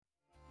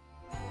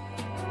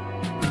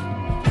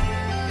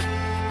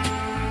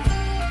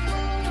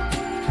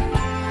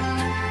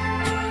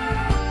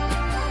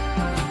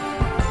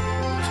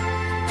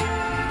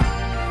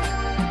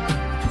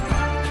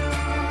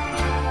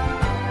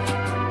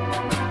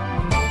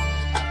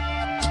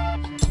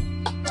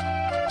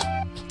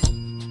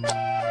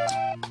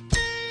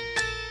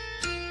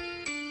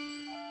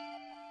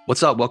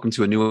What's up? Welcome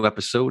to a new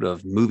episode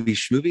of Movie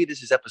Schmovie.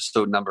 This is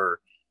episode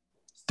number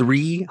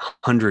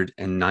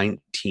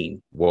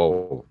 319.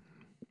 Whoa.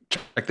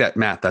 Check that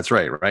math. That's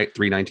right?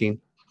 319?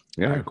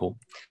 Yeah. All right, cool.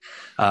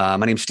 My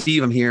name's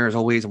Steve. I'm here as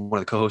always. I'm one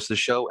of the co-hosts of the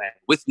show. And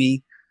with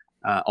me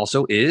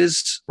also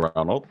is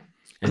Ronald.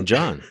 And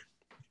John.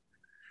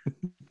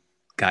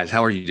 Guys,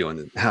 how are you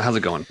doing? How's it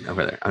going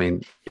over there? I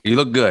mean, you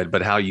look good,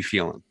 but how are you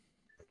feeling?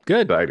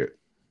 Good. Excited.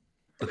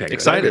 Okay. Good.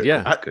 Excited,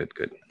 yeah. Good.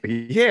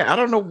 Yeah, I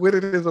don't know what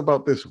it is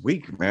about this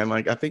week, man.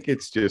 Like, I think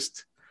it's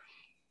just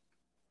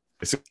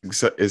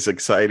it's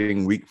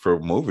exciting week for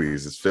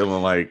movies. It's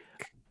feeling like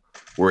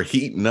we're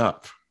heating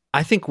up.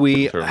 I think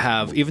we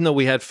have, even though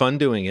we had fun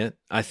doing it,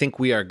 I think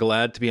we are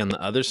glad to be on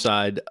the other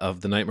side of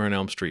the Nightmare on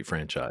Elm Street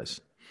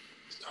franchise.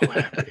 So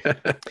happy.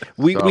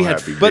 We had,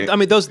 happy. but I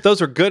mean,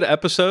 those are good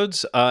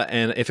episodes.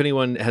 And if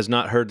anyone has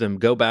not heard them,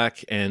 go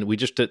back. And we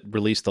just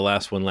released the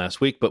last one last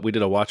week, but we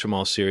did a Watch 'Em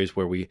All series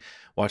where we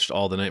watched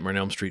all the Nightmare on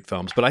Elm Street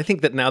films. But I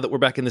think that now that we're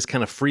back in this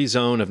kind of free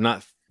zone of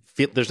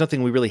there's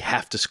nothing we really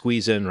have to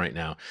squeeze in right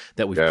now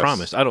that we've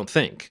promised. I don't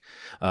think.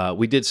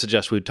 We did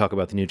suggest we'd talk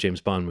about the new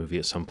James Bond movie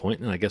at some point,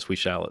 and I guess we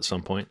shall at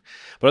some point.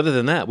 But other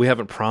than that, we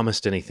haven't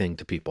promised anything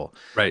to people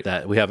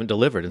that we haven't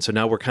delivered. And so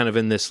now we're kind of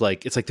in this,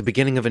 like, it's like the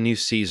beginning of a new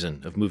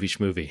season of Movie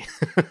Schmovie.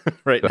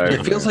 Right.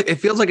 It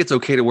feels like it's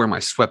okay to wear my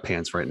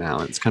sweatpants right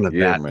now. It's kind of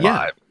that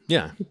vibe.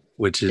 Yeah.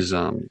 Which is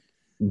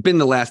been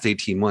the last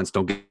 18 months,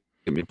 don't get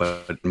me,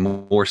 but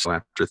more so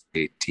after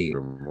 18.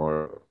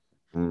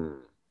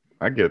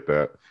 I get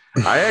that.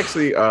 I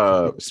actually,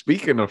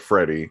 speaking of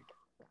Freddie,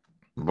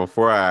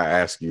 before I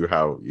ask you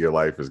how your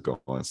life is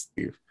going,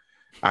 Steve,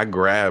 I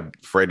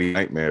grabbed Freddie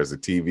Nightmares, the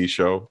TV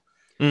show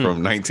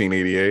from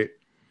 1988.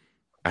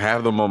 I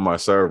have them on my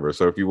server,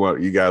 so if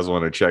you guys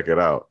want to check it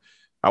out.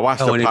 I watched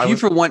the pilot.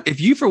 If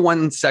you for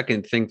one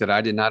second think that I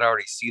did not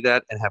already see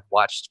that and have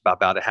watched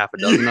about a half a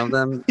dozen of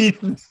them,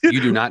 you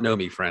do not know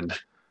me, friend.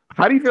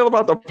 How do you feel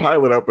about the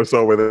pilot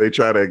episode where they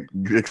try to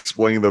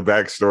explain the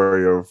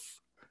backstory of?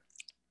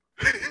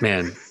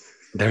 Man,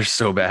 they're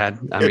so bad.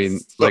 I mean,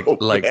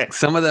 bad.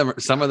 some of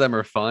them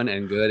are fun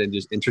and good and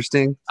just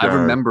interesting. I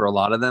remember a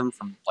lot of them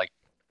from like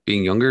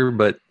being younger,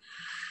 but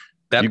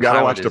that you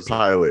gotta watch the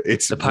pilot.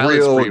 The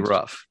pilot's pretty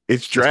rough.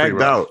 It's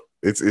dragged out.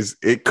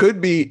 It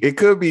could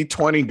be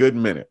 20 good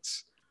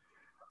minutes.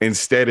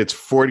 Instead, it's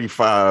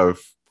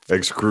 45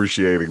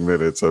 excruciating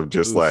minutes of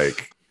just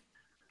like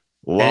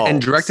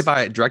and directed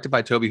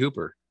by Toby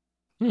Hooper.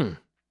 I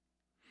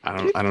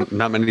don't.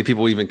 Not many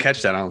people even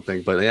catch that. I don't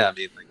think, but yeah, I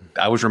mean,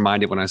 I was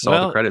reminded when I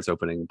saw the credits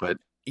opening. But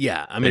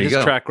yeah, I mean, his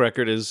track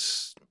record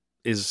is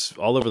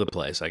all over the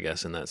place, I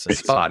guess, in that sense.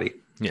 It's spotty.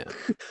 Yeah,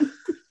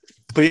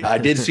 but I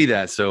did see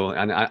that, so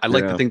and I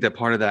like to think that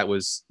part of that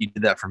was you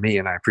did that for me,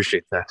 and I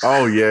appreciate that.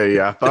 Oh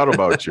yeah. I thought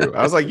about you.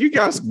 I was like, you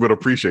guys would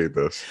appreciate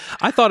this.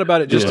 I thought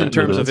about it just in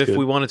terms of if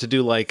we wanted to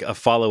do like a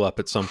follow up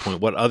at some point,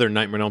 what other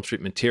Nightmare on Elm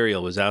Street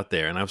material was out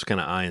there, and I was kind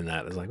of eyeing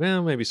that. I was like,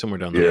 well, maybe somewhere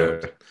down the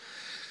road.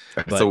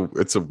 So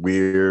it's a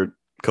weird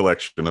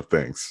collection of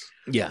things.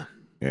 Yeah.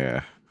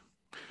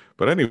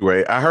 But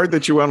anyway, I heard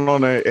that you went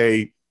on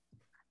a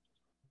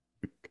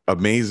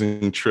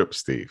amazing trip,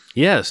 Steve.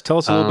 Yes. Tell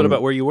us a little bit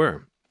about where you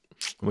were.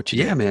 What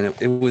you did. Man,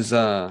 it was we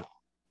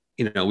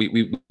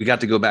got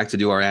to go back to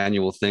do our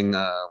annual thing.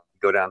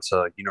 Go down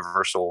to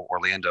Universal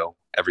Orlando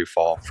every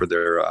fall for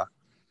their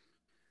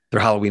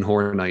Halloween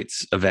Horror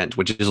Nights event,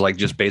 which is like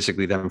just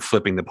basically them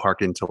flipping the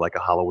park into like a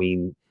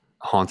Halloween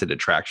haunted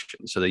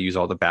attraction. So they use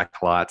all the back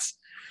lots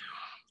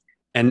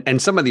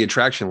and some of the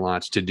attraction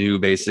lots to do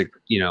basic,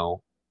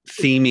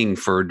 theming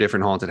for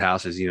different haunted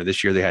houses.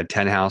 This year they had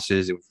 10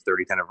 houses. It was the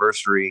 30th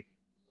anniversary.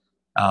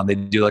 They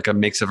do like a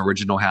mix of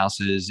original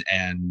houses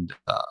and,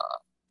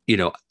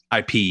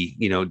 IP,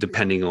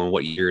 depending on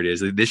what year it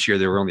is. This year,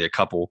 there were only a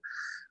couple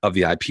of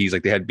the IPs.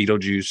 Like they had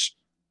Beetlejuice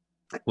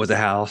was a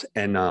house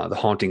and The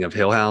Haunting of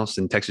Hill House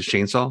and Texas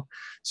Chainsaw.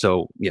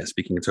 So yeah,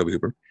 speaking of Toby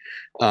Hooper.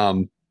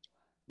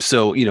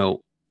 So,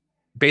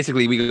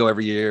 basically we go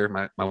every year,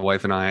 my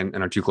wife and I and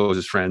our two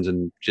closest friends,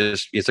 and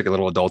just, it's like a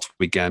little adults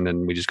weekend,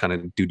 and we just kind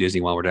of do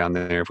Disney while we're down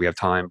there if we have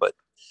time. But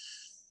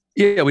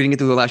yeah, we didn't get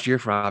to go last year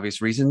for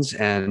obvious reasons.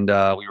 And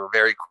we were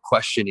very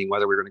questioning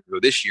whether we were going to go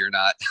this year or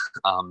not.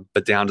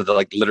 But down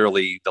to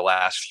literally the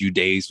last few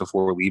days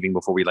before we're leaving,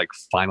 before we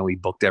finally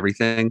booked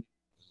everything,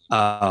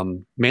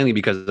 mainly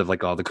because of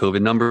all the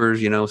COVID numbers,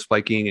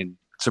 spiking. And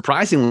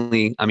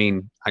surprisingly, I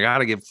mean, I got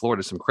to give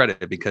Florida some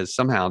credit because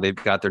somehow they've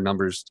got their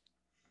numbers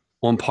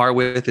on par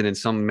with, and in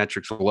some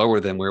metrics lower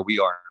than where we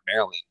are in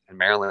Maryland. And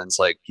Maryland's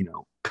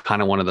kind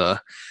of one of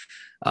the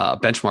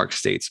benchmark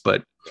states.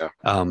 But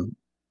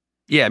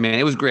yeah, man,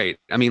 it was great.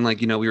 I mean,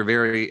 we were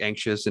very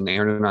anxious, and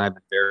Aaron and I have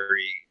been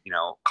very,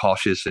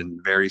 cautious and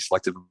very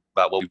selective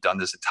about what we've done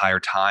this entire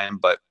time,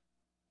 but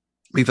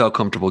we felt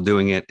comfortable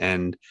doing it.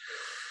 And,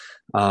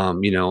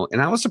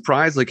 and I was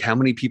surprised, how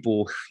many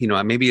people,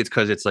 maybe it's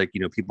because it's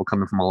people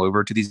coming from all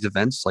over to these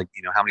events,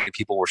 how many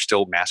people were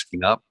still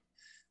masking up.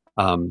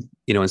 In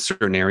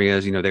certain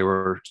areas, they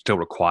were still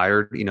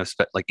required,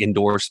 like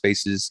indoor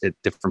spaces at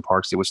different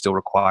parks, it was still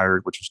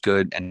required, which was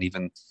good. And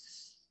even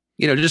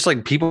just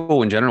like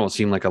people in general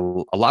seem like a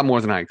lot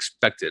more than I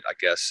expected, I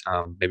guess.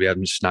 Maybe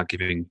I'm just not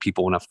giving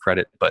people enough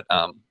credit, but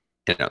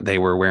they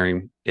were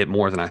wearing it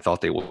more than I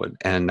thought they would,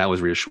 and that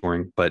was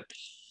reassuring. But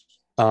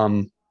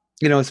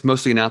it's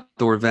mostly an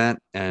outdoor event,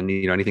 and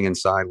anything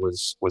inside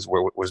was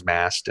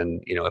masked,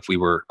 and if we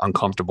were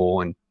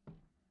uncomfortable, and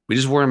we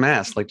just wore a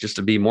mask, like just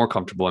to be more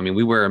comfortable. I mean,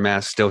 we wear a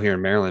mask still here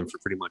in Maryland for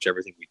pretty much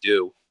everything we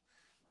do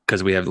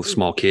because we have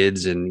small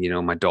kids, and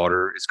my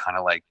daughter is kind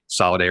of like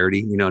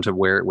solidarity, to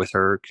wear it with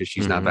her because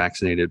she's not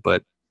vaccinated.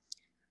 But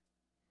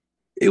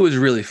it was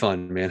really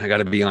fun, man. I got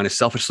to be honest.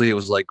 Selfishly, it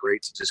was like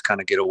great to just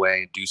kind of get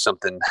away and do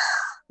something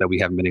that we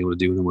haven't been able to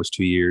do in almost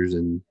 2 years.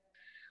 And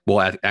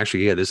well,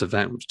 actually, yeah, this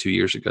event was 2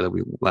 years ago that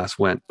we last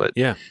went. But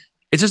yeah,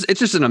 it's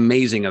just an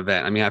amazing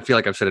event. I mean, I feel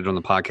like I've said it on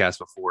the podcast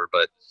before,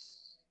 but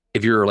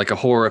if you're like a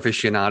horror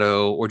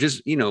aficionado or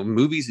just,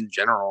 movies in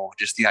general,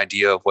 just the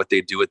idea of what they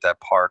do at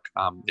that park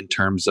in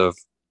terms of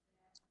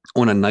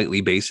on a nightly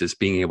basis,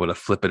 being able to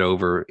flip it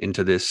over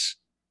into this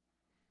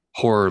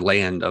horror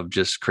land of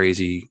just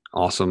crazy,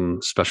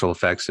 awesome special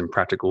effects and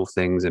practical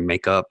things and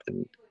makeup.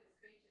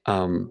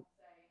 And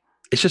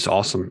it's just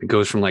awesome. It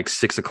goes from like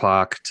 6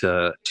 o'clock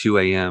to 2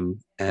 a.m.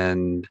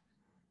 And,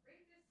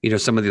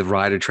 some of the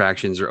ride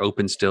attractions are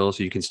open still,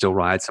 so you can still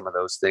ride some of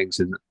those things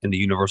in the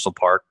Universal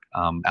Park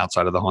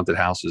outside of the haunted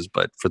houses.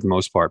 But for the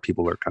most part,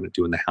 people are kind of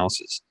doing the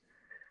houses.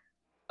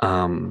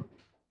 Yeah,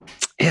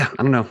 I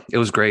don't know. It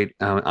was great.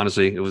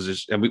 Honestly, it was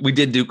just, and we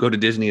did go to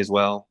Disney as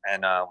well.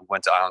 And we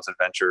went to Islands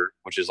Adventure,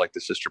 which is like the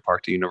sister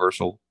park to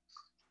Universal.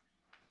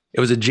 It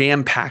was a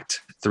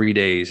jam-packed 3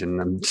 days, and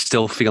I'm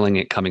still feeling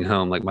it coming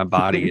home. Like my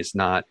body is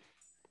not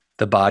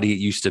the body it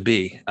used to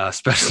be,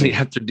 especially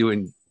after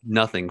doing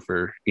nothing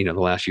for, the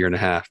last year and a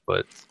half.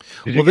 But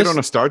did you get on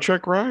a Star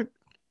Trek ride?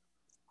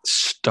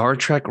 Star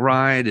Trek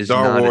ride is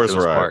Star not Wars at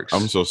those ride. parks.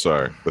 I'm so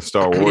sorry. The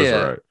Star Wars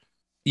ride.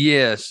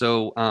 Yeah,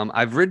 so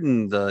I've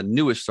ridden the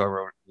newest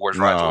Star Wars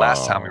ride. The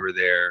last time we were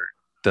there,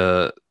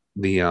 the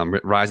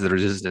Rise of the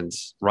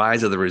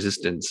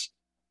Resistance,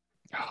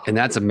 and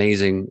that's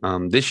amazing.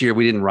 This year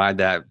we didn't ride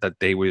that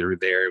day we were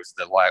there. It was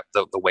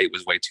the wait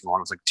was way too long.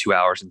 It was like 2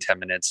 hours and 10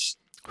 minutes.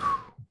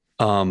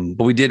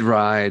 But we did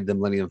ride the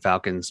Millennium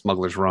Falcon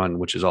Smuggler's Run,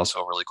 which is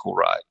also a really cool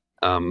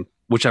ride.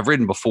 Which I've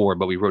ridden before,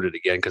 but we rode it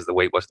again because the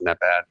wait wasn't that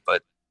bad.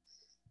 But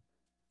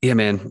yeah,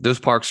 man, those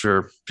parks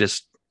are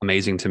just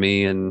amazing to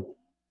me. And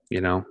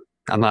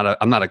I'm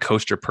not a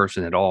coaster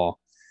person at all,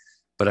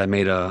 but I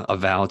made a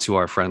vow to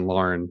our friend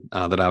Lauren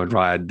that I would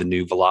ride the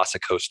new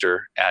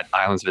Velocicoaster at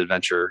Islands of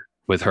Adventure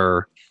with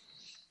her,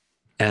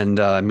 and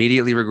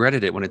immediately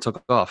regretted it when it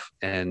took off,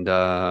 and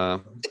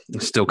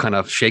still kind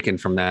of shaken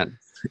from that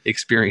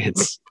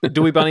experience.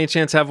 Do we by any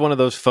chance have one of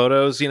those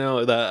photos?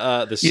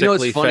 The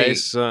sickly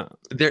face.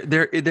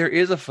 There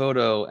is a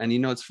photo, and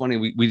it's funny.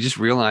 We just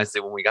realized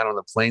that when we got on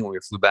the plane when we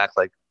flew back,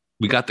 like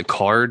we got the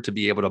card to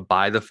be able to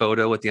buy the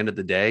photo at the end of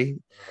the day,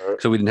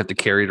 so we didn't have to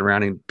carry it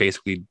around and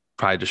basically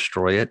probably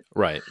destroy it.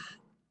 Right.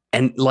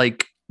 And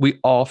like we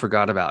all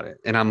forgot about it.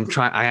 And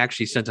I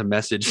actually sent a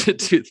message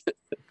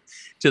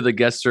to the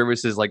guest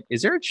services, like,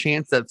 is there a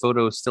chance that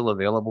photo is still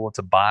available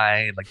to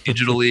buy like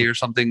digitally or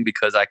something?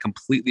 Because I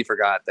completely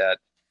forgot that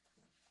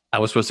I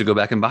was supposed to go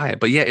back and buy it.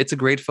 But yeah, it's a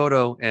great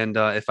photo. And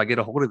if I get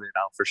a hold of it,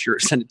 I'll for sure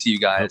send it to you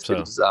guys. So.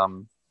 It's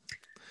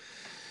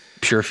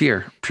pure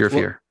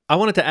fear. I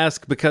wanted to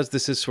ask, because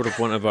this is sort of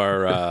one of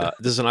our,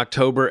 this is an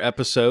October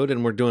episode,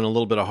 and we're doing a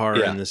little bit of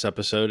horror in this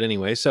episode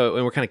anyway. So,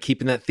 and we're kind of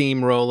keeping that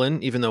theme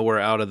rolling, even though we're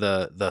out of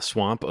the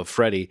swamp of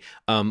Freddy.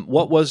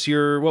 What was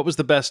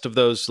the best of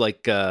those,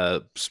 like,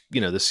 the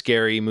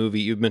scary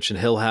movie? You mentioned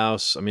Hill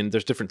House. I mean,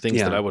 there's different things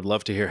that I would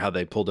love to hear how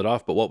they pulled it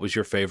off, but what was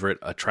your favorite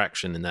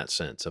attraction in that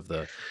sense of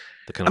the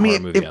kind of horror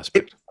movie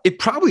aspect? It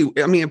probably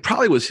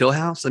was Hill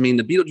House. I mean,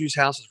 the Beetlejuice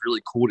house is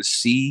really cool to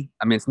see.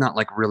 I mean, it's not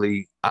like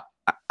really,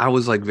 I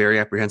was like very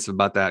apprehensive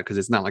about that because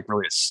it's not like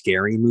really a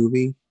scary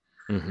movie.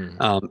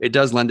 Mm-hmm. It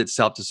does lend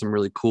itself to some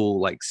really cool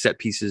like set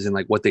pieces, and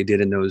like what they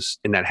did in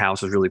that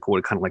house was really cool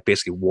to kind of like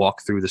basically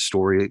walk through the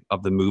story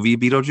of the movie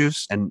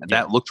Beetlejuice, and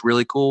that looked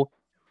really cool.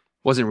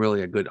 Wasn't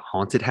really a good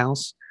haunted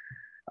house.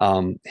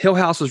 Hill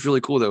House was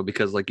really cool though,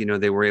 because like,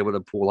 they were able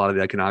to pull a lot of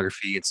the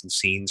iconography and some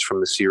scenes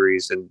from the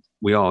series, and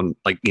we all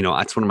like,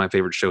 that's one of my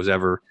favorite shows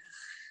ever.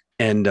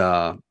 And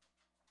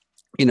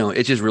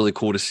it's just really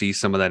cool to see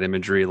some of that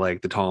imagery,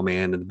 like the tall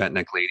man and the bent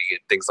neck lady and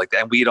things like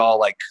that. And we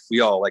all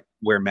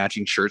wear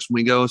matching shirts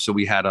when we go. So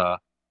we had a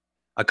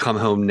Come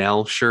Home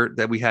Nell shirt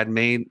that we had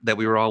made that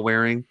we were all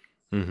wearing.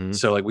 Mm-hmm.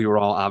 So like we were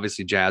all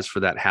obviously jazzed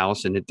for that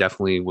house, and it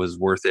definitely was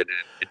worth it.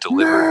 And it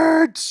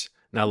delivered. Nerds!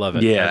 I love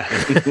it. Yeah.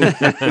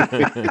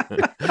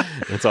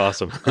 That's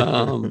awesome.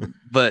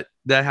 But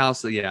that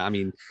house, I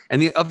mean,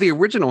 and of the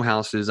original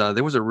houses,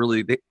 there was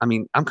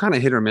I'm kind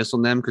of hit or miss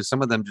on them because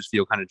some of them just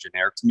feel kind of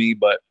generic to me,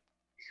 but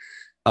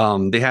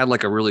they had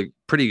like a really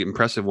pretty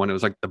impressive one. It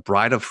was like the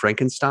Bride of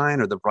Frankenstein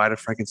or the Bride of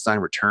Frankenstein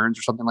Returns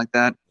or something like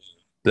that.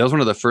 That was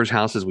one of the first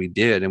houses we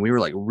did, and we were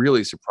like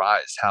really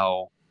surprised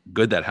how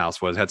good that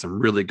house was. It had some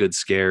really good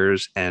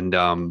scares, and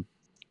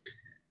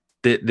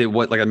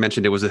what, like I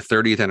mentioned, it was the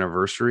 30th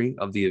anniversary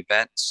of the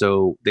event.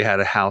 So they had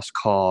a house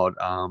called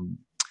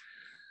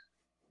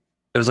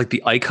it was like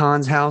the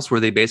Icons house, where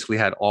they basically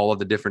had all of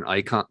the different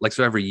icons. Like,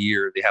 so every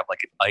year they have like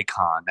an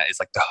icon that is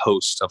like the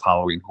host of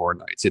Halloween Horror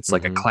Nights. It's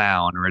like a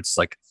clown, or it's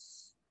like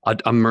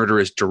a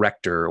murderous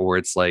director, or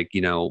it's like,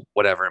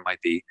 whatever it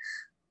might be.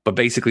 But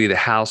basically the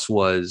house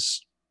was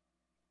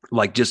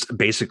like just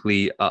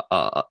basically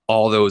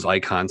all those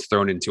icons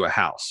thrown into a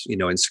house,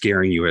 and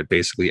scaring you at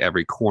basically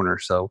every corner.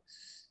 So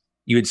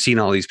you had seen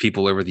all these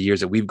people over the years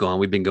that we've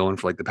been going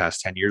for like the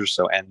past 10 years or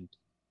so. And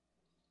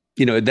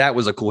that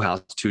was a cool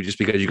house too, just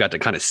because you got to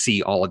kind of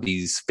see all of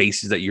these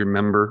faces that you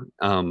remember.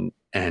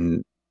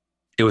 And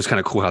it was kind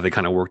of cool how they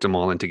kind of worked them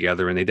all in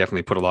together, and they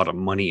definitely put a lot of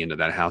money into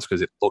that house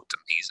because it looked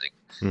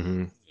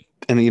amazing.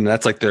 And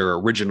that's like their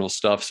original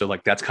stuff. So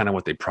like, that's kind of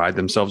what they pride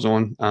themselves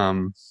on.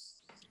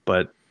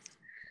 But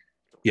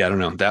yeah, I don't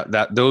know,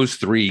 that those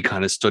three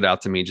kind of stood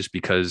out to me just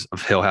because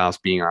of Hill House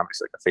being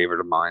obviously like a favorite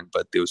of mine.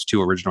 But those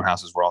two original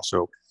houses were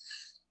also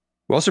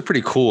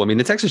pretty cool. I mean,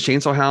 the Texas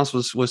Chainsaw House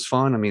was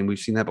fun. I mean, we've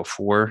seen that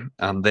before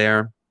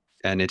there,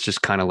 and it's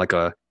just kind of like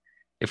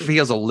it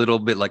feels a little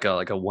bit like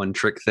a one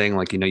trick thing.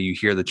 Like, you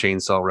hear the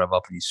chainsaw rev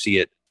up and you see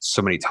it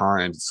so many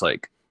times. It's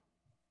like,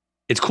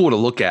 it's cool to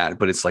look at,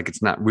 but it's like,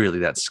 it's not really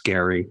that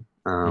scary.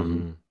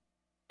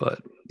 But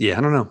yeah,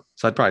 I don't know.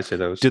 So I'd probably say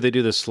those. Do they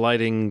do the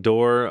sliding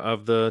door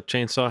of the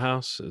chainsaw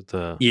house?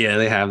 Yeah,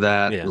 they have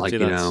that. Yeah, like,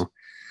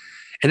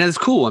 and that's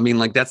cool. I mean,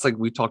 like, that's like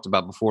we talked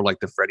about before, like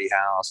the Freddy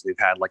house. They've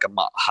had like a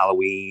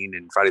Halloween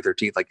and Friday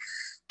 13th. Like,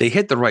 they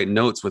hit the right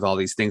notes with all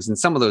these things. And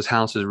some of those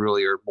houses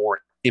really are more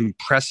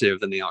impressive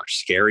than they are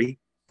scary,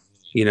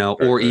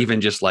 or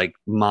even just like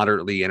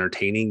moderately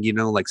entertaining,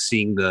 like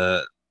seeing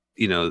the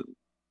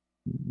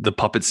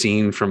puppet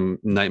scene from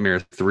Nightmare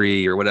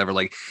 3 or whatever.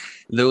 Like,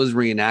 those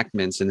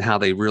reenactments and how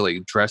they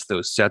really dress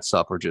those sets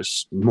up are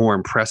just more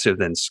impressive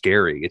than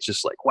scary. It's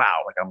just like, wow,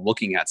 like I'm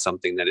looking at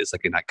something that is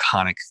like an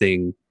iconic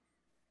thing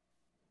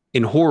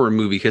in horror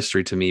movie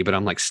history to me, but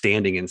I'm like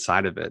standing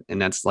inside of it.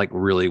 And that's like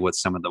really what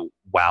some of the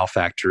wow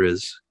factor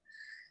is.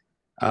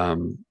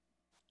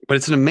 But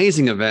it's an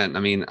amazing event. I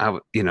mean, I've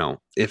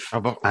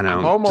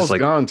almost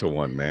gone to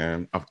one,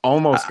 man. I've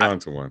almost gone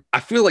to one.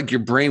 I feel like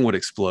your brain would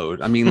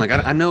explode. I mean, like,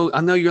 I know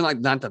you're like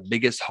not the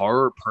biggest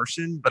horror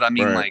person, but I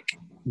mean, like,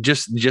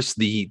 just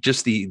the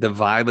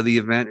vibe of the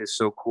event is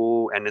so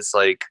cool. And it's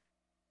like,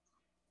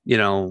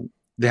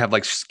 they have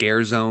like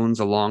scare zones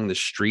along the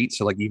street.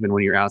 So like, even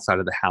when you're outside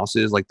of the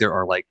houses, like there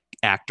are like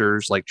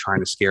actors like trying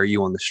to scare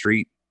you on the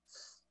street,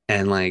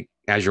 and like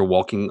as you're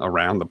walking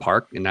around the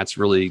park. And that's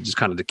really just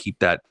kind of to keep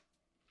that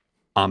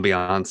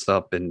ambiance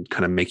up and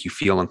kind of make you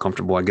feel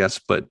uncomfortable, I guess.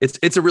 But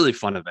it's a really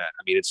fun event.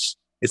 I mean, it's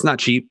not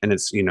cheap, and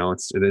it's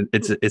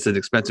an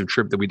expensive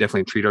trip that we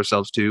definitely treat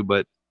ourselves to,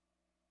 but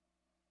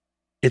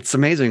it's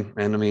amazing.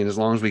 And I mean, as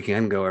long as we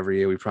can go every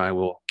year, we probably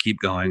will keep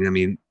going. I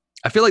mean,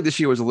 I feel like this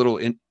year was a little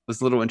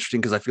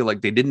interesting because I feel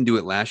like they didn't do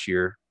it last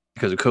year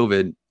because of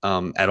COVID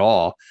at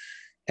all.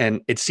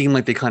 And it seemed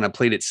like they kind of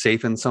played it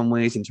safe in some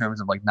ways in terms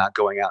of like not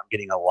going out and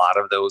getting a lot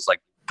of those like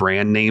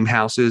brand name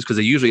houses, because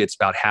usually it's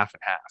about half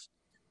and half.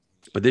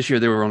 But this year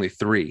there were only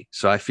 3.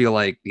 So I feel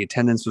like the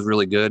attendance was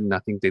really good. And I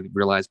think they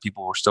realized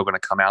people were still going to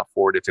come out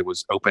for it if it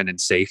was open and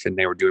safe, and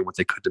they were doing what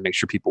they could to make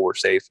sure people were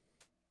safe.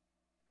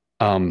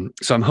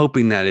 So I'm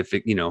hoping that if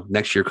it,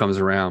 next year comes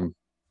around,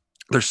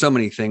 there's so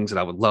many things that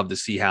I would love to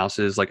see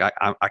houses. Like, I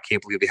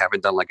can't believe they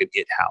haven't done like an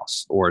It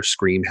house or a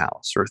Scream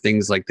house or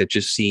things like that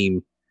just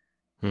seem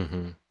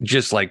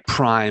just like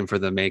prime for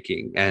the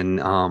making.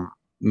 And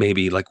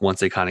maybe like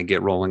once they kind of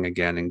get rolling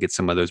again and get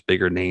some of those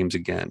bigger names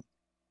again,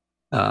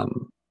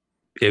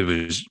 it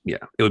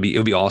would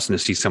be awesome to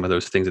see some of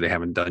those things that they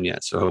haven't done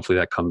yet. So hopefully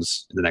that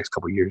comes in the next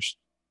couple of years.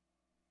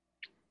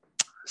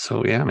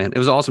 So yeah, man, it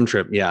was an awesome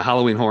trip. Yeah,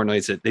 Halloween Horror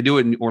Nights. They do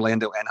it in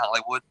Orlando and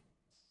Hollywood.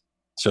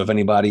 So if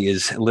anybody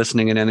is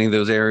listening in any of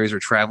those areas or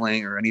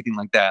traveling or anything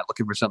like that,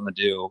 looking for something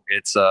to do,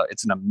 it's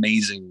an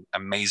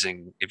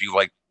amazing. If you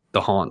like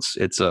the haunts,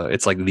 it's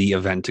like the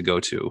event to go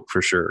to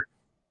for sure.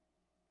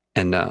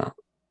 And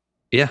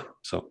yeah,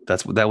 so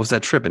that was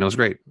that trip, and it was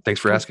great. Thanks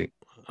for asking.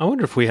 I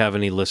wonder if we have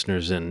any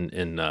listeners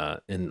in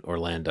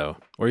Orlando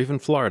or even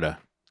Florida.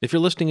 If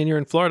you're listening and you're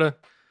in Florida,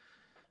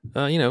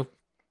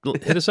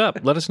 hit us up.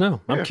 Let us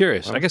know. I'm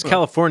curious. I guess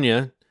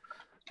California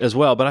as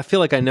well, but I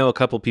feel like I know a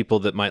couple people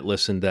that might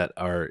listen that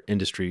are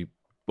industry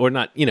or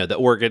not,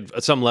 that work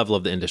at some level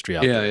of the industry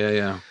out there.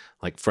 Yeah.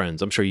 Like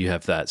friends. I'm sure you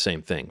have that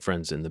same thing.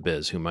 Friends in the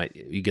biz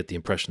you get the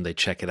impression they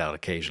check it out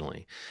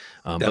occasionally.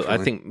 But I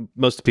think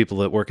most of the people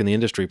that work in the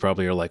industry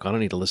probably are like, I don't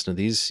need to listen to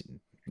these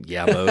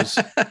yabos.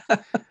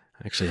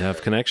 I actually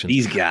have connections.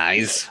 These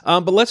guys.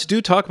 But let's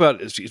talk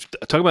about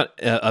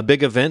a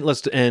big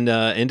event and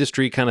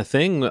industry kind of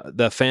thing.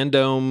 The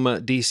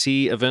Fandom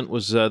DC event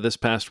was this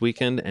past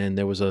weekend, and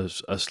there was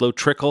a slow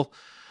trickle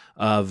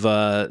of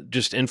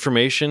just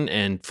information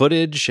and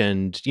footage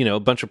and a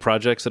bunch of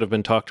projects that have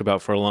been talked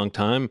about for a long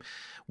time.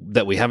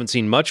 that we haven't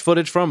seen much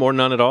footage from or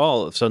none at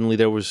all. Suddenly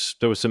there was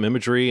some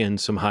imagery and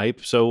some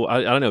hype. So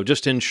I don't know,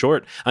 just in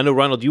short, I know,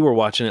 Ronald, you were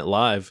watching it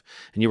live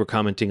and you were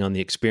commenting on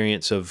the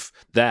experience of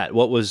that.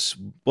 What was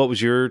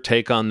your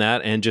take on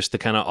that, and just the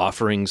kind of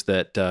offerings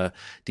that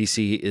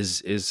DC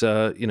is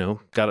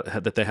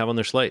that they have on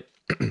their slate?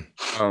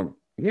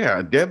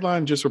 Yeah,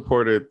 Deadline just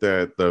reported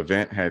that the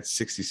event had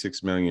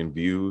 66 million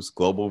views,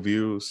 global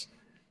views,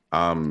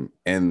 and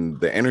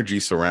the energy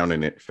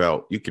surrounding it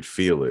you could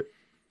feel it.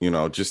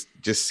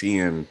 Just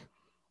seeing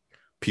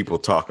people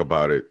talk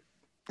about it.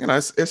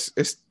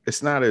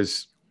 It's not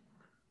as.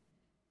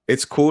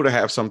 It's cool to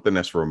have something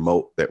that's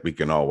remote that we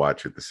can all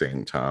watch at the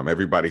same time.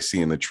 Everybody's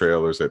seeing the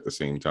trailers at the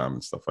same time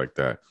and stuff like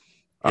that.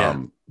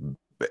 Yeah.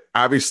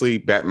 Obviously,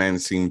 Batman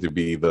seemed to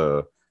be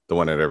the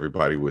one that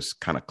everybody was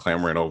kind of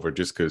clamoring over,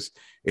 just because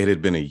it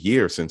had been a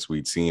year since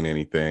we'd seen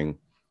anything.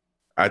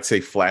 I'd say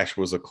Flash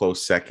was a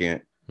close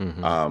second.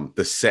 Mm-hmm.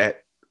 The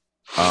set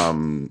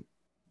kind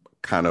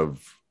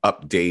of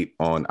update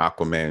on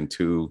Aquaman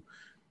 2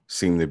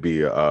 seemed to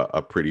be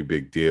a pretty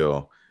big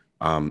deal.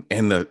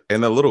 And the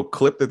little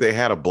clip that they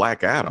had of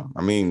Black Adam.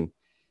 I mean,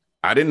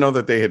 I didn't know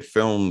that they had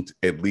filmed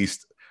at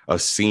least a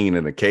scene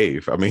in a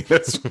cave. I mean,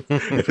 that's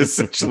it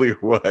essentially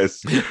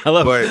was. I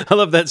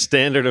love that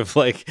standard of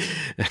like,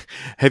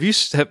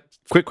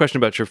 quick question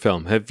about your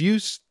film. Have you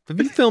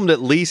filmed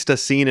at least a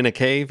scene in a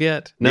cave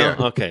yet? No?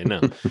 Yeah. Okay,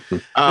 no.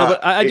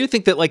 But I do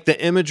think that like the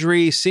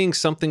imagery, seeing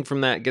something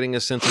from that, getting a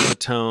sense of the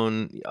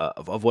tone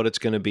of what it's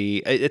going to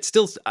be,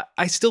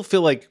 I still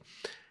feel like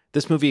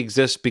this movie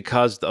exists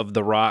because of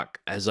The Rock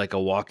as like a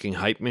walking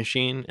hype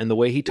machine, and the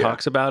way he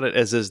talks about it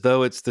as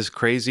though it's this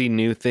crazy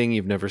new thing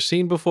you've never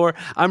seen before.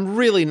 I'm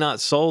really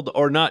not sold,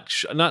 or not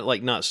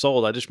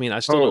sold. I just mean I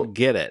still don't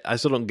get it. I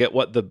still don't get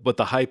what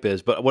the hype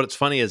is. But what's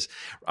funny is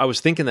I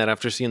was thinking that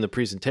after seeing the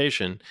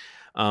presentation.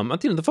 At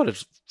the end, the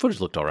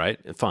footage looked all right,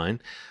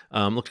 fine,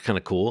 looked kind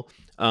of cool.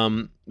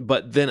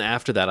 But then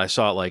after that, I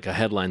saw like a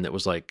headline that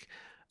was like,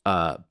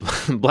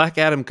 Black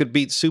Adam could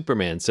beat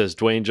Superman, says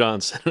Dwayne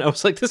Johnson. And I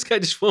was like, this guy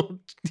just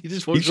won't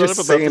shut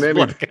up about this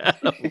Black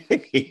Adam.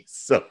 He's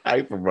so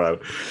hype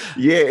about it.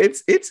 Yeah,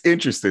 it's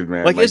interesting,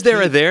 man. Like is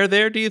there a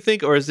there, do you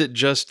think? Or is it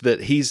just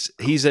that he's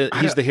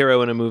the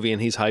hero in a movie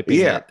and he's hyping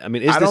it? I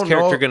mean, is this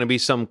character going to be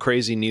some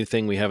crazy new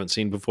thing we haven't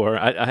seen before?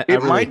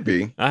 It might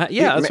be. That's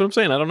what I'm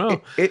saying. I don't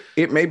know.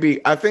 It may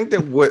be. I think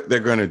that what they're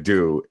going to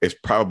do is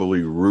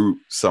probably root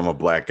some of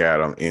Black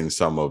Adam in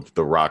some of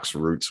The Rock's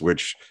roots,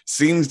 which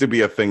seems to be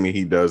a thing that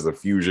he does, the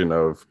fusion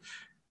of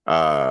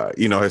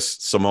his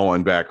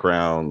Samoan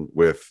background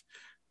with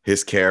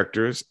his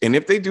characters. And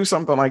if they do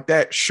something like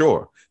that,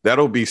 sure,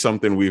 that'll be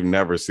something we've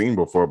never seen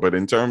before. But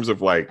in terms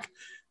of like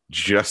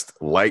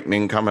just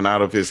lightning coming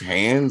out of his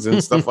hands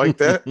and stuff like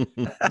that,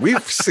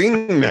 we've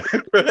seen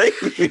that, right?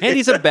 And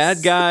he's a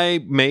bad guy,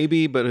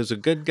 maybe, but he's a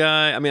good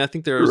guy. I mean, I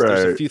think there's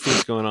a few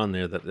things going on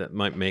there that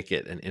might make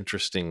it an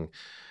interesting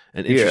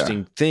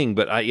thing,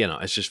 but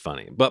it's just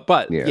funny. But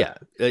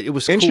it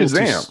was and cool.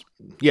 Shazam.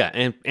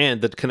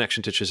 And the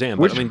connection to Shazam.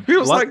 Which but, I mean,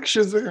 feels like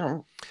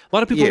Shazam. A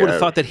lot of people would have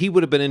thought that he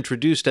would have been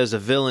introduced as a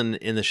villain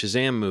in the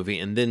Shazam movie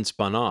and then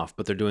spun off,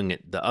 but they're doing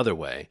it the other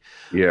way.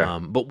 Yeah.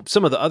 But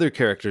some of the other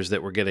characters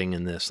that we're getting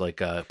in this,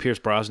 like Pierce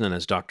Brosnan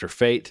as Dr.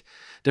 Fate,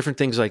 different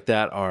things like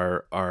that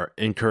are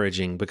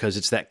encouraging, because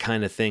it's that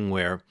kind of thing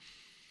where,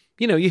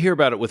 you hear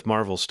about it with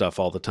Marvel stuff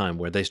all the time,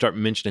 where they start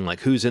mentioning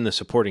like who's in the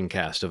supporting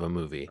cast of a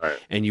movie, right,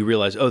 and you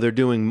realize, they're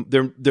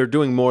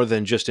doing more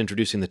than just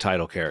introducing the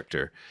title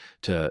character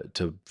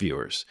to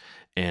viewers.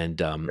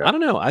 And I don't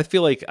know. I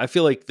feel like I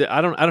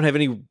don't have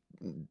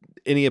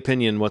any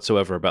opinion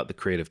whatsoever about the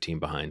creative team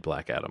behind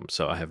Black Adam,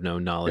 so I have no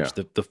knowledge.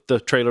 Yeah.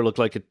 The trailer looked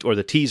like it, or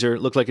the teaser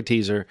looked like a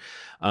teaser,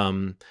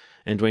 and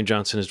Dwayne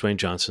Johnson is Dwayne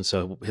Johnson,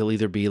 so he'll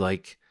either be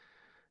like,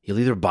 you'll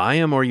either buy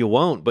him or you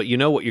won't, but you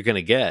know what you're going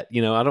to get.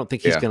 I don't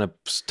think he's going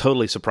to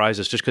totally surprise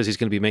us just because he's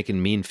going to be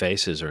making mean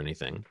faces or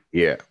anything.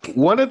 Yeah.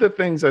 One of the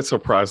things that's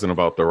surprising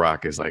about The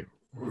Rock is like,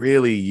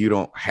 really, you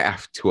don't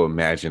have to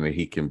imagine that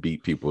he can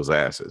beat people's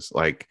asses.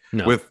 Like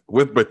with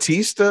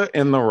Batista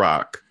and The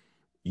Rock,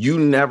 you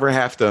never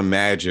have to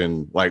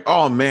imagine like,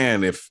 oh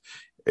man, if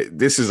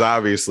this is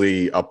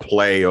obviously a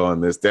play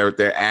on this,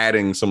 they're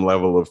adding some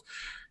level of,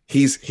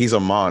 he's a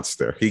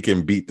monster. He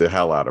can beat the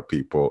hell out of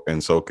people,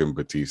 and so can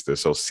Batista.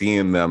 So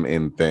seeing them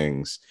in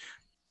things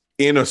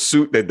in a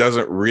suit that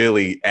doesn't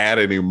really add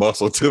any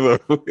muscle to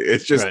them,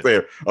 it's just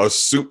a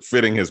suit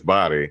fitting his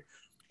body.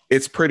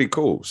 It's pretty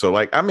cool. So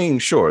like, I mean,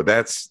 sure,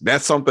 that's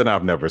something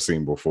I've never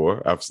seen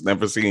before. I've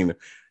never seen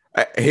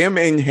him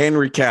and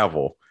Henry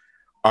Cavill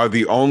are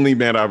the only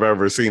men I've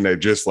ever seen that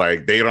just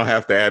like, they don't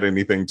have to add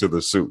anything to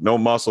the suit. No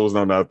muscles,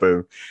 no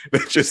nothing.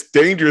 They're just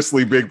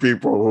dangerously big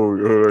people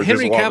who are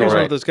Henry just Cavill's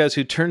one of those guys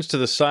who turns to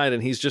the side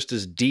and he's just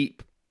as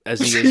deep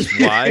as he is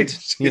wide,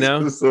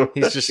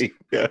 he's just...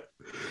 Yeah.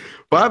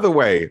 By the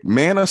way,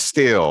 Man of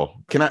Steel,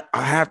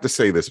 I have to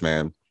say this,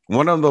 man.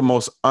 One of the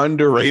most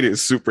underrated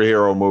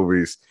superhero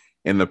movies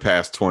in the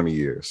past 20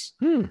 years.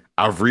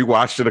 I've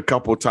rewatched it a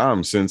couple of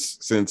times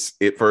since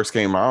it first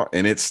came out,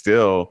 and it's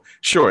still,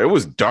 sure, it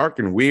was dark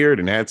and weird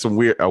and had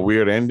a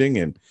weird ending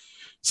and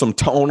some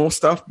tonal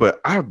stuff, but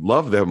I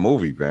love that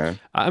movie, man.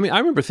 I mean, I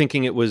remember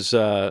thinking it was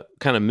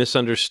kind of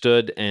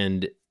misunderstood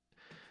and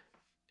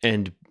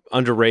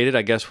underrated,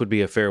 I guess would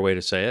be a fair way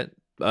to say it.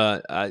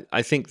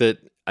 I think that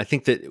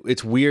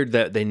it's weird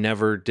that they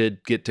never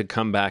did get to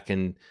come back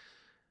and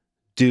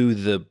do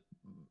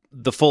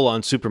the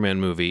full-on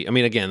Superman movie. I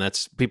mean, again,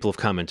 that's, people have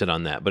commented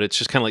on that, but it's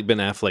just kind of like Ben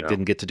Affleck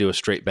didn't get to do a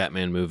straight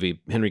Batman movie.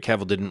 Henry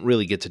Cavill didn't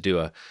really get to do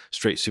a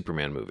straight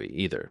Superman movie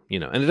either, you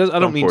know. And I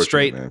don't mean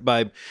straight, man,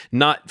 by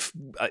not,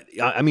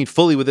 I mean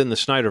fully within the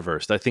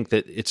Snyderverse. I think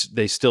that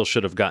they still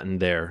should have gotten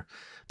their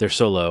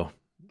solo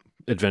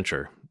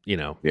adventure, you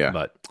know. Yeah.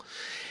 But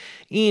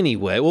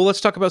anyway, well, let's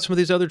talk about some of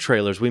these other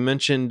trailers. We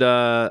mentioned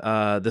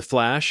The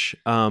Flash.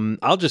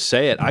 I'll just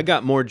say it. I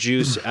got more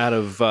juice out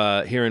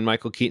of hearing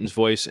Michael Keaton's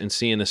voice and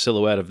seeing a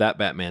silhouette of that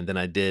Batman than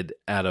I did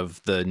out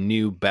of the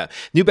new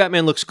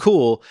Batman looks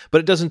cool, but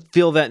it doesn't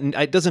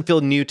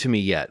feel new to me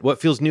yet.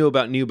 What feels new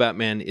about new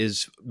Batman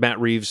is Matt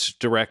Reeves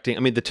directing. I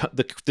mean,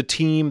 the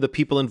team, the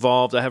people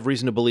involved. I have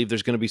reason to believe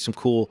there's going to be some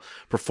cool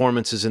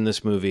performances in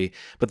this movie,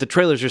 but the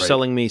trailers are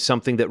selling me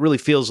something that really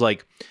feels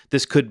like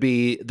this could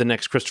be the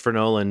next Christopher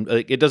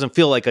Nolan. It doesn't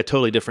feel like a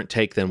totally different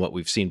take than what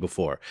we've seen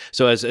before.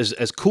 So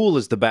as cool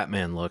as the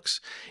Batman looks,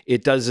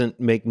 it didn't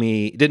make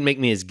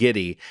me as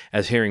giddy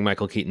as hearing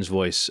Michael Keaton's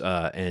voice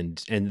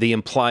and the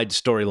implied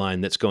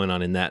storyline that's going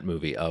on in that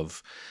movie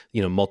of,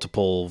 you know,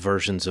 multiple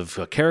versions of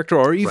a character,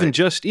 or even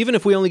even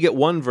if we only get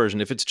one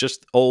version, if it's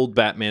just old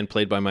Batman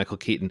played by Michael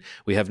Keaton.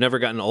 We have never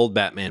gotten old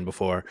Batman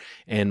before,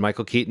 and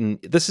Michael Keaton,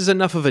 this is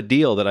enough of a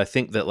deal that I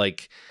think that,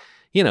 like,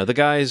 you know, the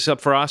guy's up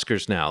for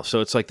Oscars now,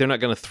 so it's like they're not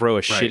going to throw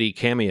a shitty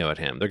cameo at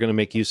him. They're going to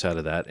make use out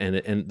of that,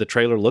 and the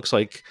trailer looks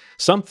like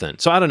something.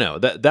 So I don't know,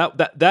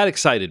 that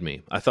excited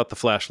me. I thought the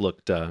Flash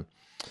looked kind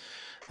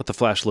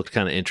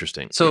of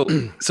interesting. So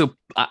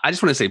I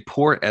just want to say,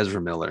 poor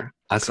Ezra Miller.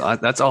 That's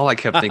all I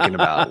kept thinking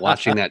about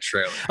watching that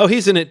trailer. Oh,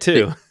 he's in it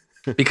too.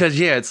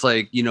 Because it's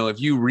like, you know, if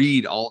you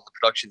read all the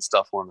production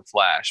stuff on the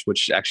Flash,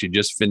 which actually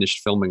just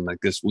finished filming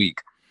like this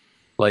week,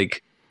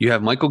 like, you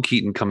have Michael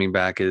Keaton coming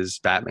back as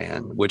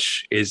Batman,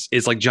 which is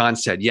like John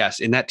said, yes,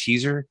 in that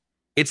teaser,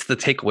 it's the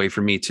takeaway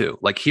for me too.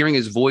 Like hearing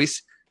his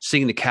voice,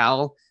 seeing the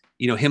Cal,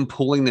 you know, him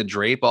pulling the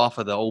drape off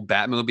of the old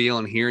Batmobile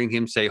and hearing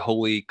him say,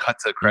 "Holy," cut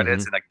to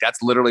credits. And like,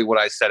 that's literally what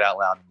I said out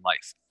loud in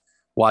life,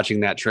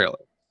 watching that trailer.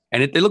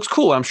 And it looks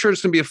cool. I'm sure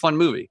it's going to be a fun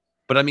movie.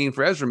 But I mean,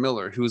 for Ezra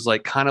Miller, who's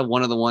like kind of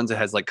one of the ones that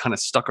has like kind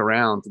of stuck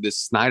around through this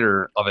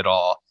Snyder of it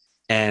all.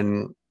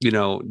 And, you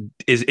know,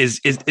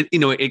 is you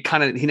know, it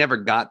kind of, he never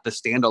got the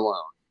standalone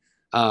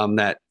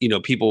that, you know,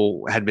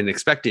 people had been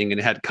expecting, and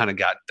it had kind of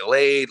got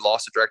delayed,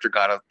 lost a director,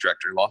 got a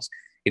director, lost,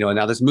 you know, and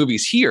now this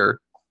movie's here,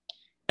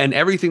 and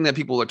everything that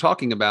people are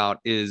talking about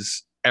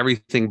is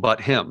everything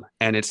but him.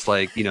 And it's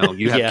like, you know,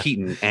 you have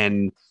Keaton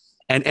and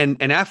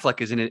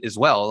Affleck is in it as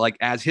well, like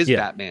as his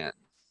Batman.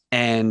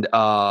 And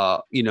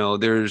you know,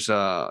 there's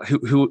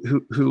who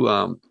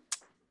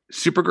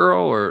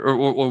Supergirl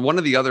or one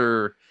of the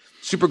other,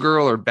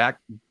 Supergirl or back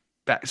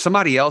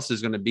somebody else is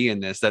going to be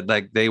in this that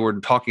like they were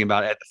talking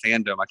about at the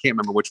fandom. I can't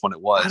remember which one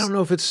it was. I don't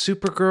know if it's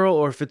Supergirl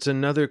or if it's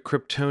another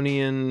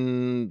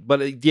Kryptonian,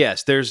 but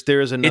yes, there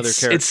is another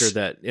character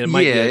that it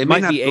might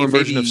be a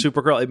version of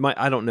Supergirl. It might,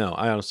 I don't know.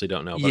 I honestly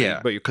don't know.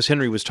 But, but because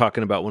Henry was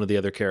talking about one of the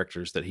other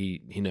characters that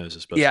he knows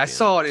is supposed to be. I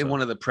saw it in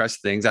one of the press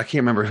things. I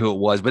can't remember who it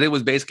was, but it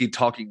was basically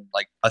talking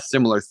like a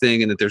similar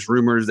thing, and that there's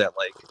rumors that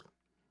like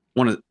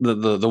one of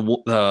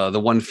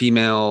the one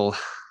female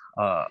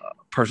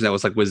person that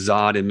was like with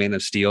Zod in Man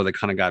of Steel that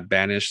kind of got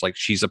banished, like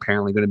she's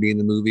apparently going to be in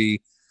the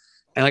movie.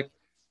 And like,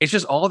 it's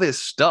just all this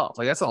stuff.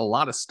 Like, that's a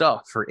lot of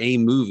stuff for a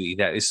movie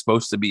that is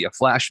supposed to be a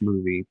Flash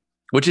movie,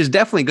 which is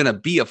definitely going to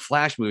be a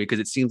Flash movie, because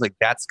it seems like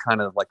that's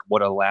kind of like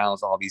what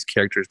allows all these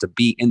characters to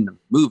be in the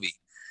movie,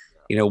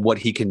 you know, what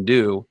he can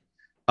do.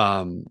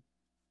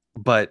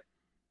 But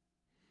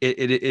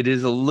it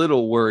is a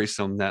little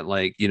worrisome that,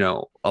 like, you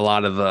know, a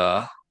lot of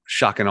the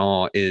shock and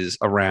awe is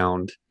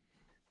around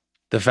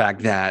the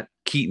fact that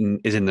Keaton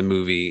is in the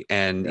movie.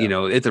 And, you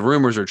know, if the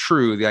rumors are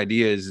true, the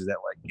idea is that,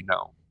 like, you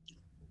know,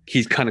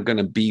 he's kind of going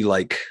to be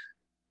like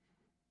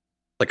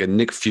a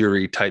Nick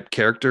Fury type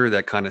character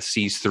that kind of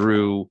sees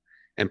through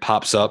and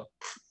pops up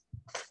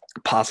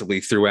possibly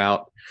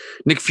throughout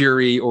Nick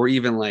Fury, or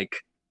even like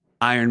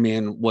Iron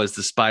Man was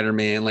the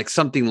Spider-Man, like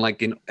something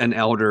like an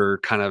elder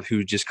kind of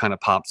who just kind of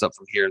pops up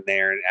from here and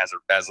there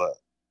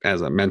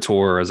as a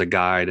mentor or as a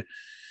guide.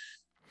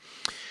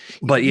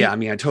 But yeah, I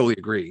mean, I totally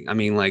agree. I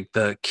mean, like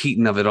the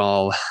Keaton of it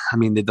all, I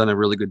mean, they've done a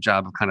really good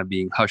job of kind of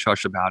being hush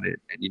hush about it.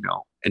 And, you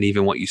know, and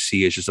even what you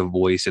see is just a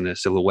voice and a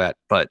silhouette.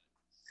 But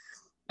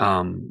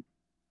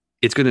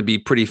it's going to be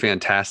pretty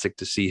fantastic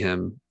to see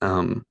him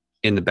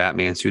in the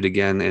Batman suit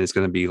again. And it's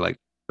going to be like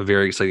a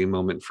very exciting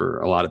moment for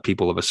a lot of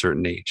people of a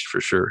certain age,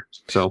 for sure.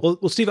 So,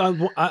 well, Steve,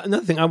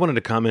 another thing I wanted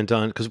to comment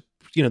on, because,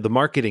 you know, the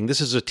marketing,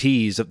 this is a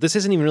tease. This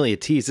isn't even really a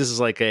tease. This is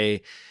like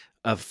a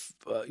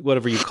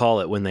whatever you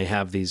call it when they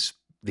have these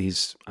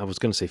I was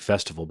going to say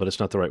festival, but it's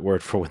not the right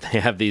word for when they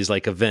have these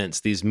like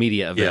events, these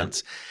media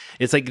events.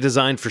 It's like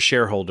designed for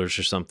shareholders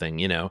or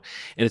something, and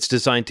it's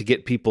designed to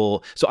get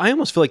people. So I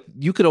almost feel like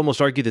you could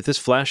almost argue that this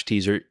Flash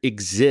teaser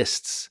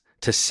exists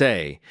to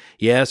say,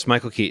 yes,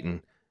 Michael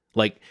Keaton,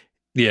 like,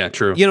 yeah,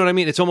 true. You know what I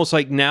mean? It's almost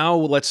like now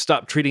let's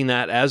stop treating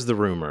that as the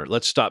rumor.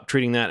 Let's stop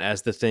treating that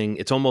as the thing.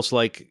 It's almost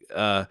like,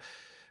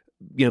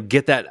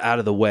 get that out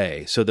of the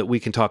way so that we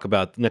can talk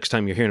about next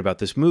time you're hearing about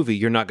this movie,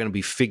 you're not going to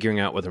be figuring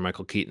out whether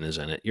Michael Keaton is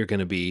in it. You're going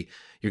to be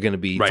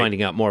right.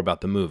 Finding out more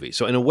about the movie.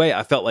 So in a way,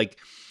 I felt like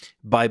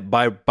by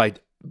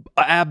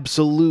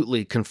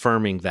absolutely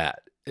confirming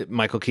that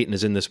Michael Keaton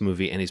is in this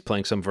movie and he's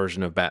playing some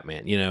version of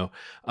Batman,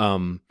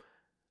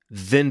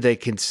 then they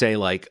can say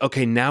like,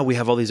 okay, now we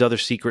have all these other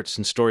secrets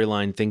and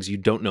storyline things you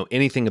don't know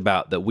anything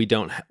about that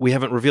we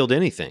haven't revealed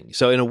anything.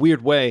 So in a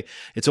weird way,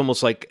 it's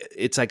almost like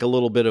it's like a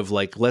little bit of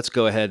like, let's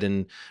go ahead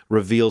and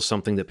reveal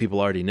something that people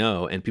already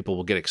know and people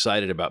will get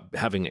excited about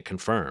having it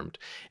confirmed.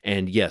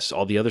 And yes,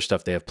 all the other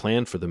stuff they have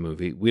planned for the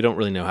movie, we don't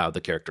really know how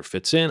the character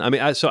fits in. I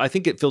mean, so I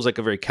think it feels like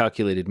a very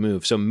calculated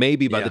move. So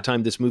maybe by the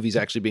time this movie is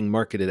actually being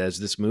marketed as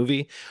this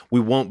movie, we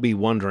won't be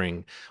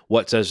wondering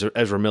what's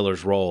Ezra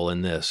Miller's role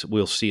in this.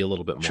 We'll see a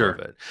little bit more. Of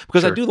it.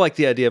 Because I do like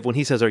the idea of when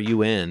he says, "Are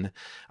you in?"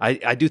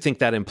 I do think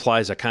that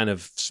implies a kind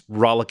of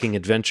rollicking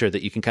adventure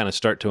that you can kind of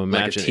start to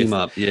imagine. Like a team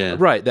up, yeah.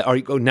 Right.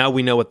 Now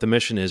we know what the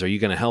mission is. Are you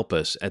going to help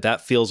us? And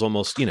that feels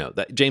almost,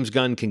 that James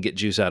Gunn can get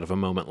juice out of a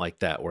moment like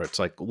that, where it's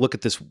like, look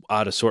at this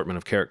odd assortment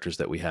of characters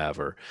that we have,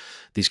 or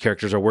these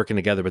characters are working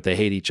together, but they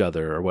hate each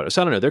other, or what.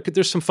 So I don't know.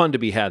 There's some fun to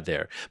be had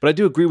there. But I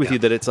do agree with you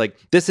that it's like,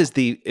 this is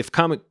if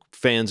comic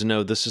fans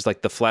know, this is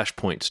like the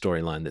Flashpoint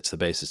storyline that's the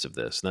basis of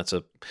this.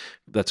 And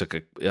that's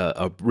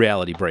a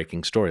reality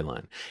breaking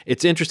storyline.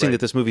 It's interesting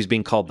that this movie's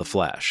being called The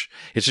Flash.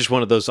 It's just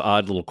one of those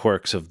odd little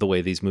quirks of the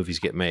way these movies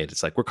get made.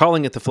 It's like, we're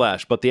calling it The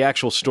Flash, but the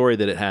actual story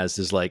that it has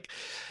is like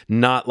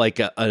not like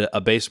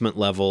a basement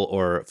level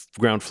or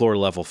ground floor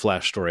level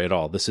Flash story at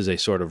all. This is a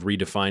sort of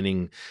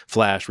redefining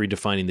Flash,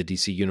 redefining the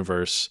DC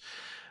universe.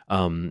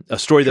 A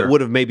story that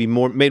would have maybe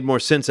made more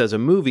sense as a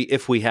movie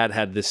if we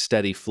had this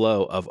steady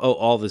flow of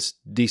all this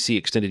DC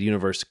extended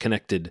universe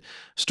connected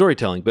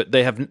storytelling. But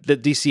the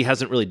DC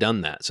hasn't really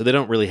done that, so they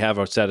don't really have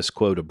our status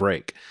quo to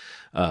break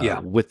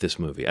with this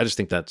movie. I just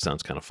think that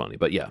sounds kind of funny,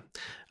 but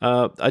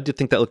I did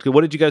think that looked good.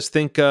 What did you guys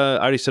think? I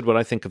already said what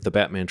I think of the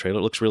Batman trailer.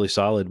 It looks really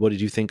solid. What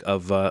did you think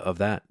of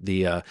that?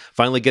 The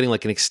finally getting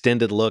like an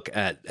extended look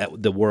at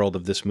the world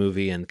of this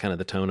movie and kind of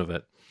the tone of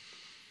it.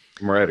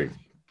 I'm ready.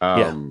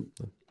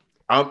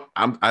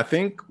 I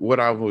think what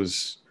I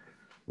was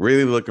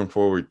really looking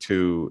forward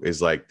to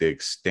is like the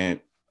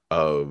extent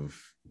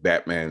of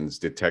Batman's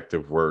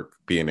detective work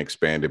being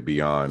expanded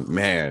beyond,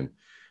 man,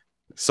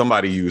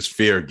 somebody used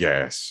fear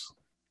gas.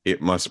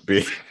 It must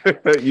be,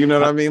 you know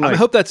what I mean? I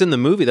hope that's in the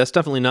movie. That's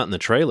definitely not in the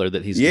trailer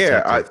that he's.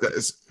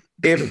 It's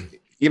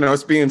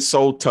being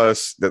sold to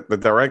us that the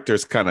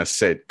directors kind of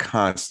said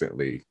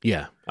constantly.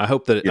 Yeah. I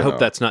hope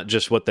that's not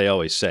just what they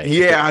always say.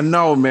 Yeah, I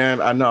know,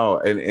 man. I know.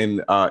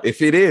 And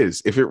if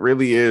it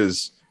really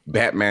is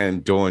Batman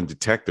doing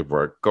detective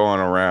work,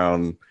 going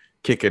around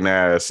kicking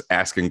ass,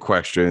 asking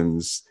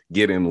questions,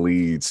 getting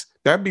leads,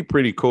 that'd be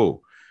pretty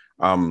cool.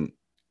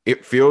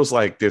 It feels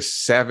like this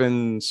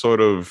Seven sort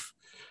of,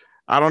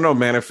 I don't know,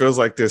 man. It feels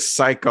like this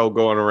psycho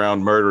going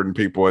around murdering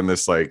people in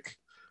this like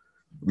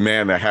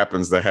man that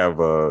happens to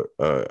have a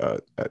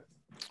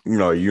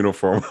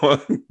uniform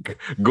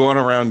going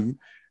around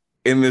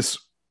in this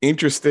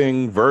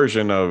interesting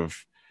version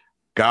of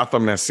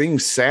Gotham that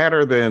seems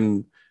sadder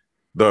than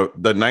the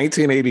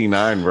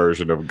 1989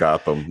 version of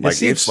Gotham.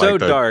 Like it's so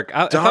like dark.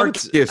 I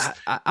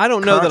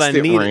don't know that I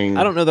need it.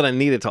 I don't know that I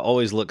need it to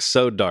always look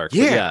so dark.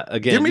 Yeah,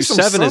 again, give me some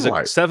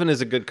sunlight. Seven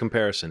is a good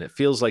comparison. It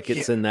feels like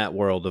it's in that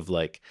world of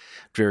like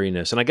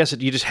dreariness. And I guess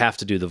you just have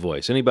to do the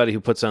voice. Anybody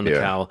who puts on the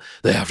cowl,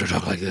 they have to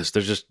talk like this.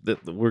 They're just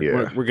we're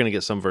going to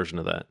get some version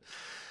of that.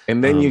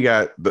 And then you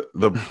got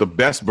the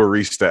best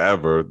barista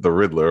ever, the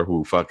Riddler,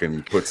 who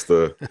fucking puts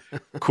the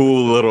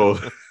cool little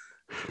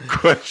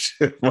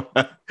question,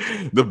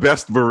 the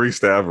best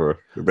barista ever.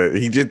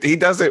 He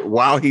does it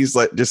while he's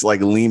like just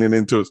like leaning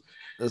into his.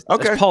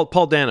 Okay, that's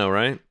Paul Dano,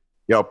 right?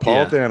 Yeah,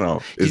 Paul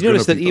Dano. Did you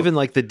notice that even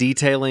like the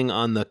detailing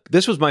on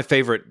this was my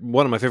favorite.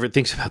 One of my favorite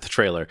things about the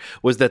trailer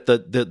was that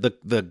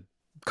the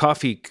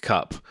coffee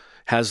cup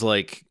has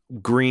like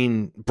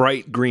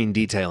bright green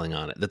detailing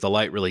on it that the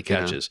light really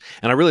catches.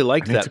 And I really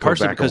liked that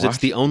partially because it's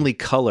the only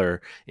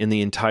color in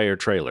the entire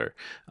trailer.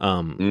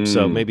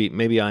 So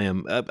maybe I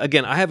am,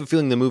 again, I have a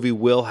feeling the movie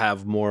will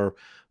have more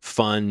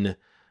fun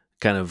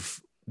kind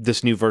of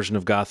this new version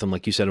of Gotham,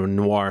 like you said, a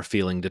noir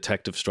feeling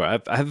detective story.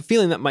 I have a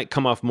feeling that might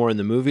come off more in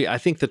the movie. I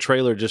think the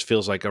trailer just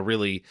feels like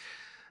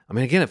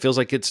it feels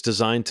like it's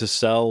designed to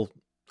sell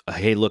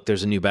hey, look,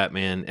 there's a new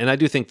Batman. And I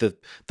do think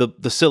that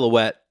the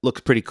silhouette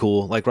looks pretty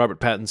cool. Like Robert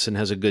Pattinson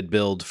has a good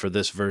build for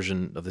this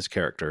version of this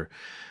character.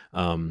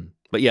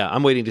 But yeah,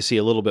 I'm waiting to see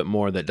a little bit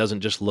more that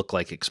doesn't just look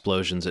like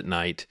explosions at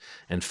night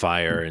and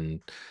fire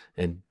and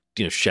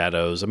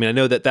shadows. I mean, I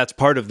know that that's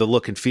part of the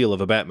look and feel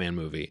of a Batman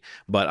movie,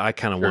 but I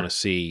kind of want to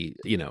see,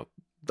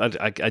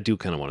 I do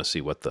kind of want to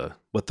see what the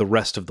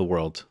rest of the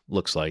world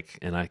looks like,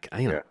 and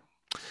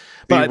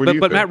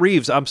But Matt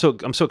Reeves, I'm so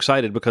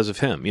excited because of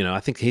him. I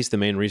think he's the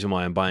main reason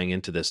why I'm buying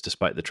into this,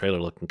 despite the trailer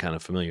looking kind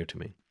of familiar to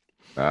me.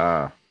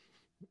 No,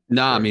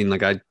 I mean,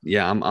 like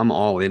I'm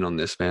all in on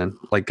this, man.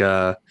 Like,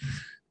 the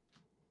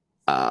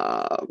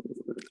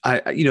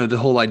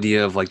whole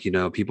idea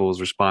of people's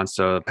response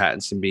to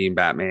Pattinson being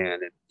Batman,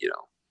 and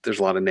there's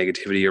a lot of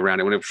negativity around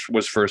it when it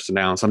was first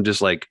announced. I'm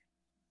just like,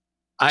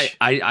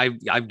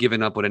 I've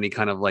given up with any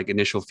kind of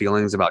initial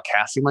feelings about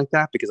casting like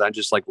that, because I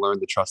just learned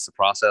to trust the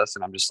process,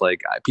 and I'm just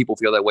people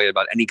feel that way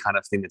about any kind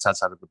of thing that's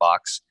outside of the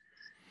box,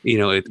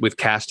 with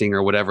casting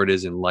or whatever it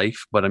is in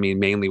life. But I mean,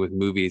 mainly with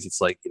movies,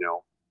 it's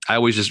I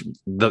always just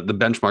the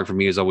benchmark for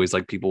me is always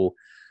people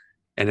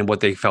and then what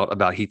they felt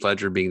about Heath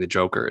Ledger being the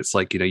Joker. It's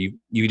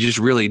you just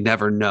really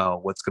never know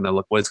what it's gonna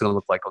look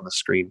like on the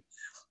screen.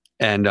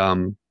 And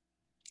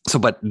so,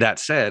 but that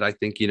said, I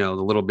think the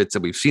little bits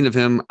that we've seen of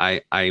him,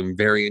 I am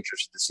very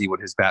interested to see what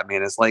his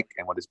Batman is like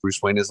and what his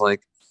Bruce Wayne is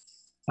like.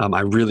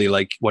 I really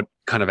like what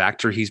kind of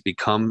actor he's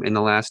become in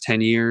the last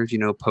 10 years.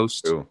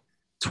 Post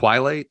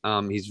Twilight,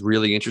 he's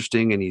really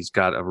interesting, and he's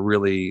got a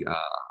really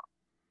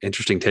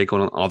interesting take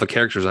on all the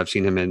characters I've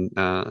seen him in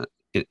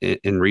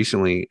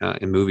recently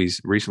in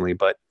movies recently.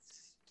 But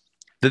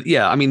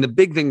I mean, the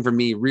big thing for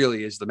me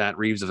really is the Matt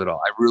Reeves of it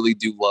all. I really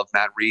do love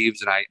Matt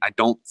Reeves, and I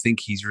don't think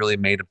he's really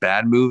made a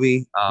bad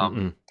movie.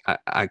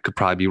 I could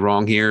probably be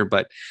wrong here,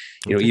 but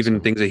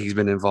even things that he's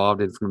been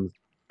involved in from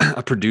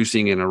a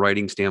producing and a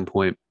writing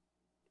standpoint,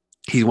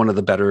 he's one of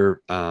the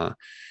better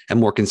and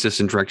more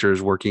consistent directors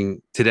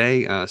working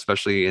today,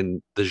 especially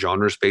in the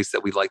genre space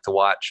that we like to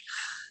watch.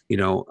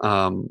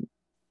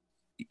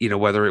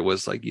 Whether it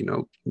was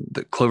the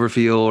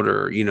Cloverfield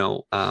or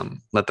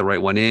Let the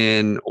Right One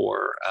In,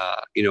 or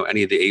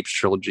any of the Apes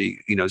trilogy,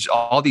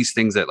 all these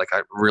things that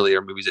I really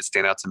are movies that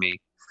stand out to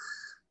me.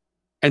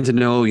 And to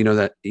know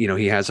that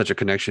he has such a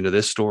connection to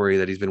this story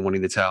that he's been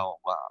wanting to tell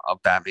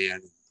of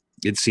Batman.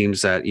 It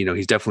seems that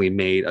he's definitely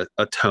made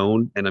a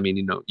tone. And I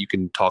mean, you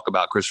can talk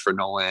about Christopher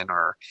Nolan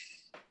or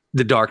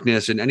The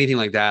Darkness and anything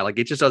like that.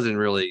 It just doesn't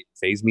really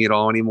faze me at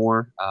all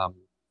anymore.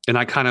 And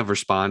I kind of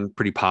respond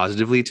pretty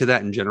positively to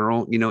that in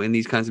general, in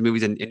these kinds of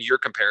movies. And your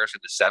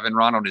comparison to Seven,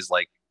 Ronald, is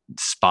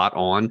spot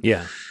on.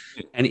 Yeah.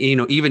 And,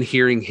 even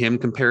hearing him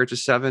compare it to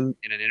Seven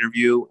in an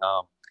interview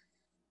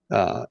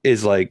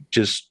is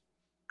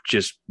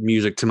just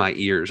music to my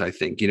ears, I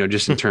think,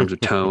 just in terms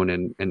of tone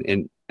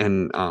and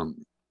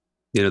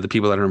the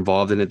people that are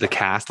involved in it. The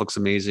cast looks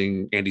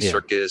amazing. Andy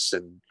Serkis,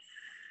 and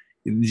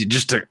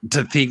just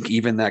to think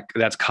even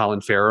that's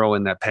Colin Farrell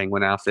in that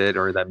penguin outfit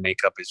or that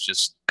makeup is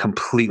just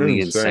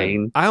completely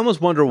insane. I almost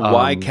wonder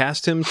why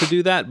cast him to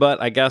do that, but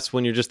I guess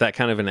when you're just that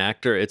kind of an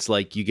actor, it's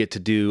you get to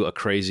do a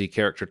crazy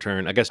character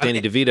turn. I guess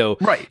Danny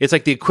DeVito, right? It's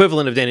the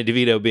equivalent of Danny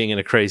DeVito being in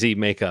a crazy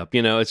makeup.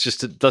 It's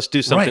just let's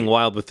do something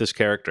wild with this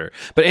character.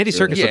 But Andy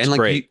Serkis looks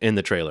great in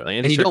the trailer.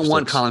 And you don't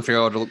want Colin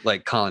Farrell to look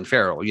like Colin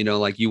Farrell.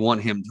 You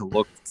want him to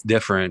look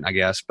different, I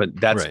guess. But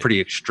that's pretty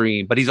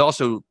extreme. But he's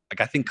also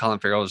I think Colin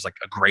Farrell is a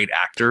great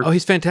actor. Oh,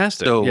 he's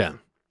fantastic. So yeah.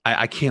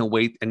 I can't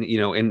wait. And,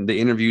 in the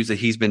interviews that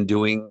he's been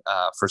doing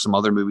for some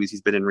other movies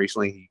he's been in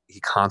recently, he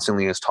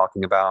constantly is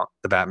talking about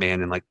the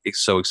Batman and is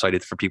so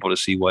excited for people to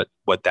see what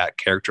that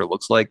character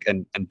looks like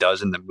and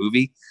does in the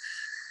movie.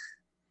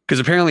 Because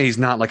apparently he's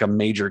not a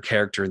major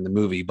character in the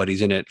movie, but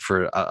he's in it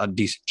for a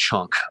decent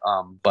chunk.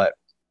 But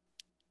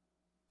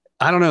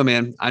I don't know,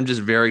 man. I'm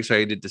just very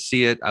excited to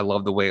see it. I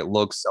love the way it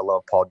looks. I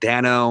love Paul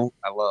Dano.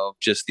 I love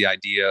just the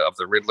idea of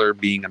the Riddler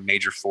being a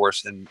major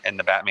force in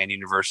the Batman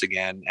universe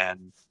again.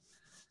 And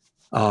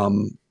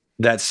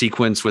that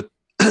sequence with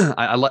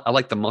I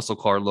like the muscle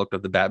car look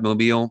of the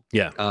Batmobile.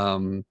 Yeah.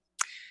 And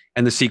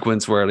the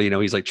sequence where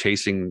he's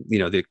chasing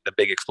the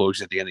big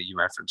explosion at the end that you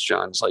referenced,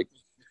 John. It's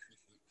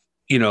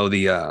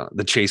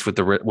the chase with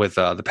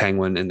the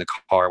penguin in the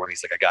car when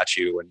he's I got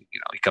you, and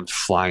he comes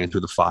flying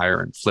through the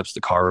fire and flips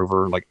the car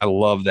over. I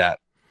love that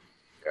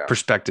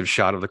perspective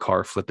shot of the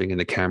car flipping and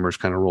the camera's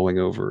kind of rolling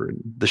over,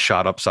 and the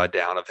shot upside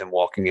down of him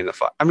walking in the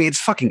fire. I mean,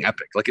 it's fucking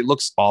epic. It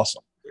looks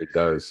awesome. It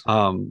does.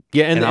 And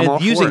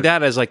using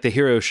that as the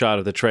hero shot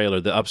of the trailer,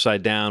 the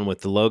upside down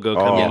with the logo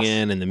coming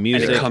in and the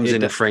music, and it comes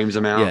in and frames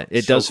them out. Yeah,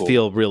 it does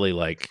feel really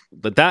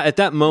but that at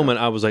that moment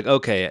I was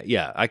okay,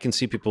 yeah, I can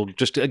see people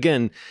just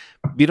again.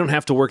 You don't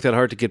have to work that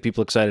hard to get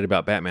people excited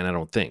about Batman, I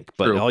don't think.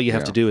 But all you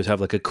have to do is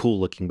have a cool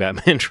looking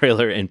Batman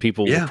trailer, and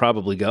people will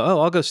probably go,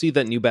 "Oh, I'll go see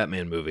that new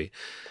Batman movie."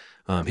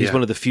 He's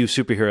one of the few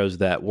superheroes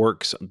that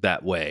works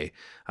that way,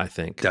 I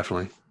think.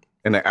 Definitely.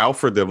 And the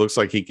Alfred that looks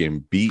like he can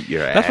beat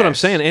your ass. That's what I'm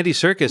saying. Andy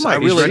Serkis, I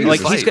really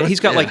he's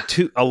got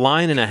a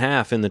line and a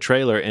half in the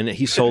trailer, and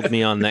he sold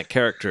me on that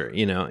character.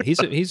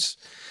 He's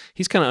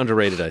kind of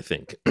underrated, I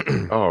think.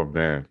 Oh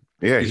man.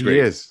 Yeah, he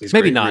is.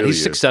 Maybe not.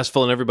 He's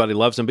successful and everybody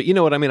loves him, but you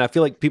know what I mean? I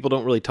feel like people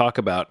don't really talk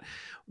about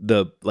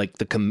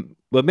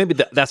well, maybe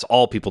that's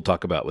all people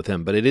talk about with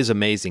him, but it is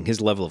amazing his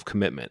level of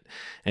commitment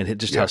and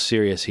just how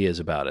serious he is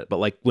about it. But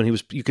like when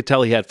you could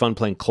tell he had fun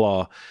playing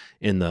Claw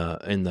in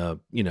the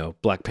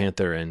Black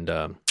Panther and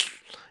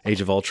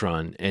Age of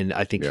Ultron, and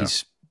I think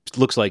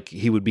looks like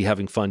he would be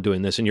having fun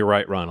doing this. And you're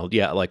right, Ronald.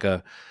 Yeah, like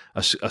a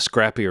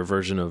scrappier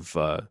version of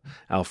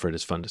Alfred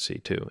is fun to see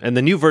too. And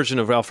the new version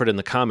of Alfred in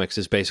the comics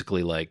is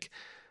basically like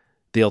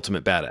the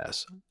ultimate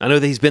badass. I know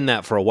that he's been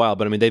that for a while,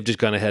 but I mean, they've just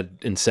gone ahead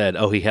and said,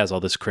 oh, he has all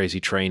this crazy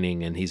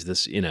training and he's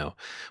this,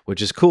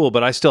 which is cool.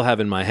 But I still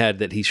have in my head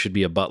that he should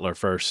be a butler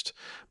first.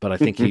 But I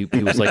think he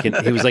was like an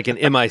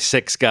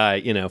MI6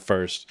 guy,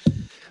 first.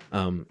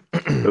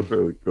 That's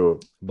really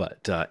cool.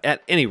 But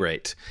at any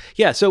rate,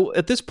 yeah. So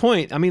at this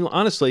point, I mean,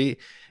 honestly,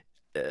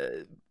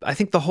 I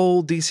think the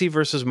whole DC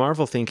versus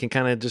Marvel thing can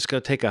kind of just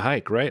go take a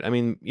hike, right? I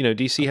mean,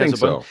 DC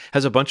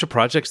has a bunch of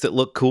projects that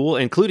look cool,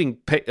 including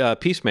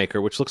Peacemaker,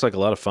 which looks like a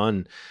lot of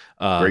fun.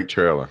 Great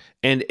trailer.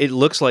 And it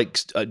looks like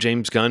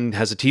James Gunn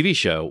has a TV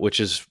show,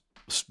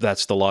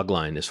 that's the log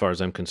line as far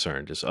as I'm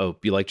concerned. Is, oh,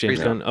 you like James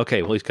Gunn?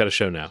 Okay, well, he's got a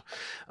show now.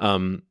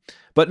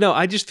 But no,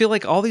 I just feel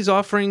like all these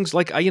offerings,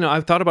 like,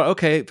 I've thought about,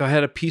 okay, if I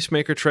had a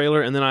Peacemaker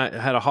trailer and then I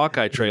had a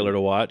Hawkeye trailer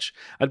to watch,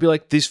 I'd be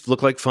like, these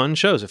look like fun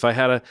shows. If I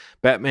had a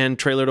Batman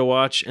trailer to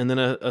watch and then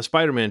a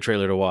Spider-Man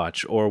trailer to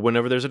watch, or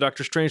whenever there's a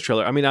Doctor Strange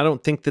trailer, I mean, I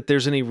don't think that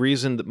there's any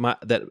reason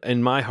that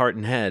in my heart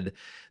and head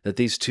that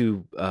these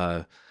two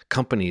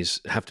companies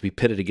have to be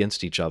pitted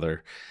against each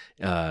other.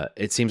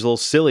 It seems a little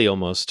silly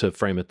almost to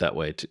frame it that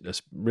way,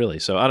 really.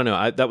 So I don't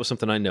know. That was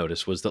something I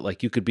noticed, was that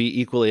like you could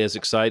be equally as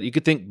excited. You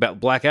could think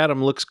Black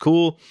Adam looks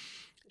cool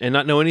and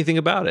not know anything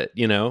about it,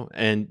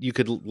 and you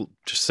could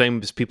just same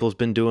as people have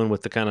been doing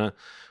with the kind of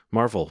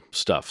Marvel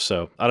stuff.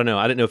 So I don't know.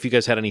 I didn't know if you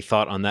guys had any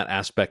thought on that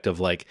aspect of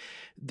like,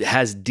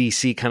 has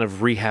DC kind of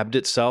rehabbed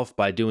itself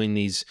by doing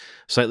these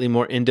slightly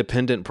more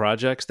independent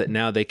projects that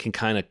now they can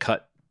kind of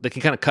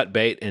cut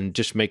bait and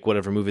just make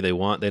whatever movie they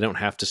want. They don't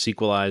have to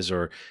sequelize,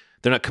 or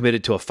they're not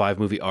committed to a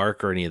 5-movie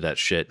arc or any of that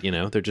shit.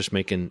 They're just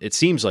making, it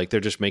seems like they're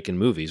just making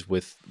movies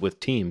with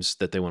teams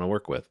that they want to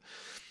work with.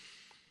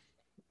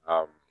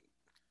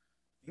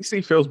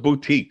 DC feels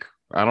boutique.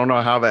 I don't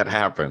know how that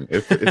happened.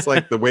 It's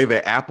like the way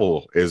that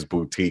Apple is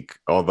boutique,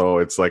 although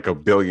it's like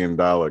couple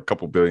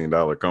 $1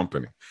 billion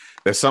company.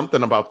 There's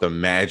something about the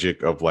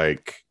magic of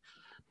like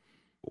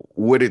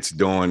what it's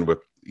doing with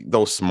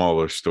those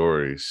smaller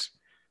stories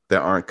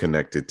that aren't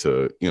connected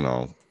to,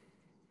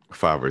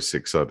 5 or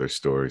 6 other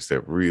stories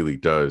that really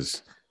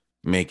does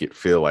make it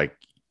feel like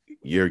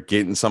you're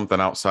getting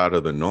something outside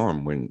of the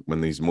norm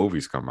when these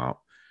movies come out,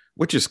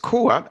 which is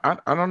cool. I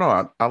don't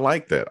know. I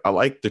like that. I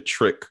like the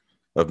trick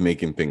of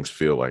making things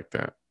feel like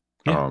that.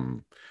 Yeah.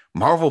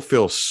 Marvel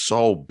feels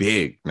so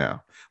big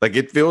now. Like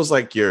it feels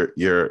like you're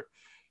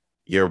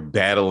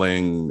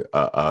battling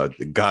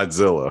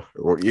Godzilla,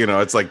 or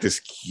it's like this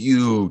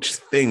huge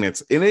thing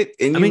that's in it.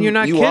 And you're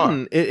not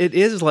kidding. It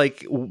is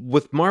like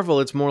with Marvel,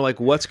 it's more like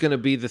what's going to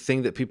be the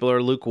thing that people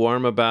are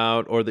lukewarm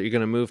about, or that you're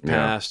going to move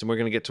past, and we're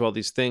going to get to all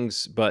these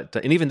things. But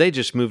and even they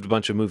just moved a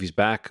bunch of movies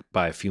back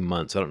by a few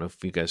months. I don't know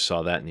if you guys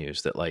saw that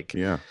news that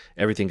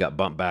everything got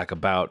bumped back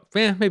about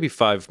maybe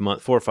 4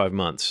 or 5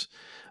 months.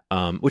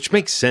 Which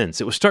makes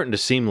sense. It was starting to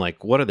seem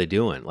like, what are they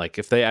doing? Like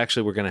if they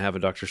actually were going to have a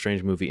Doctor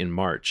Strange movie in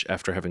March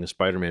after having a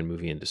Spider-Man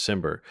movie in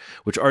December,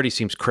 which already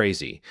seems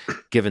crazy,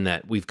 given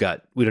that we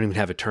don't even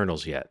have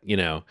Eternals yet,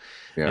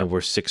 and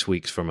we're 6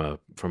 weeks from a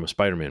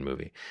Spider-Man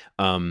movie.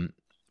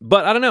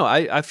 But I don't know.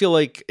 I feel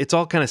like it's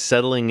all kind of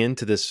settling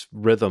into this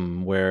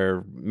rhythm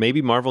where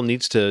maybe Marvel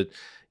needs to,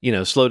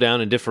 slow down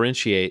and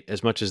differentiate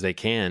as much as they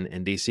can,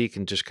 and DC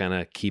can just kind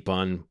of keep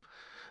on.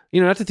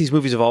 Not that these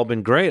movies have all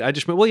been great. I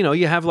just mean,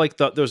 you have like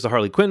there's the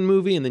Harley Quinn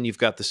movie, and then you've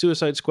got the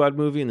Suicide Squad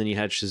movie, and then you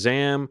had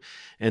Shazam,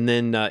 and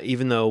then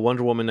even though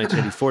Wonder Woman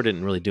 1984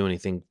 didn't really do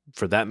anything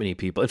for that many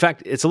people. In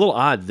fact, it's a little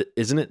odd,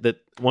 isn't it,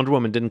 that Wonder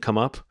Woman didn't come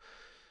up?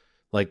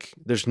 Like,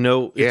 there's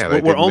no.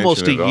 We're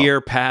almost a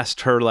year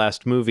past her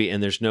last movie,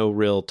 and there's no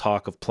real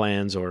talk of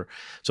plans or.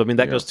 So I mean,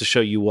 that goes to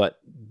show you what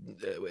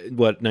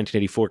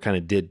 1984 kind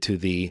of did to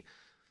the.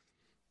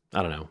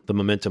 I don't know, the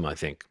momentum, I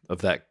think,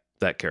 of that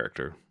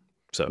character.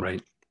 So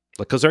right.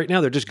 Because right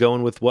now they're just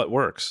going with what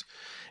works.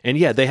 And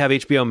they have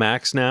HBO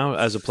Max now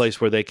as a place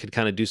where they could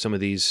kind of do some of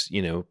these,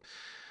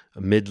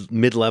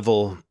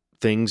 mid-level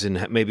things,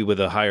 and maybe with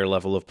a higher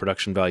level of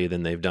production value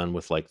than they've done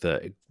with like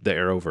the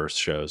Arrowverse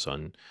shows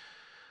on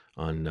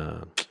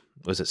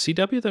was it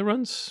CW that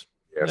runs?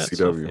 Yeah, CW.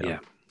 Stuff? Yeah.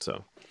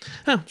 So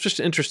it's just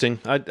interesting.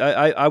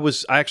 I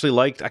actually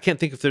liked. I can't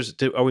think if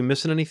are we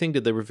missing anything?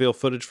 Did they reveal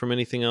footage from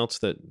anything else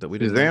that we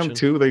didn't mention? Shazam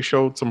 2, they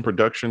showed some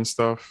production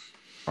stuff.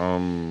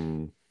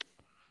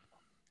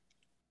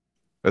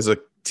 There's a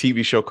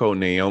TV show called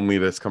Naomi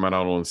that's coming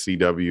out on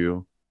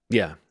CW.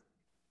 Yeah.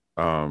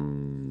 I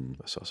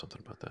saw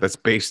something about that. That's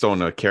based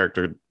on a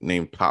character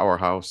named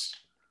Powerhouse.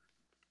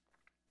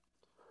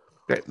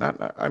 It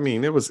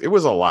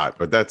was a lot,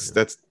 but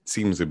that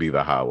seems to be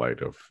the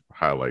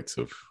highlights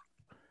of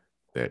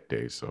that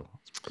day. So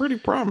it's pretty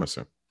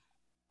promising.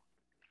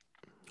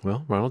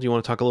 Well, Ronald, you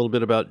want to talk a little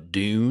bit about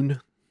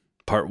Dune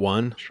Part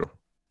 1? Sure.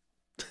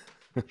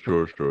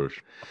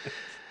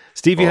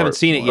 Steve, you haven't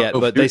seen it yet,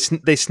 but they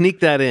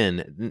sneak that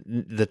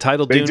in. The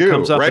title Dune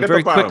comes up, and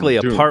very quickly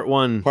a Part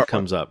 1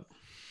 comes up.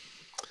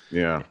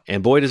 Yeah.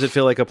 And boy, does it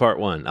feel like a Part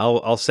 1.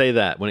 I'll say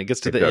that. When it gets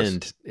to the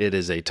end, it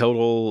is a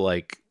total,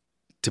 like,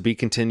 to be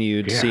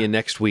continued, see you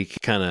next week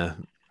kind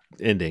of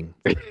ending.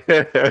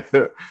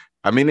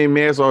 I mean, they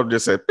may as well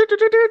just say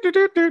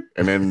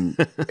and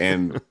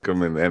then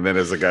come in, and then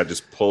there's a guy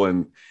just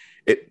pulling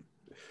it.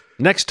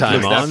 Next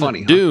time on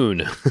funny,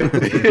 Dune.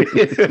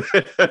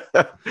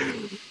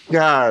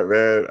 God,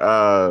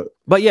 man.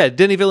 But yeah,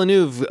 Denis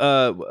Villeneuve,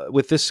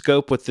 with this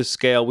scope, with this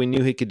scale, we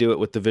knew he could do it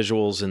with the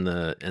visuals and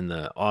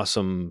the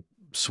awesome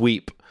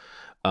sweep.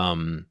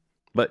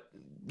 But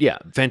yeah,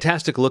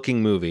 fantastic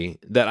looking movie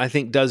that I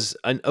think does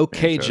an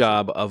okay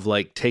job of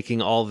like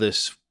taking all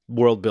this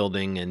world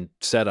building and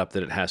setup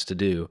that it has to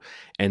do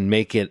and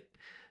make it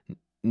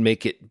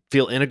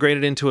feel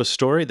integrated into a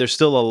story. There's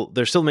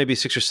still maybe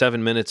 6 or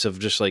 7 minutes of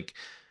just like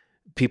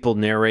people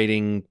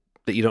narrating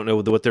that you don't know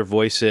what their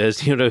voice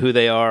is, you don't know who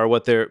they are,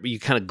 you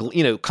kind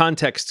of,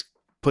 context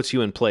puts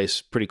you in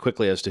place pretty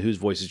quickly as to whose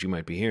voices you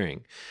might be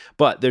hearing.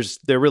 But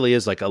there really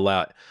is like a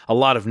lot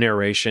of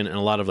narration, and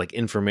a lot of like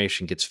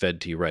information gets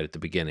fed to you right at the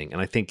beginning.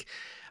 And I think,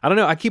 I don't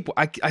know,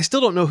 I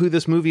still don't know who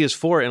this movie is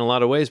for in a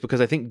lot of ways,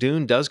 because I think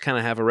Dune does kind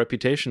of have a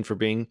reputation for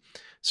being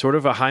sort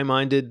of a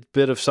high-minded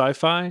bit of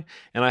sci-fi.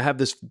 And I have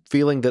this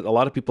feeling that a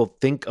lot of people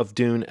think of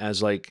Dune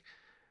as like,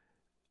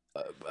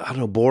 I don't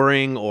know,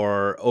 boring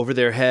or over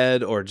their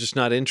head or just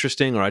not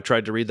interesting, or I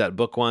tried to read that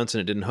book once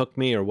and it didn't hook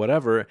me or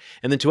whatever.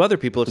 And then to other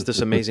people, it's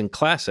this amazing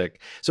classic.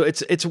 So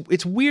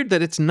it's weird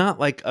that it's not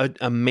like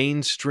a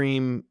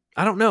mainstream.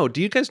 I don't know.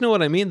 Do you guys know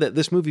what I mean? That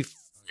this movie,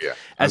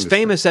 as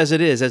famous as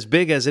it is, as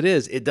big as it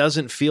is, it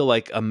doesn't feel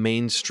like a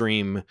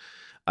mainstream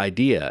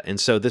idea. And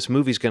so this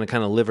movie's going to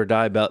kind of live or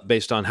die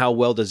based on how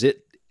well does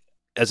it,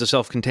 as a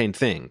self-contained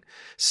thing,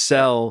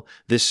 sell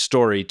this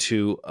story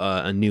to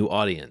a new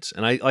audience.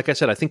 And like I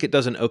said, I think it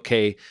does an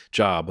okay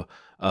job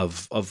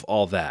of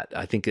all that.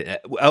 I think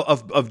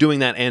of doing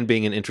that and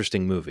being an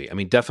interesting movie. I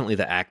mean, definitely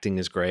the acting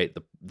is great.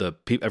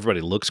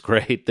 Everybody looks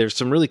great. There's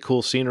some really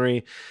cool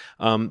scenery.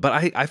 But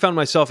I found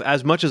myself,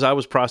 as much as I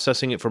was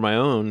processing it for my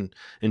own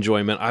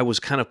enjoyment, I was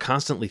kind of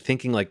constantly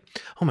thinking like,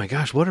 oh my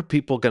gosh, what are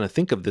people going to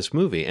think of this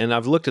movie? And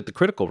I've looked at the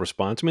critical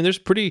response. I mean, there's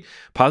pretty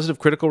positive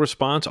critical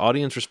response.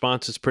 Audience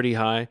response is pretty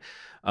high.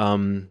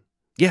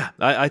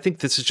 I think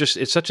this is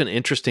it's such an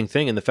interesting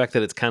thing. And the fact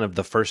that it's kind of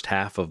the first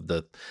half of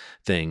the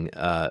thing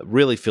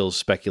really feels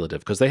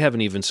speculative, because they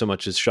haven't even so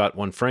much as shot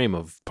one frame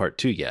of Part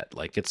 2 yet.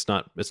 Like it's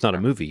not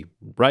a movie,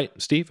 right,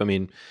 Steve? I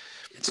mean,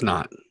 it's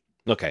not.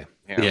 Okay.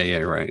 Yeah,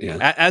 right.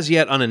 Yeah. As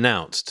yet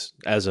unannounced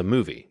as a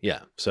movie.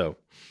 Yeah. So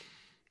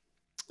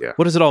yeah.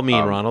 What does it all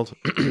mean, Ronald?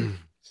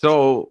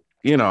 So,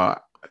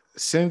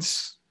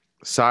 since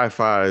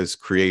sci-fi's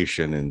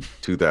creation in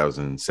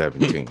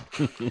 2017,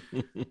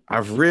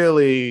 I've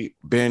really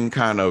been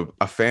kind of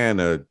a fan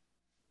of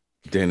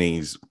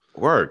Denis'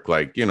 work.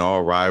 Like,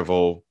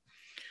 Arrival,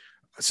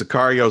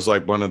 Sicario's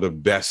like one of the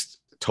best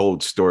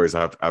told stories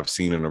I've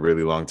seen in a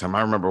really long time.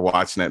 I remember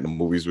watching that in the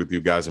movies with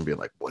you guys and being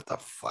like, what the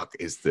fuck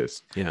is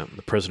this? Yeah,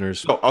 The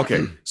Prisoners. Oh,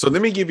 okay. So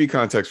let me give you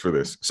context for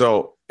this.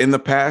 So in the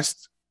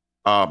past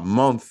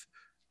month,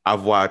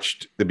 I've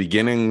watched the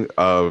beginning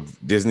of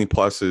Disney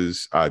Plus,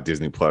 Apple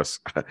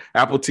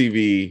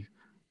TV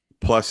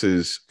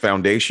Plus's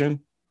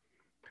Foundation.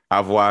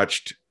 I've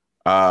watched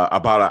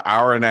about an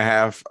hour and a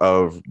half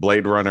of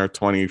Blade Runner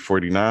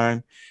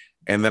 2049,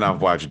 and then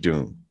I've watched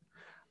Dune.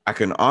 I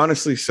can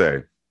honestly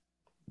say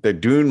that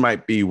Dune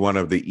might be one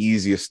of the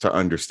easiest to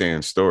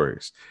understand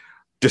stories,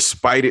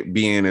 despite it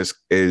being as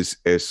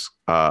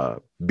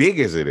big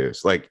as it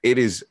is. Like, it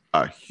is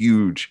a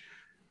huge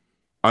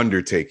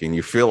undertaking.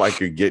 You feel like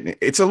you're getting it.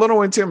 It's a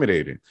little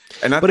intimidating,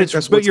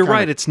 but you're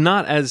right.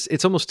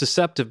 It's almost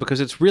deceptive,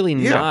 because it's really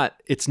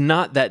not. It's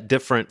not that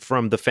different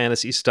from the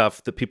fantasy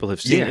stuff that people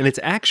have seen, and it's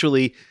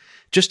actually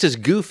just as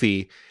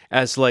goofy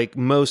as like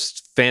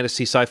most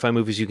fantasy sci-fi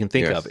movies you can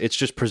think of. It's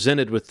just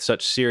presented with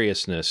such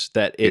seriousness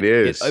that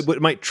it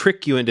might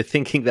trick you into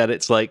thinking that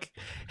it's like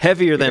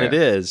heavier than it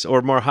is,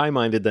 or more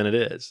high-minded than it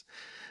is.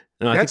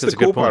 No, I think that's the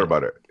cool part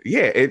about it.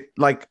 Yeah,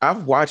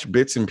 I've watched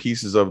bits and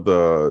pieces of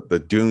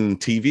the Dune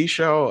TV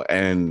show,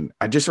 and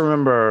I just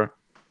remember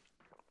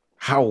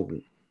how.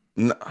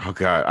 Oh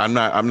God,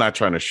 I'm not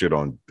trying to shit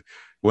on.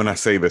 When I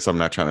say this, I'm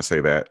not trying to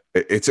say that.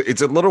 It's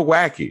a little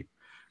wacky,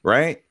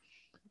 right?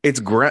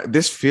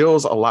 This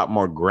feels a lot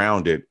more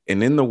grounded,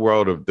 and in the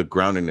world of the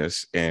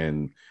groundedness.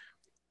 And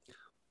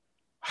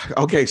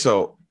okay,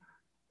 so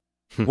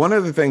one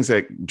of the things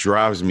that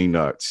drives me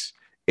nuts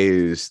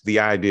is the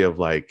idea of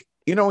like,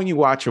 when you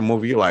watch a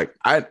movie, you're like,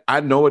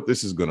 I know what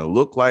this is going to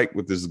look like,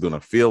 what this is going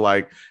to feel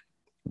like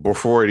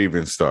before it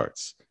even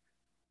starts.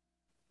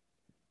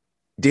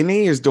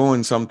 Denis is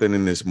doing something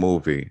in this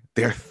movie.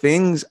 There are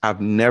things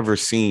I've never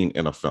seen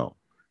in a film.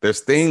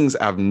 There's things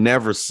I've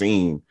never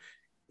seen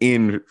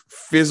in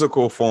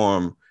physical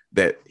form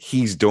that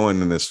he's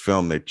doing in this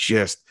film that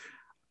just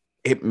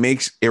it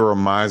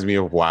reminds me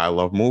of why I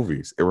love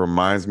movies. It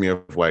reminds me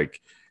of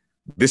like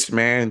this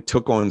man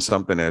took on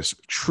something that's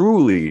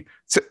truly,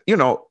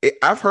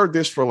 I've heard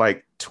this for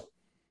like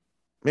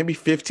maybe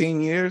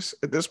 15 years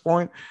at this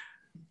point,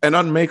 an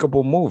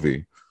unmakeable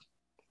movie.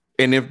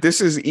 And if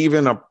this is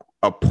even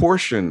a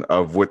portion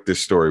of what this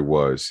story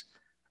was,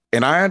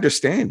 and I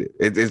understand it.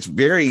 It's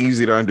very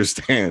easy to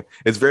understand.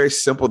 It's very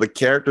simple. The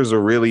characters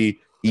are really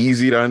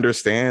easy to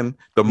understand.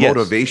 The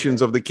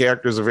motivations of the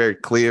characters are very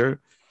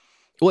clear.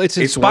 Well, it's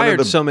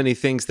inspired so many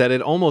things that it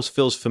almost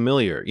feels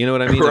familiar. You know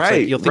what I mean? Right, it's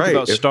like you'll think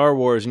about Star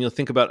Wars and you'll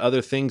think about other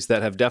things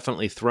that have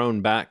definitely thrown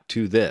back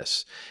to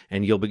this.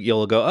 And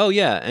you'll go, oh,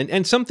 yeah.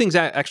 And some things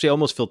actually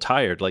almost feel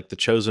tired, like the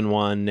Chosen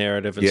One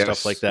narrative and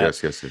stuff like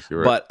that. Yes, you're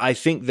right. But I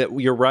think that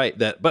you're right.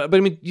 But I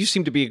mean, you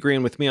seem to be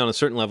agreeing with me on a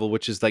certain level,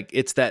 which is like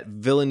it's that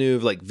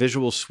Villeneuve like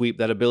visual sweep,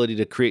 that ability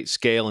to create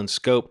scale and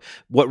scope.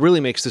 What really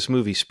makes this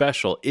movie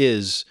special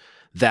is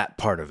that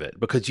part of it,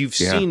 because you've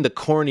seen the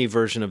corny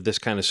version of this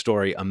kind of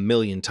story a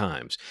million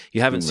times. You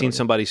haven't seen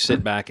somebody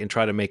sit back and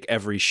try to make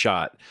every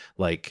shot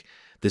like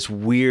this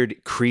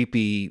weird,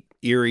 creepy,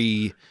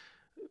 eerie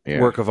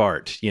work of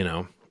art,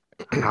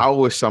 How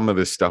was some of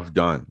this stuff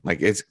done? Like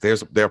there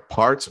are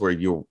parts where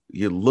you're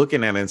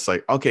looking at it and it's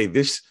like, okay,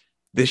 this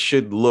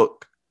should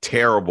look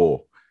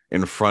terrible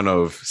in front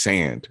of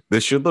sand.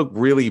 This should look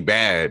really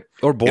bad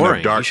or boring. In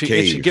a dark cave.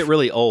 It should get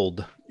really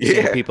old.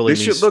 Yeah, people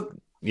this should look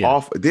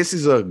off. This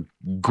is a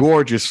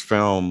gorgeous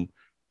film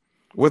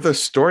with a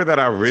story that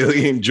I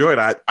really enjoyed.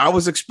 I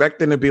was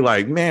expecting to be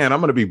like, man, I'm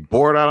going to be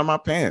bored out of my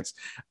pants.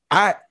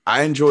 I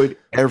enjoyed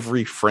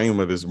every frame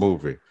of this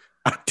movie.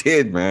 I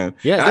did, man.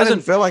 Yeah,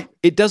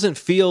 it doesn't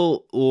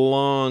feel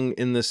long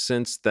in the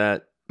sense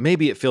that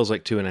maybe it feels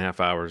like 2.5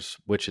 hours,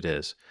 which it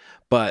is,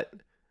 but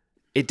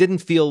it didn't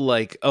feel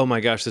like, oh my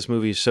gosh, this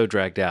movie is so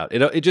dragged out.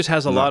 It just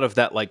has a lot of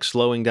that like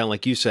slowing down,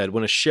 like you said,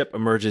 when a ship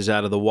emerges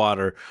out of the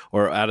water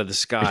or out of the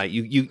sky,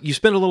 you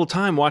spend a little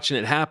time watching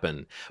it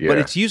happen. Yeah. But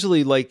it's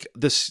usually like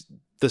this.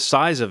 The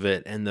size of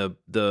it and the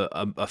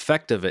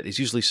effect of it is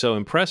usually so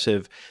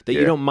impressive that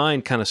you don't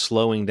mind kind of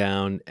slowing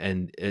down.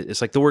 And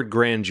it's like the word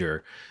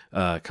grandeur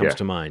comes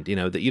to mind,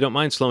 that you don't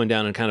mind slowing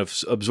down and kind of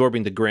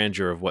absorbing the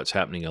grandeur of what's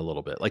happening a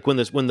little bit. Like when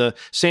the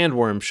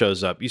sandworm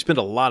shows up, you spend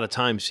a lot of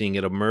time seeing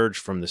it emerge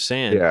from the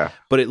sand,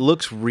 but it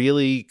looks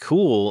really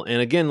cool.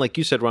 And again, like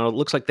you said, Ronald, it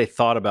looks like they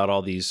thought about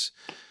all these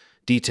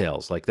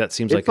details. Like that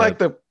seems like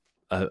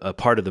a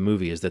part of the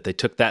movie is that they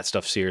took that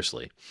stuff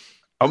seriously.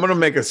 I'm going to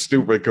make a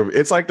stupid,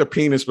 it's like the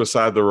penis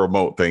beside the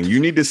remote thing. You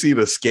need to see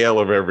the scale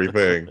of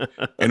everything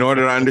in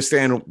order to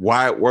understand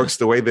why it works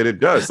the way that it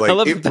does. Like, I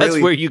love that's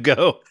where you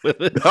go with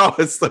it. No,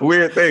 it's the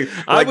weird thing.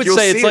 I would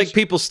say it's like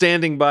people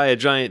standing by a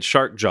giant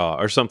shark jaw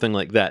or something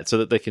like that so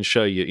that they can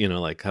show you,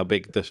 like how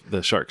big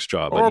the shark's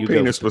jaw. But or you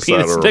penis go beside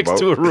penis a next remote.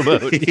 To a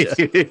remote.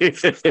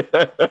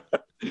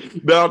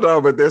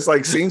 No, but there's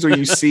like scenes where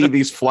you see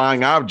these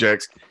flying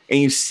objects and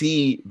you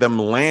see them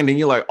land and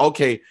you're like,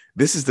 okay,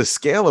 this is the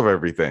scale of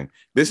everything.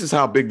 This is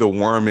how big the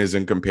worm is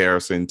in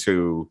comparison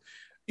to,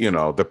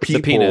 the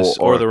people, the penis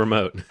or the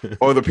remote,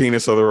 or the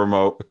penis or the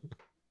remote.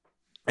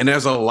 And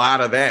there's a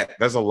lot of that.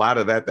 There's a lot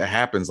of that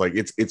happens. Like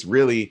it's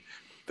really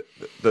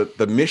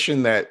the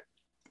mission that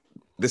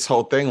this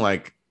whole thing,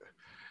 like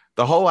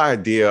the whole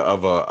idea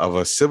of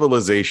a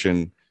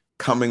civilization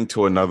coming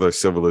to another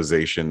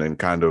civilization and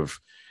kind of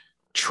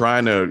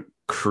trying to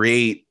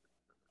create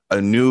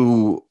a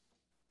new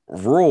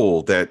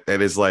rule that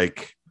is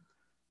like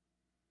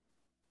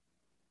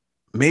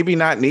maybe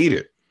not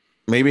needed,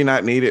 maybe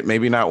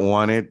not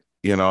wanted,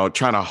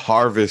 trying to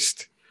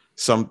harvest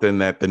something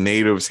that the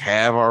natives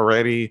have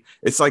already.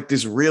 It's like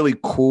this really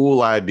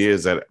cool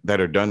ideas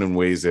that are done in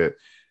ways that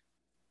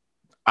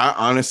I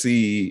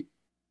honestly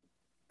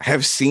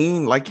have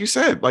seen, like you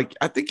said, like,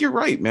 I think you're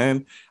right,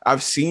 man.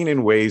 I've seen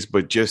in ways,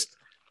 but just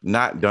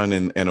not done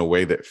in a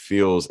way that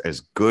feels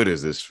as good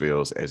as this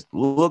feels, as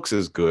looks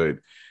as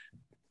good,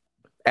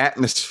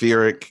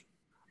 atmospheric.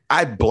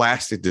 I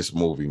blasted this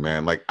movie,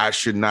 man. Like, I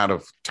should not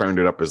have turned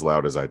it up as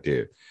loud as I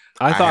did.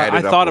 I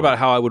thought about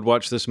how I would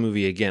watch this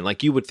movie again.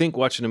 Like, you would think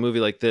watching a movie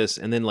like this,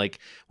 and then like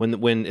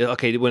when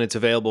it's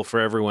available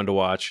for everyone to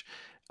watch,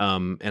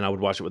 and I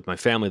would watch it with my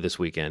family this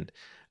weekend.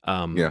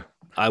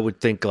 I would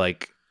think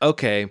like,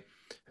 okay,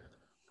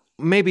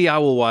 maybe I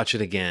will watch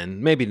it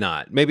again. Maybe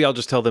not. Maybe I'll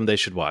just tell them they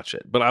should watch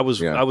it. But I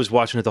was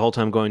watching it the whole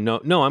time going,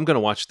 no, I'm going to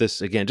watch this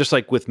again. Just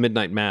like with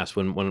Midnight Mass,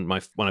 when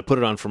I put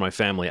it on for my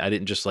family, I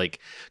didn't just like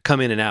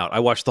come in and out. I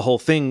watched the whole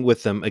thing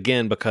with them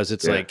again because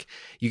it's like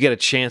you get a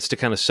chance to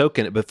kind of soak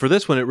in it. But for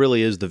this one, it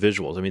really is the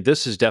visuals. I mean,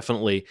 this is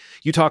definitely,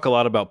 you talk a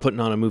lot about putting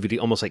on a movie to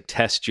almost like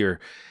test your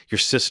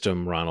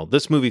system, Ronald.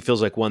 This movie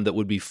feels like one that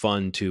would be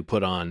fun to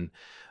put on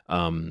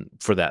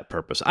for that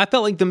purpose. I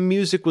felt like the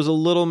music was a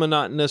little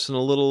monotonous and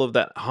a little of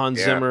that Hans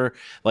Zimmer,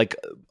 like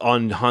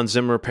on Hans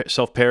Zimmer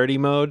self-parody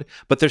mode,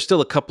 but there's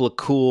still a couple of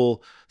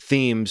cool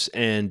themes.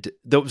 And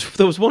there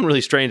was one really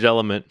strange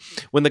element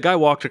when the guy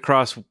walked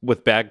across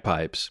with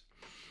bagpipes.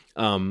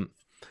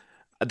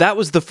 that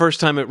was the first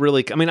time it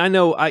really. I mean,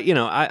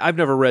 I've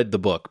never read the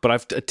book, but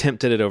I've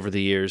attempted it over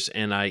the years,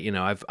 and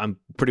I'm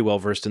pretty well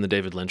versed in the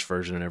David Lynch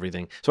version and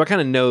everything. So I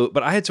kind of know,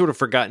 but I had sort of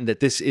forgotten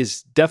that this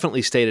is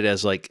definitely stated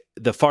as like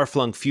the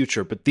far-flung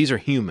future, but these are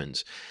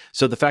humans.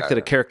 So the fact that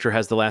a character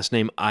has the last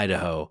name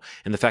Idaho,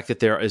 and the fact that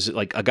there is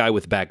like a guy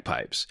with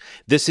bagpipes,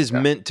 this is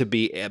meant to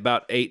be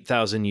about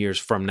 8,000 years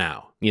from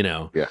now,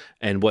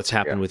 and what's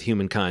happened with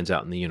humankind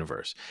out in the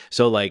universe.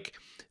 So like.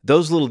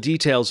 Those little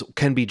details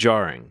can be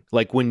jarring.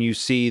 Like when you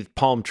see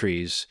palm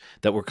trees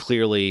that were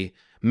clearly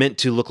meant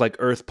to look like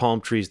Earth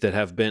palm trees that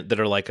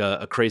are like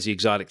a crazy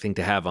exotic thing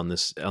to have on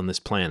this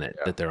planet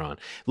that they're on.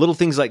 Little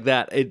things like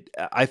that.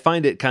 I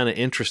find it kind of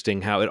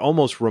interesting how it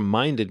almost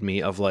reminded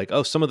me of like,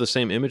 some of the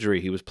same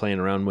imagery he was playing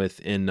around with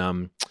in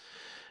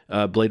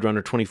Blade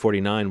Runner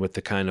 2049 with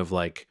the kind of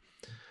like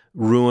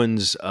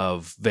ruins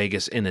of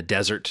Vegas in a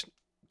desert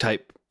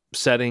type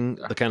setting,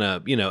 the kind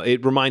of,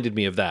 it reminded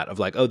me of that, of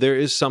like, there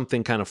is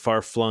something kind of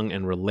far-flung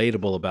and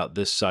relatable about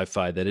this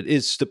sci-fi, that it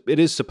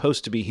is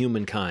supposed to be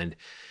humankind,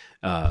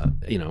 at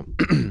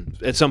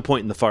some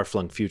point in the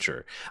far-flung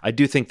future. I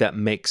do think that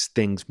makes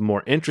things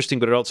more interesting,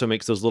 but it also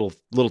makes those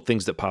little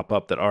things that pop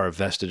up that are a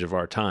vestige of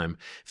our time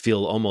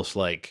feel almost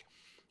like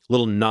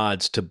little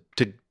nods to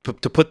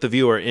put the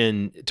viewer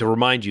in, to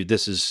remind you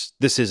this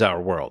is our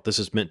world. This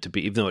is meant to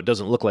be, even though it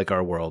doesn't look like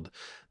our world,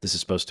 this is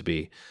supposed to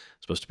be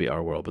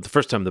our world. But the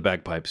first time the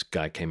bagpipes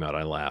guy came out,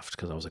 I laughed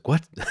because I was like,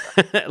 what?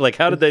 Like,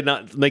 how did they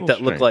not make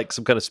that look like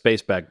some kind of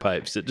space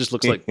bagpipes? It just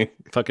looks like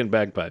fucking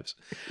bagpipes.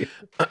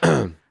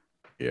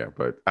 Yeah,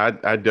 but I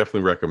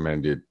definitely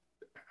recommend it.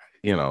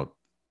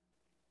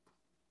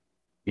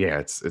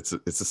 It's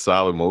a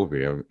solid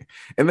movie.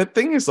 And the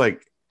thing is,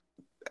 like,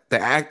 the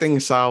acting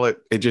is solid.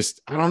 It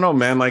just, I don't know,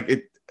 man.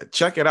 Like,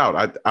 check it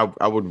out.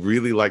 I would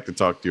really like to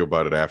talk to you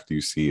about it after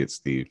you see it,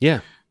 Steve. Yeah.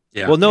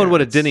 Well, knowing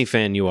what a Denny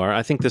fan you are,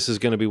 I think this is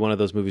going to be one of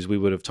those movies we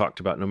would have talked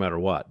about no matter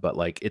what. But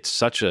like, it's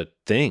such a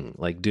thing.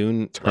 Like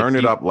Dune, turn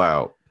it up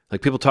loud.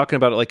 Like people talking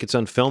about it like it's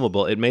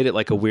unfilmable. It made it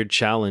like a weird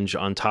challenge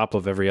on top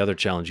of every other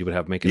challenge you would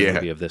have making a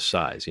movie of this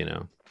size.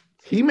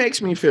 He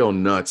makes me feel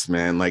nuts,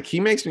 man. Like he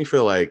makes me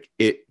feel like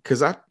it,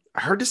 because I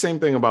heard the same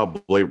thing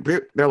about Blade.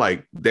 They're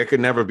like, there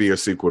could never be a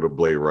sequel to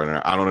Blade Runner.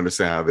 I don't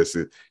understand how this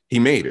is. He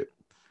made it.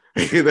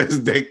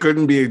 There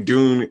couldn't be a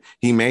Dune.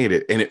 He made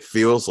it, and it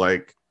feels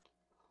like.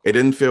 It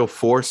didn't feel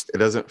forced. It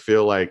doesn't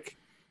feel like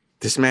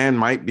this man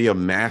might be a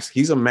master.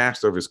 He's a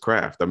master of his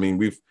craft. I mean,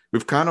 we've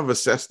kind of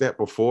assessed that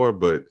before,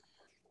 but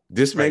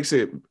this makes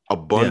it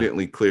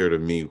abundantly clear to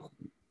me.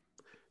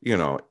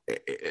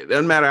 It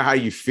doesn't matter how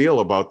you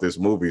feel about this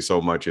movie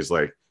so much. It's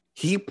like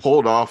he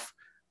pulled off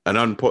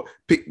an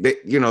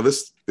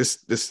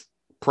this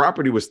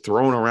property was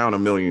thrown around a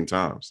million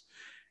times.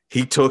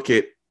 He took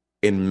it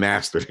and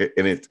mastered it,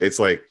 and it's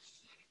like,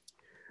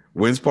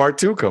 when's part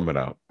 2 coming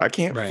out? I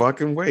can't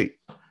fucking wait.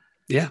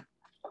 Yeah.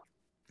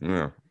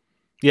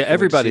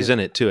 Everybody's in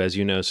it too, as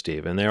you know,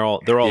 Steve, and they're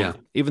all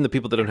even the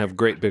people that don't have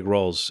great big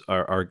roles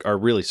are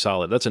really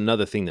solid. That's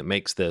another thing that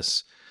makes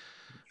this,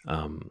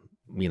 feel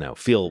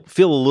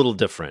a little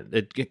different.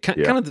 It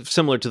kind of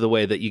similar to the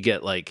way that you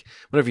get like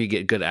whenever you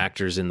get good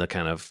actors in the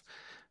kind of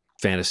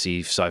fantasy,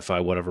 sci-fi,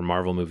 whatever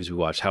Marvel movies we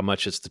watch, how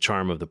much it's the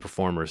charm of the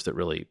performers that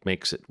really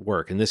makes it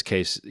work. In this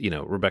case,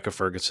 Rebecca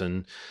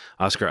Ferguson,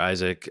 Oscar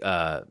Isaac,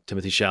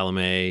 Timothée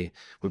Chalamet.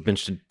 We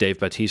mentioned Dave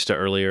Bautista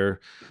earlier.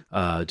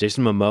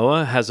 Jason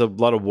Momoa has a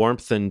lot of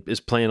warmth and is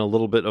playing a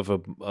little bit of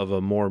a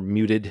more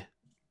muted,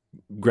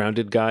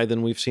 grounded guy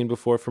than we've seen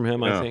before from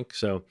him. I think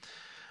so.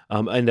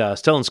 And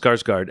Stellan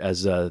Skarsgård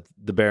as the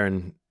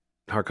Baron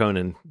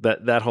Harkonnen.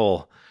 That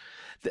whole,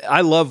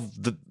 I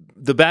love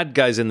the bad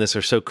guys in this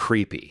are so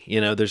creepy.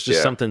 There's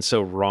just something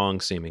so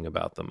wrong seeming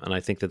about them, and I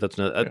think that's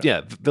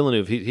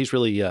Villeneuve. He's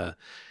really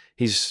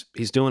he's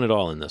doing it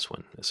all in this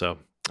one. So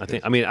I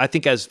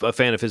think as a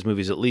fan of his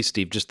movies, at least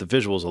Steve, just the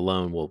visuals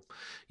alone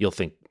you'll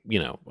think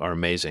are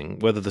amazing.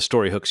 Whether the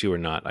story hooks you or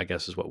not, I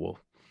guess is what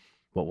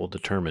will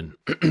determine.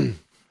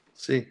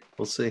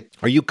 We'll see.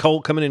 Are you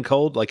coming in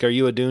cold? Like, are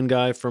you a Dune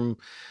guy from?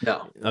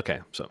 No. Okay,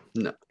 so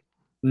no,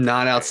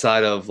 not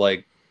outside of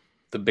like.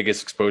 The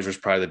biggest exposure is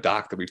probably the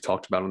doc that we've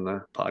talked about on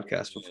the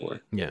podcast before.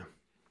 Yeah.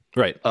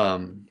 Right.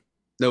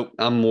 Nope.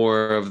 I'm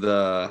more of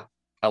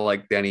I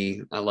like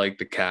Denny. I like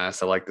the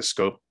cast. I like the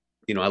scope.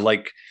 I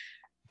like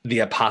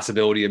the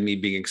possibility of me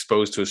being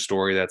exposed to a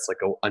story that's like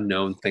a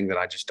unknown thing that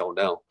I just don't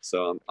know.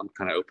 So I'm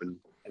kind of open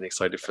and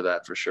excited for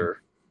that for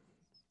sure.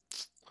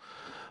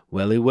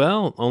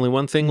 Well, only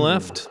one thing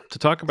left to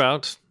talk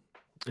about,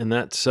 and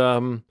that's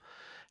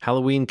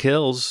Halloween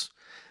Kills.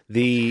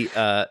 The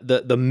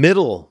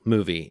middle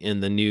movie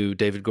in the new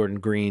David Gordon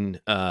Green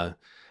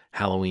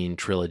Halloween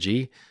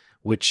trilogy,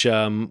 which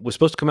was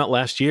supposed to come out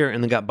last year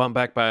and then got bumped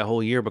back by a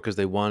whole year because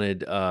they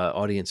wanted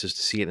audiences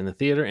to see it in the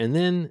theater, and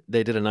then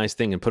they did a nice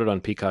thing and put it on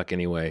Peacock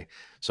anyway.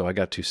 So I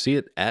got to see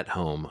it at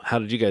home. How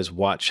did you guys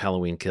watch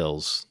Halloween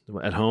Kills?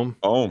 At home?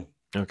 Oh,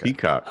 okay.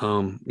 Peacock.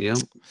 Yeah.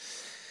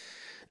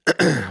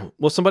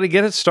 Well, somebody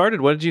get it started.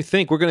 What did you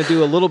think? We're going to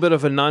do a little bit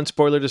of a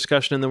non-spoiler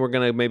discussion, and then we're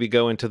going to maybe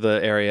go into the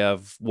area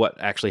of what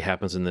actually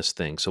happens in this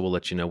thing. So we'll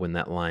let you know when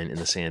that line in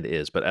the sand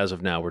is. But as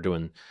of now, we're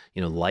doing,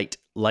 light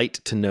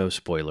to no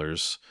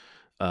spoilers.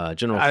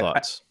 General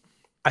thoughts.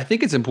 I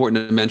think it's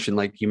important to mention,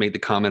 like you made the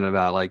comment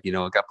about, like, it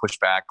got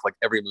pushed back like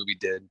every movie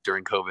did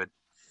during COVID.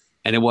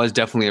 And it was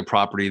definitely a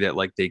property that,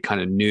 like, they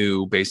kind of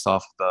knew based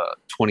off the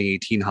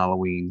 2018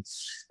 Halloween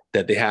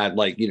that they had,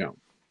 like,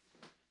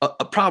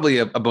 probably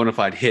a bona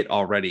fide hit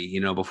already,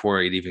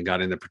 before it even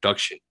got into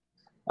production.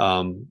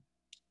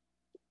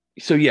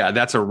 So yeah,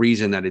 that's a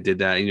reason that it did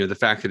that. The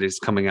fact that it's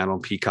coming out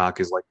on Peacock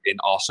is like an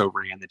also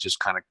ran that just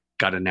kind of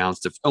got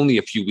announced only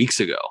a few weeks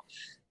ago.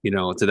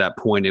 To that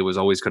point, it was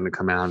always going to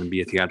come out and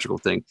be a theatrical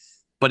thing.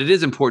 But it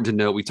is important to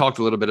note, we talked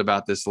a little bit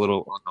about this like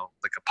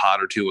a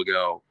pod or two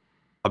ago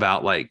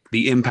about like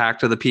the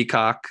impact of the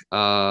Peacock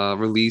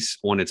release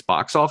on its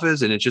box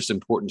office. And it's just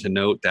important to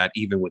note that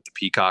even with the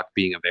Peacock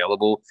being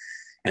available,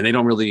 and they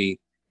don't really,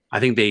 I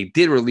think they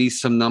did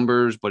release some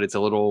numbers, but it's a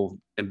little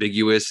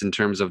ambiguous in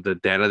terms of the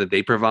data that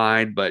they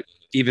provide. But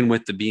even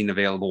with the being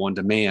available on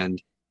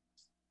demand,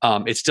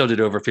 it still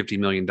did over $50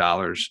 million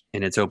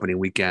in its opening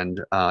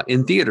weekend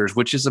in theaters,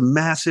 which is a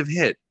massive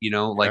hit.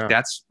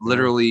 That's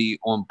literally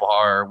on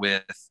par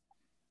with,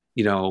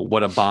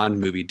 what a Bond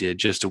movie did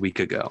just a week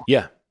ago.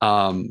 Yeah.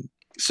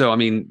 So, I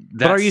mean,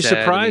 but are you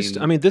surprised?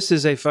 I mean, this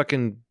is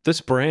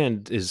this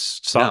brand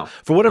is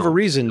for whatever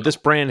reason, this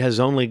brand has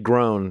only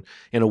grown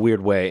in a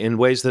weird way, in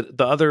ways that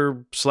the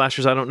other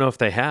slashers, I don't know if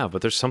they have,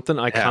 but there's something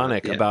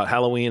iconic about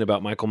Halloween,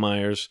 about Michael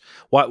Myers.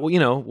 Why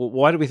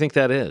do we think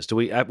that is?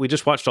 We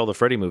just watched all the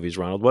Freddy movies,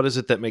 Ronald. What is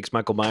it that makes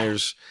Michael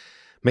Myers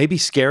maybe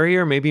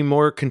scarier, maybe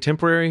more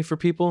contemporary for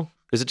people?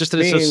 Is it just that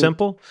it's so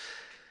simple?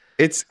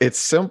 It's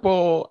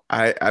simple.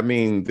 I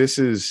mean, this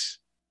is...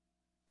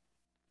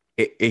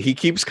 he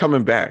keeps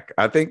coming back.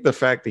 I think the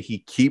fact that he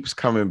keeps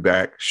coming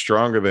back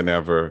stronger than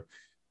ever,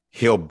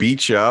 he'll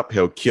beat you up,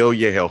 he'll kill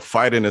you, he'll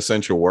fight an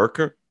essential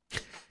worker.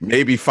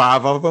 Maybe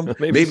 5 of them,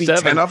 maybe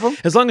 10 of them.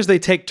 As long as they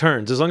take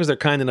turns, as long as they're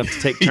kind enough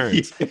to take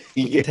turns,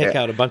 you can take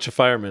out a bunch of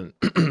firemen.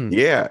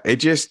 Yeah, he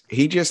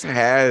just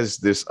has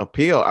this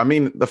appeal. I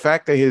mean, the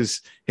fact that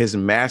his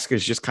mask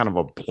is just kind of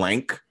a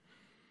blank,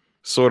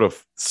 sort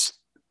of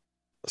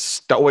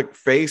stoic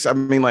face. I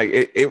mean, like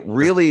it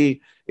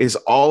really is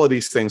all of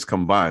these things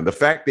combined. The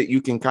fact that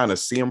you can kind of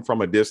see him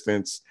from a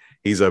distance,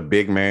 he's a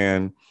big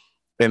man,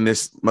 and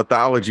this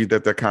mythology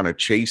that they're kind of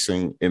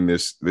chasing in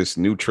this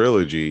new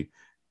trilogy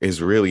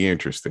is really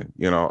interesting.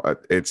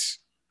 It's,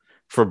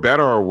 for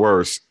better or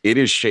worse, it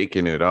is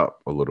shaking it up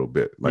a little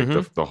bit, like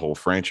the whole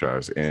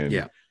franchise.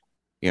 And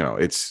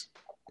it's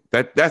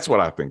that's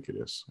what I think it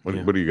is. What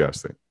do you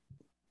guys think?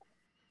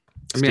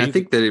 I mean, I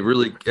think that it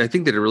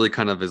really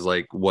kind of is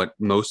like what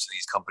most of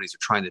these companies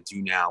are trying to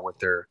do now with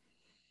their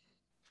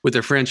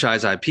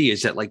franchise IP,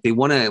 is that like they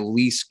want to at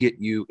least get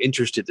you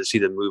interested to see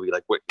the movie.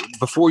 Like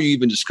before you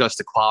even discuss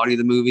the quality of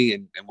the movie,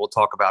 and we'll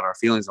talk about our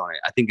feelings on it.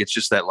 I think it's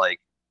just that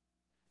like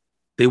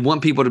they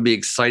want people to be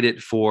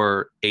excited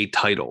for a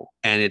title,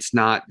 and it's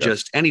not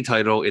just any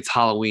title. It's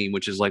Halloween,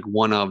 which is like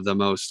one of the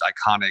most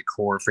iconic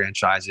horror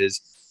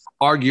franchises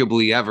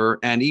arguably ever.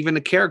 And even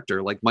a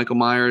character like Michael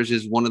Myers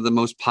is one of the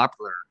most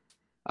popular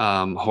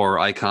horror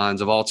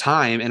icons of all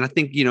time. And I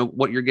think,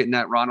 what you're getting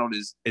at, Ronald,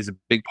 is a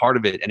big part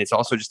of it. And it's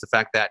also just the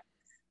fact that,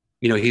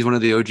 he's one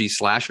of the OG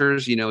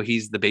slashers,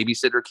 he's the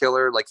babysitter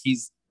killer. Like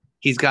he's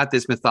got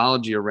this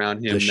mythology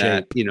around him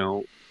that,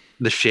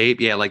 the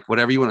shape. Yeah. Like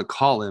whatever you want to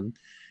call him,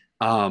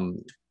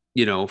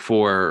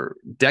 for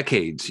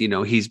decades,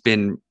 he's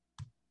been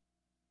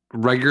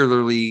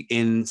regularly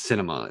in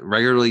cinema,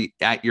 regularly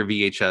at your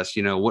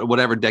VHS,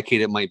 whatever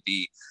decade it might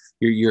be.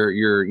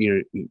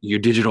 Your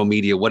digital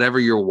media, whatever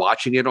you're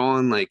watching it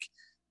on, like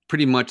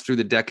pretty much through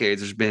the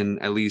decades, there's been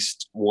at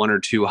least 1 or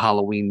 2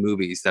 Halloween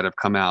movies that have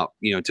come out,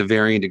 to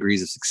varying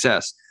degrees of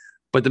success.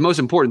 But the most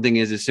important thing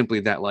is simply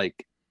that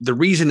like the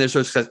reason they're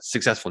so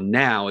successful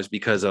now is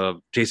because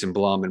of Jason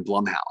Blum and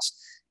Blumhouse,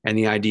 and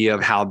the idea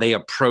of how they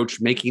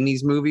approach making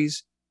these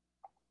movies.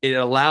 It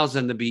allows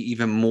them to be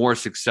even more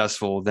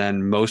successful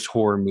than most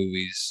horror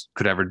movies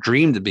could ever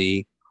dream to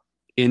be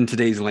in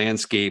today's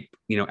landscape,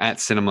 at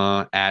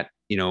cinema, at,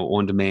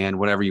 on demand,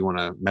 whatever you want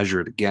to measure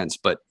it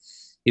against. But,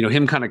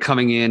 him kind of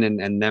coming in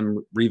and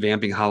them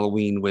revamping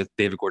Halloween with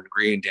David Gordon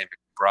Green, Dan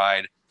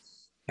McBride,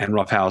 and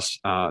Roughhouse,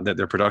 that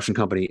their production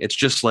company, it's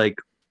just like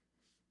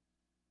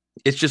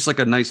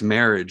a nice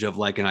marriage of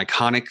like an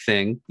iconic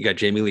thing. You got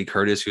Jamie Lee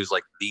Curtis, who's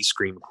like the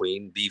scream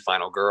queen, the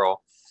final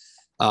girl.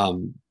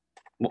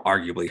 Well,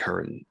 arguably her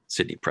and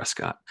Sidney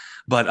Prescott,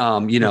 but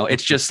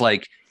it's just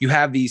like you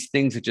have these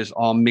things that just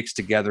all mix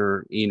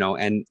together,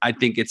 and I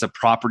think it's a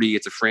property,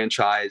 it's a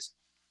franchise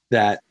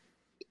that,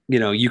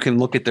 you can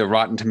look at the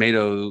Rotten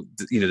Tomato,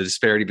 the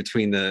disparity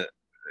between the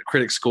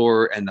critic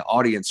score and the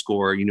audience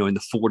score, in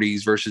the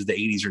 40s versus the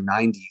 80s or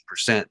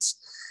 90%.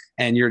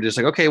 And you're just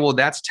like, okay, well,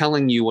 that's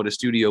telling you what a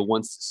studio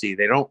wants to see.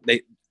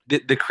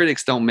 The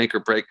critics don't make or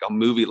break a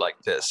movie like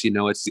this.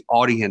 It's the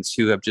audience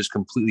who have just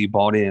completely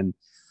bought in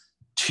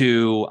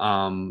to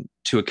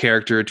a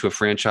character, to a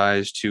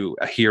franchise, to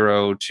a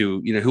hero,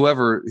 to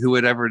whoever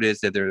it is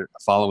that they're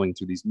following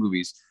through these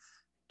movies.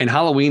 And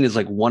Halloween is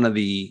like one of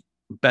the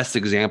best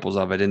examples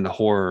of it in the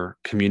horror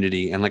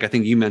community. And like I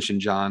think you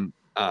mentioned, John,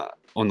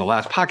 on the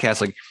last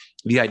podcast, like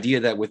the idea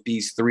that with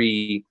these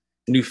three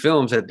new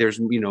films that there's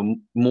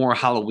more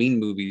Halloween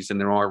movies than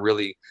there are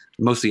really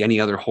mostly any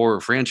other horror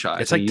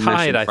franchise. It's like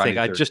tied, I think.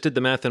 I just did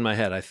the math in my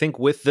head. I think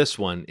with this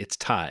one, it's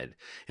tied.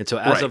 And so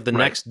as of the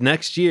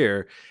next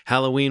year,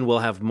 Halloween will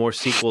have more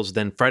sequels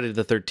than Friday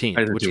the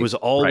 13th, which was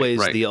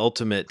always the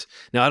ultimate.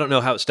 Now, I don't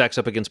know how it stacks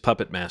up against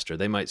Puppet Master.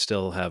 They might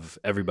still have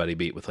everybody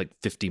beat with like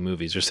 50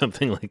 movies or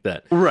something like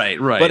that. Right.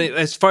 But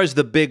as far as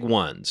the big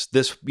ones,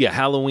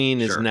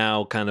 Halloween is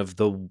now kind of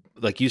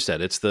like you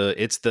said, it's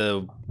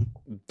the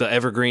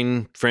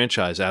evergreen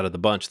franchise out of the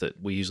bunch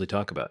that we usually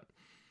talk about.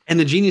 And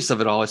the genius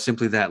of it all is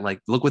simply that,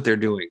 like, look what they're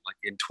doing. Like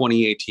in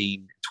 2018,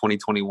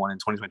 2021, and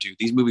 2022,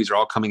 these movies are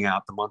all coming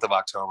out the month of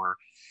October.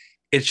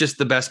 It's just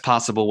the best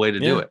possible way to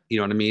do it. You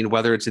know what I mean?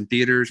 Whether it's in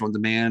theaters, on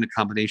demand, a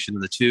combination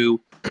of the two.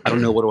 I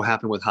don't know what will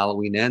happen with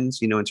Halloween Ends,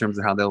 in terms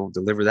of how they'll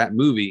deliver that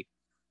movie.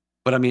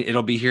 But I mean,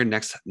 it'll be here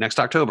next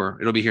October.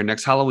 It'll be here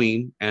next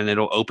Halloween, and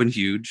it'll open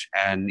huge.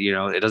 And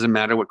it doesn't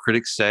matter what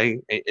critics say.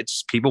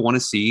 It's people want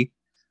to see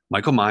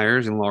Michael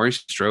Myers and Laurie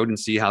Strode and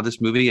see how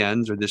this movie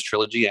ends or this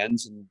trilogy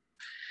ends. And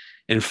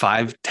in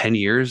 5-10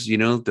 years,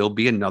 there'll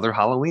be another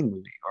Halloween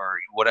movie or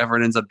whatever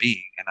it ends up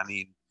being. And I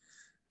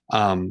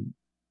mean,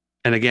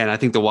 and again, I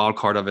think the wild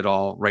card of it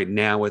all right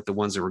now with the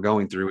ones that we're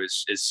going through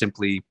is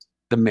simply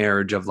the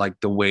marriage of like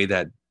the way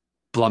that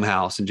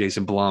Blumhouse and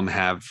Jason Blum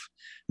have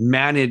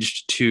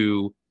managed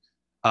to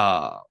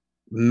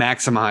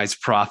maximize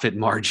profit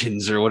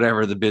margins or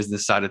whatever the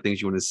business side of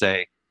things you want to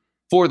say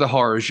for the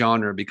horror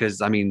genre,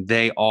 because I mean,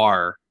 they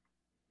are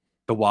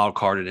the wild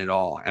card in it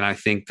all. And I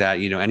think that,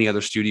 any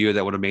other studio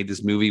that would have made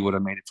this movie would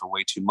have made it for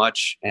way too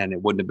much, and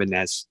it wouldn't have been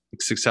as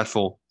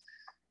successful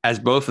as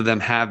both of them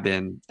have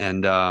been.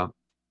 And I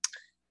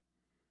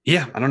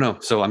don't know.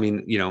 So, I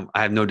mean,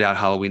 I have no doubt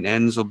Halloween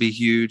Ends will be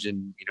huge.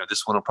 And,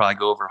 this one will probably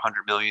go over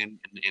 100 million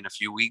in a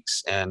few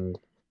weeks. And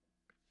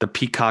the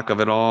Peacock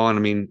of it all. And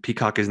I mean,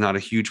 Peacock is not a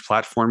huge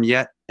platform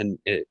yet, and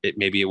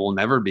maybe it will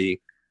never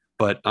be,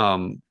 but,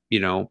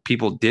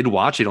 people did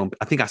watch it.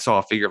 I think I saw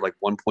a figure of like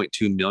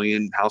 1.2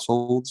 million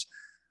households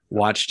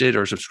watched it,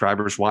 or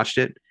subscribers watched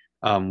it,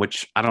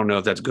 which I don't know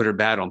if that's good or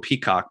bad on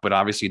Peacock, but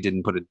obviously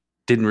didn't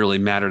really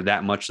matter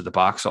that much to the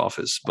box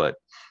office. But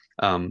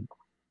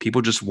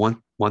people just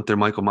want their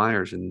Michael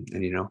Myers, and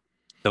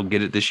they'll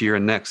get it this year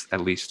and next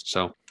at least.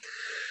 So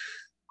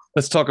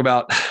let's talk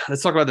about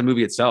the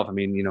movie itself. I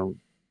mean,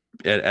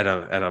 at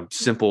a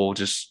simple,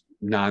 just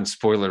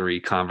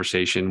non-spoilery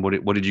conversation,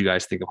 what did you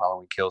guys think of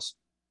Halloween Kills?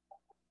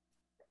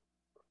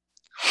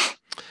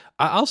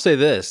 I'll say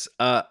this.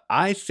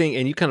 I think,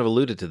 and you kind of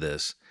alluded to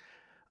this,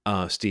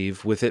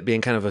 Steve, with it being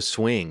kind of a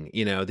swing.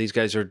 These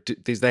guys are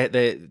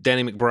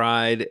Danny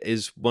McBride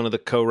is one of the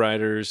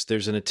co-writers.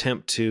 There's an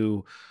attempt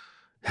to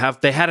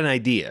they had an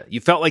idea. You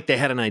felt like they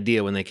had an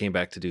idea when they came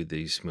back to do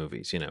these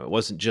movies. It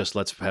wasn't just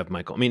let's have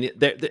Michael. I mean,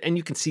 and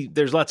you can see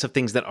there's lots of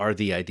things that are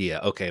the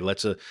idea. Okay,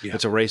 let's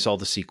erase all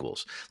the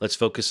sequels. Let's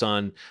focus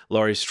on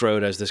Laurie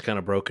Strode as this kind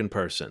of broken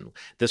person.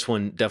 This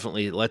one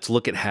definitely. Let's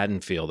look at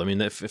Haddonfield. I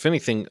mean, if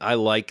anything, I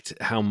liked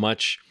how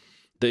much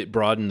they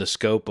broadened the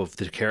scope of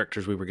the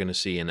characters we were going to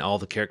see and all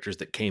the characters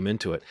that came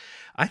into it.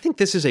 I think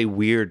this is a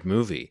weird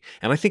movie,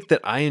 and I think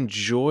that I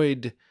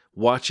enjoyed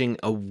watching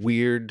a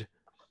weird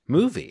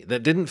movie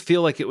that didn't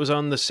feel like it was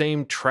on the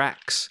same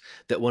tracks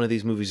that one of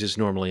these movies is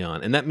normally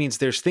on. And that means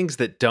there's things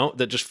that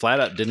just flat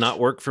out did not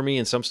work for me,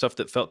 and some stuff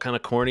that felt kind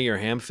of corny or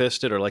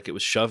ham-fisted or like it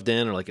was shoved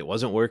in or like it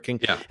wasn't working.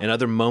 Yeah. And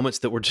other moments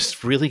that were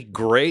just really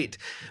great,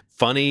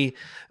 funny,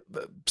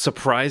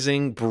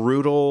 surprising,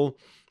 brutal,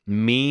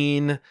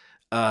 mean.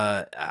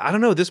 I don't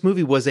know. This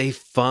movie was a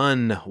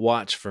fun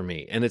watch for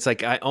me. And it's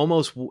like, I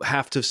almost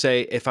have to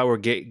say, if I were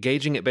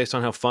gauging it based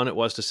on how fun it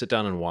was to sit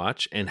down and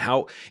watch, and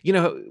how,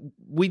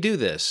 we do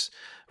this,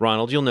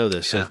 Ronald, you'll know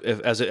this. Yeah.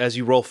 As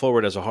you roll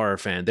forward as a horror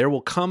fan, there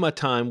will come a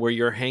time where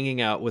you're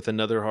hanging out with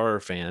another horror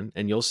fan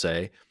and you'll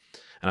say,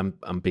 and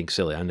I'm being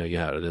silly, I know you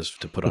how it is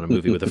to put on a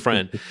movie with a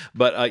friend,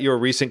 but you're a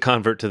recent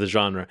convert to the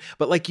genre.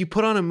 But like, you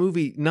put on a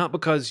movie, not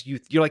because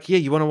you're like, yeah,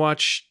 you want to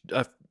watch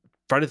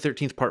Friday the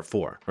 13th Part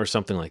 4 or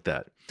something like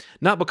that.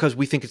 Not because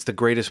we think it's the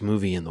greatest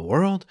movie in the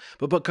world,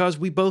 but because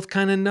we both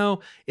kind of know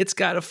it's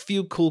got a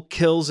few cool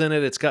kills in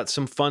it. It's got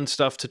some fun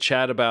stuff to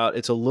chat about.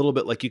 It's a little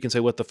bit like you can say,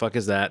 what the fuck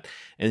is that?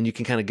 And you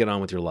can kind of get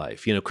on with your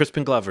life.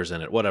 Crispin Glover's in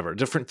it, whatever.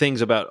 Different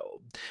things about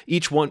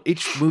each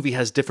movie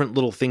has different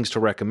little things to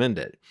recommend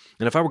it.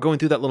 And if I were going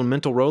through that little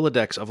mental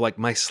Rolodex of like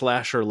my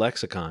slasher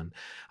lexicon,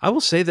 I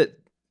will say that,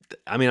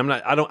 I mean,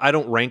 I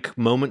don't rank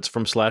moments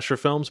from slasher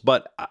films,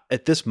 but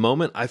at this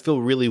moment, I feel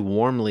really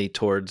warmly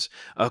towards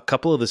a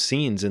couple of the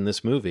scenes in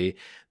this movie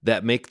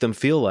that make them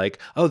feel like,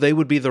 oh, they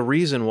would be the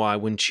reason why,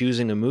 when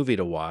choosing a movie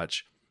to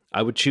watch,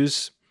 I would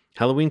choose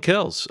Halloween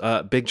Kills.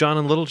 Big John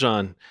and Little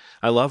John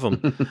I love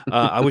them.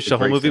 I wish the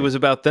whole movie was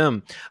about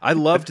them. I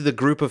loved the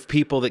group of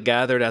people that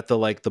gathered at the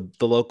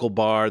local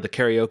bar, the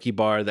karaoke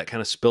bar that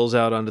kind of spills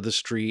out onto the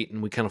street,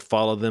 and we kind of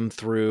follow them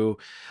through.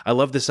 I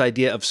love this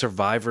idea of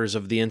survivors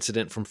of the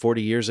incident from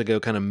 40 years ago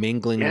kind of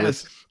mingling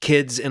with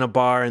kids in a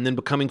bar and then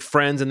becoming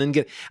friends and then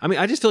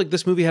I just feel like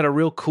this movie had a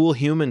real cool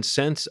human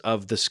sense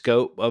of the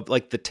scope of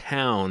like the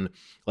town,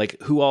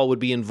 like who all would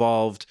be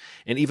involved.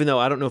 And even though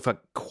I don't know if I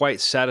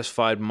quite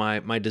satisfied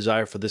my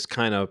desire for this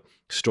kind of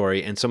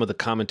story, and some of the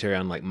commentary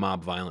on like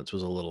mob violence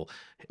was a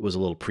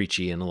little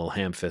preachy and a little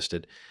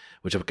ham-fisted,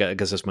 which I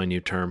guess that's my new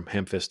term,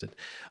 ham-fisted.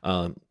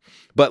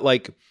 But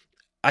like,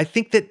 I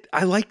think that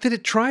I like that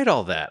it tried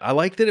all that. I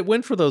like that it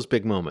went for those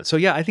big moments. So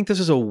yeah, I think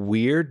this is a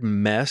weird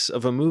mess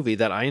of a movie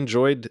that I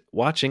enjoyed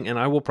watching, and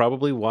I will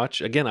probably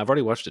watch again. I've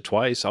already watched it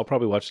twice. I'll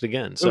probably watch it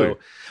again. So,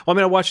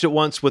 I watched it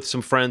once with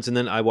some friends, and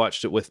then I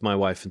watched it with my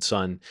wife and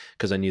son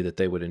because I knew that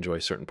they would enjoy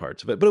certain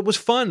parts of it. But it was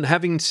fun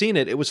having seen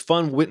it. It was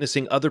fun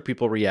witnessing other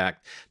people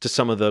react to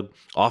some of the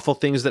awful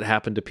things that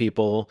happened to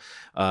people.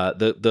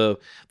 The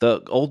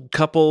old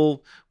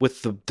couple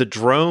with the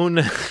drone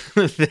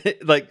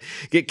like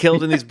get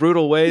killed in these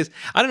brutal ways.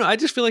 I don't know. I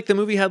just feel like the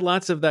movie had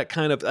lots of that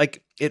kind of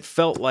like, it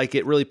felt like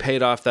it really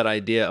paid off that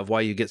idea of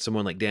why you get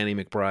someone like Danny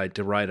McBride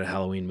to write a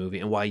Halloween movie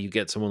and why you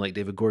get someone like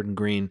David Gordon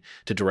Green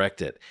to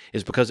direct it,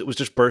 is because it was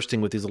just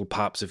bursting with these little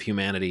pops of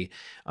humanity.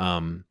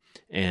 Actors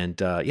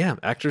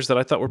that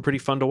I thought were pretty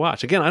fun to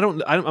watch. Again,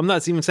 I'm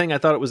not even saying I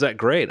thought it was that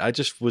great. I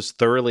just was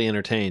thoroughly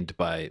entertained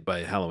by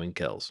Halloween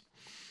Kills.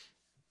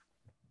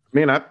 I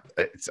mean,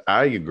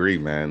 I agree,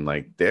 man.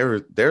 Like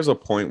there's a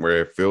point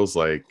where it feels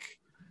like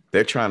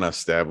they're trying to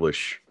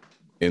establish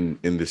in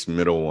this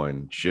middle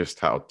one just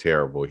how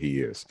terrible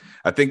he is.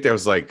 I think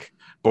there's like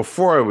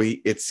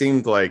it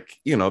seemed like,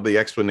 the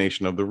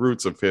explanation of the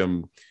roots of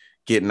him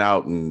getting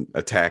out and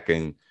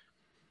attacking.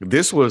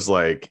 This was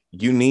like,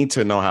 you need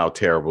to know how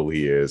terrible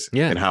he is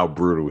and how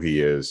brutal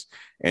he is,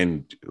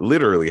 and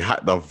literally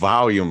the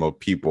volume of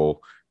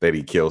people that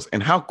he kills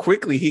and how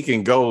quickly he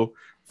can go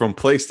from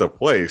place to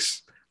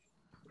place,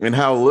 and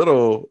how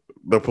little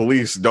the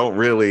police don't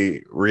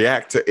really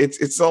react to it.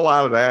 It's a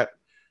lot of that,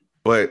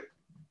 but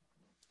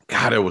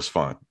God, it was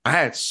fun. I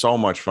had so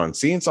much fun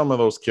seeing some of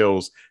those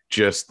kills.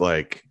 Just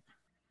like,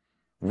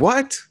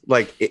 what?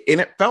 Like, and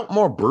it felt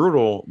more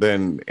brutal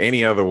than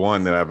any other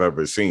one that I've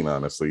ever seen,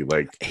 honestly.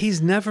 Like,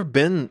 he's never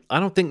been, I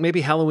don't think,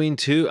 maybe Halloween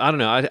 2. I don't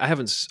know.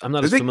 I'm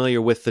not as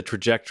familiar with the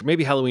trajectory.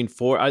 Maybe Halloween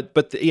 4.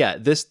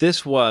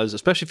 This was,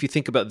 especially if you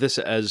think about this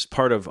as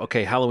part of,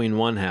 okay, Halloween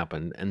 1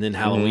 happened, and then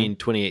Halloween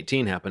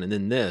 2018 happened, and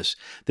then this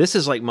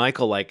is like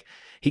Michael, like,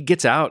 he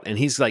gets out and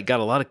he's like got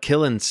a lot of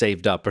killing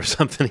saved up or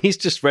something. He's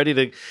just ready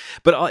to,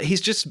 but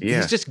he's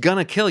just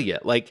gonna kill you.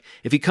 Like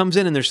if he comes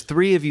in and there's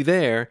 3 of you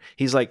there,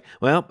 he's like,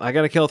 well, I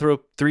got to kill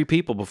 3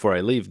 people before I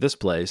leave this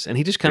place. And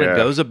he just kind of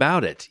goes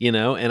about it,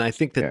 And I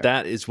think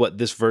that is what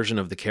this version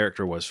of the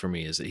character was for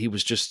me, is that he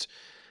was just,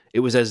 it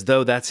was as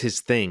though that's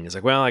his thing. It's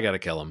like, well, I got to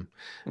kill him.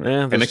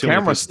 And the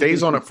camera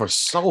stays on it for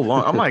so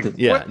long. I'm like,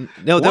 yeah,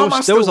 what? No,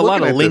 there was a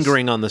lot of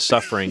lingering on the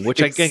suffering, which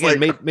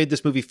again made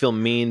this movie feel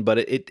mean, but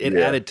it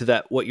added to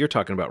that, what you're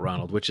talking about,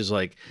 Ronald, which is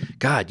like,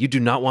 God, you do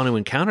not want to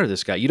encounter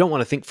this guy. You don't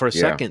want to think for a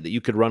second that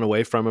you could run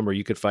away from him or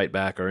you could fight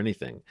back or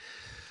anything.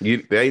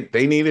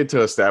 They needed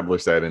to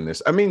establish that in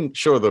this. I mean,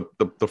 sure,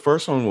 the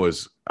first one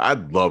was, I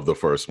love the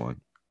first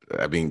one.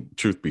 I mean,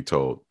 truth be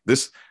told,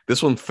 this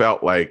one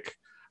felt like,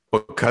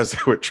 because they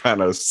were trying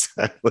to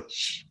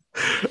establish.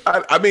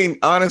 I mean,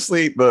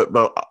 honestly,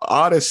 the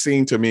oddest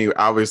scene to me,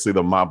 obviously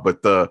the mob,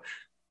 but the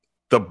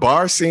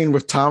bar scene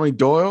with Tommy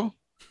Doyle,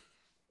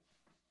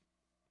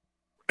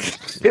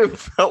 it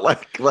felt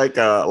like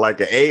an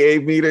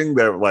AA meeting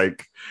that,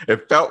 like,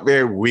 it felt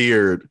very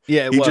weird.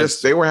 Yeah,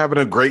 they were having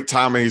a great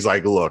time, and he's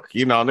like, look,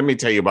 let me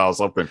tell you about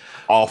something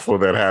awful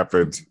that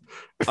happened.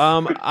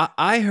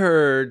 I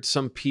heard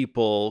some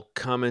people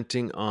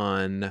commenting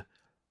on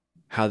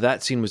how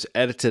that scene was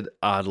edited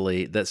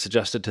oddly, that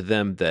suggested to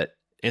them that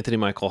Anthony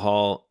Michael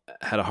Hall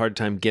had a hard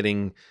time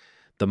getting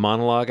the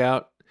monologue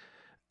out.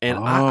 And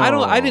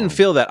I didn't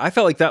feel that. I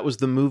felt like that was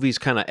the movie's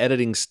kind of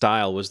editing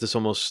style, was this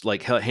almost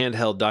like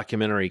handheld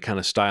documentary kind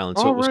of style. And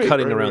so it was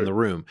cutting around the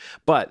room.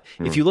 But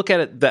if you look at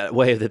it that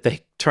way, that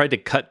they tried to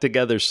cut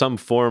together some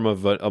form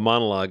of a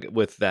monologue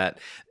with that,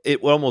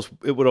 it would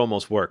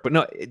almost work. But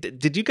no,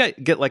 did you guys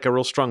get like a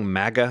real strong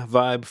MAGA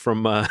vibe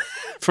from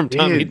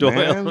Tommy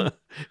Doyle? Man.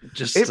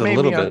 Just it a made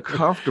little me bit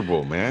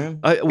uncomfortable, man.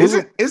 Is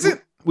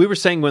it? We were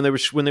saying when they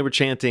were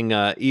chanting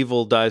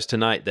 "Evil Dies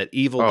Tonight," that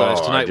 "Evil Dies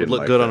Tonight" would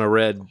look good on a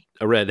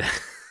red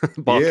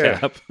ball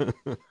cap.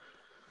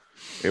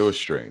 It was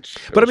strange.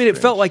 But I mean, it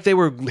felt like they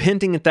were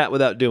hinting at that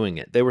without doing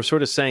it. They were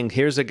sort of saying,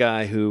 "Here's a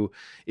guy who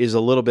is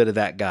a little bit of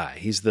that guy.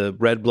 He's the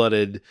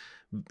red-blooded,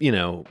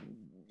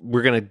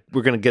 we're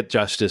gonna get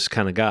justice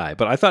kind of guy."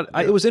 But I thought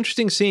it was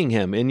interesting seeing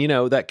him, and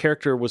that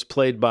character was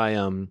played by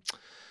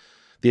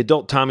the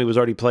adult Tommy was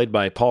already played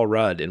by Paul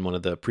Rudd in one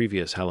of the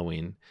previous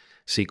Halloween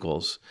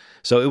sequels.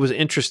 So it was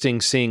interesting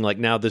seeing, like,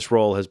 now this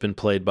role has been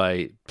played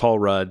by Paul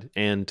Rudd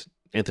and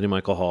Anthony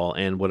Michael Hall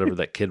and whatever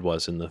that kid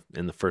was in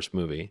the first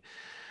movie.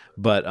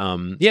 But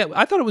yeah,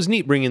 I thought it was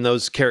neat bringing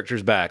those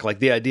characters back, like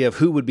the idea of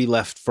who would be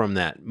left from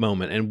that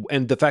moment,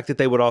 and the fact that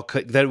they would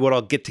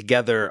all get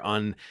together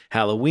on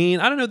Halloween.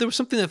 I don't know, there was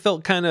something that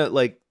felt kind of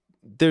like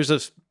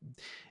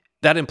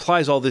that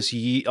implies all these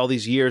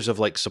years of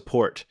like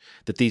support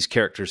that these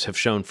characters have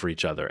shown for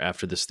each other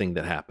after this thing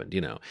that happened,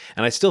 you know.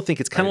 And I still think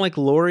it's kind of like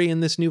Laurie in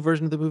this new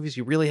version of the movies.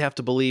 You really have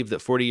to believe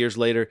that 40 years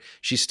later,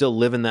 she's still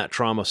living that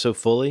trauma so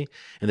fully,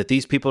 and that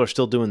these people are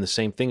still doing the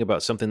same thing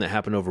about something that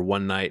happened over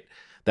one night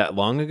that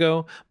long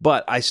ago.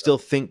 But I still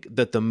think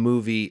that the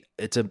movie,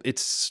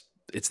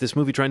 it's this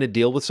movie trying to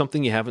deal with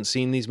something you haven't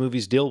seen these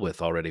movies deal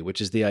with already, which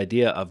is the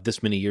idea of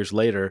this many years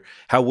later,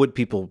 how would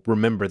people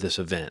remember this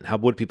event? How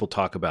would people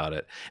talk about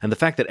it? And the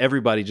fact that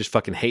everybody just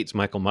fucking hates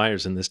Michael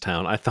Myers in this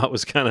town, I thought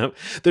was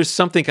there's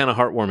something kind of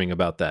heartwarming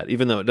about that,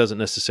 even though it doesn't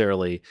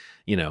necessarily,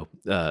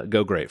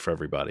 go great for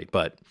everybody.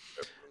 But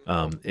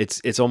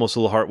it's almost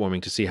a little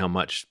heartwarming to see how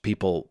much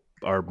people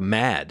are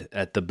mad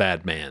at the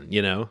bad man,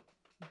 you know?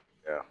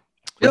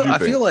 Yeah. I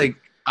feel like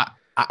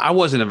I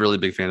wasn't a really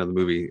big fan of the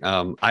movie.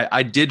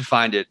 I did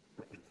find it,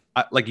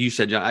 like you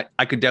said, John,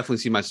 I could definitely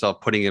see myself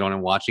putting it on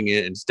and watching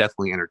it. And it's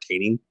definitely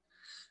entertaining,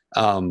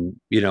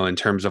 in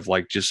terms of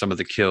like just some of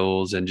the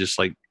kills and just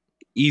like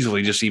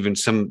easily just even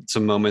some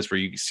moments where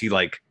you see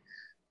like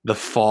the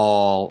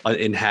fall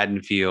in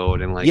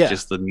Haddonfield and like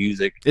just the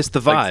music. It's the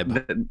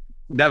vibe. Like,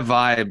 that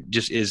vibe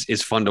just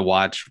is fun to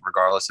watch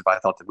regardless if I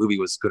thought the movie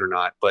was good or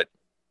not. But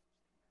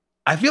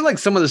I feel like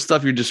some of the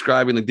stuff you're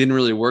describing like didn't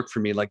really work for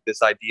me, like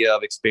this idea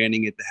of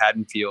expanding it to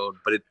Haddonfield,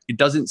 but it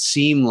doesn't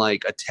seem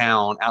like a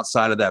town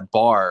outside of that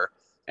bar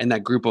and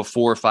that group of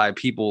 4 or 5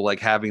 people like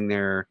having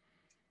their,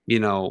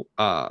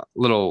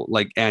 little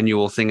like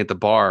annual thing at the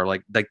bar.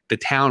 Like the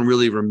town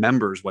really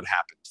remembers what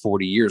happened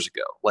 40 years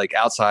ago, like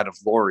outside of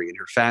Laurie and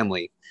her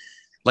family.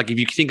 Like if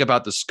you think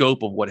about the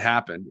scope of what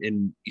happened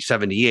in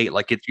 78,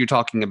 like you're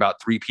talking about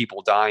 3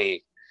 people dying.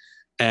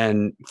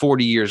 And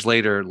 40 years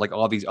later, like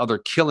all these other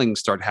killings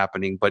start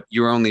happening, but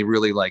you're only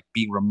really like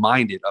being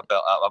reminded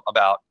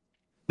about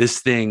this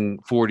thing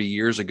 40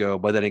 years ago.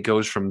 But then it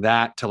goes from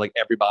that to like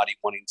everybody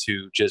wanting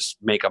to just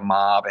make a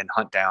mob and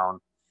hunt down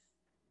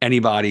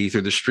anybody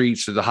through the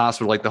streets, through the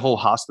hospital, like the whole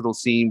hospital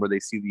scene where they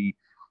see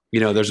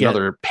there's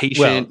another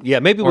patient. Well, yeah,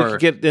 maybe we could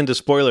get into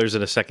spoilers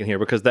in a second here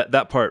because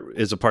that part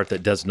is a part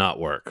that does not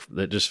work.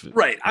 That just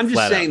right. I'm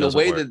just saying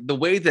the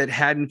way that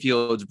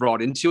Haddonfield's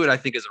brought into it, I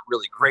think is a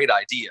really great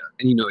idea,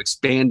 and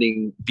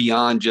expanding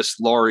beyond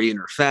just Laurie and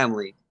her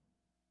family,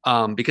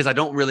 because I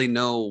don't really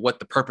know what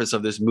the purpose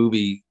of this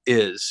movie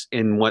is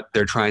and what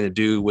they're trying to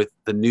do with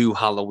the new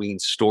Halloween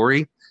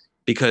story,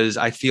 because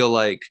I feel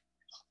like,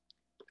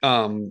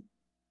 at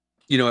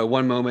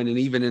one moment and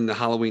even in the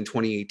Halloween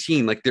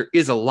 2018, like there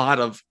is a lot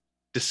of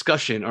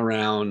discussion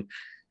around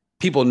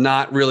people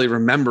not really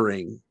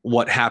remembering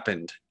what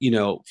happened,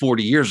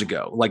 40 years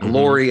ago. Like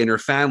Laurie and her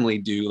family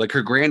do, like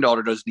her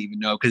granddaughter doesn't even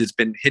know because it's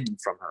been hidden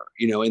from her,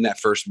 in that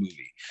first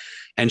movie.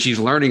 And she's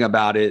learning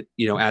about it,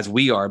 as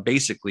we are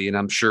basically. And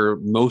I'm sure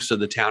most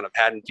of the town of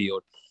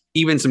Haddonfield,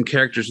 even some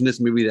characters in this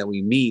movie that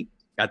we meet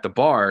at the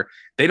bar,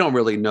 they don't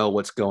really know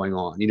what's going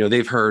on.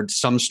 They've heard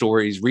some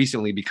stories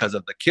recently because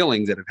of the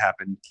killings that have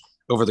happened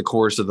over the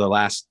course of the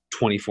last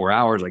 24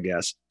 hours, I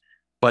guess.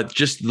 But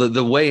just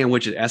the way in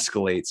which it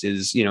escalates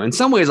is, in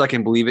some ways I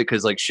can believe it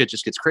because like shit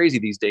just gets crazy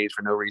these days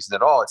for no reason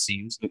at all, it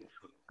seems.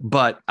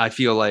 But I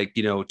feel like,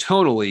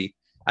 tonally,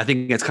 I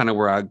think that's kind of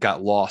where I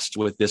got lost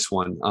with this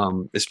one,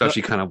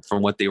 especially kind of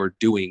from what they were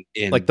doing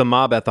in like the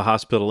mob at the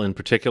hospital in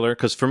particular.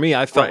 Because for me,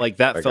 I felt like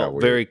that felt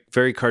very,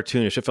 very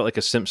cartoonish. It felt like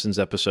a Simpsons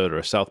episode or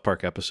a South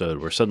Park episode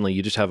where suddenly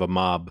you just have a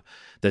mob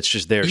that's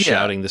just there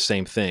shouting the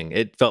same thing.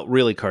 It felt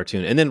really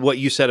cartoon. And then what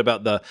you said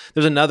about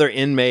there's another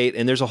inmate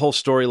and there's a whole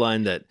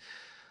storyline that,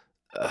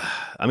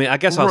 I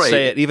guess I'll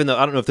say it, even though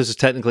I don't know if this is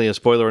technically a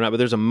spoiler or not, but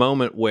there's a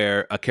moment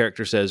where a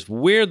character says,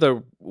 we're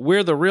the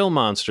real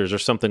monsters or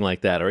something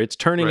like that, or it's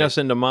turning us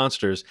into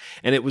monsters.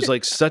 And it was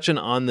like such an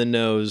on the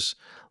nose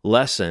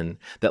lesson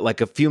that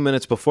like a few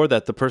minutes before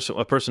that, a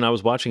person I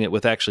was watching it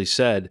with actually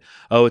said,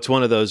 oh, it's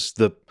one of those,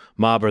 the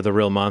mob are the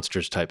real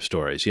monsters type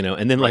stories,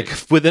 and then like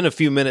within a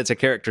few minutes, a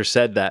character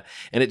said that,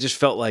 and it just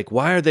felt like,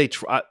 why are they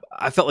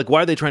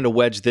trying to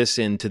wedge this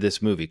into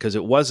this movie? Because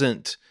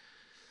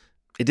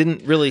it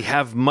didn't really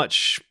have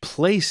much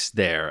place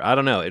there. I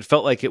don't know. It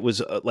felt like it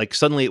was like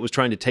suddenly it was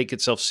trying to take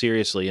itself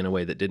seriously in a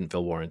way that didn't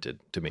feel warranted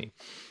to me.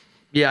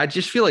 Yeah, I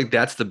just feel like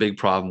that's the big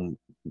problem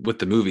with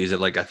the movie is that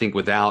like I think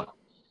without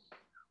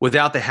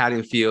the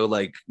Haddonfield,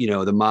 like,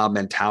 the mob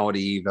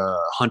mentality, the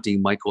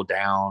hunting Michael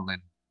down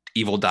and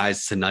evil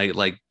dies tonight,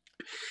 like,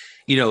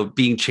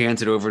 being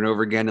chanted over and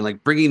over again and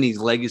like bringing these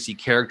legacy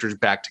characters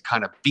back to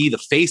kind of be the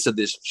face of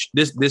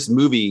this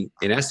movie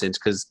in essence.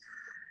 Cause,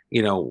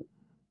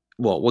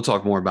 well, we'll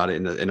talk more about it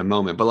in a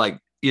moment, but like,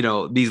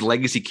 these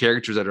legacy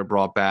characters that are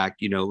brought back,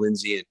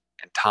 Lindsay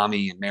and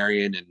Tommy and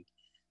Marion and,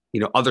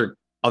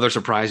 other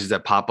surprises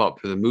that pop up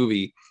for the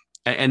movie.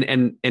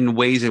 and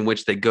ways in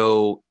which they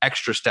go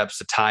extra steps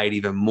to tie it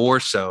even more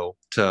so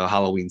to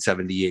Halloween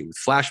 78 with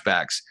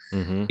flashbacks.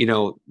 Mm-hmm. You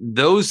know,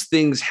 those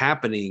things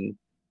happening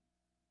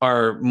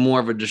are more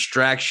of a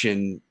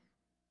distraction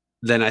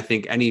than I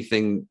think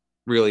anything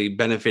really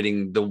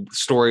benefiting the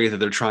story that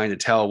they're trying to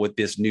tell with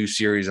this new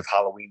series of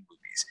Halloween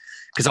movies.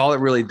 Because all it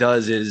really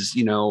does is,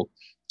 you know,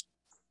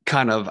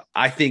 kind of,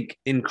 I think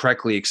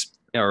incorrectly,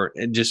 or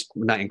just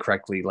not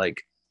incorrectly,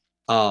 like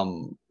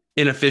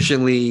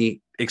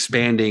inefficiently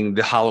expanding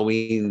the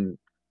Halloween,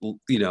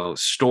 you know,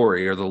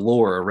 story or the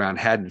lore around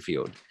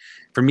Haddonfield.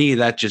 For me,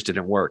 that just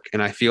didn't work.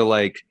 And I feel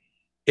like,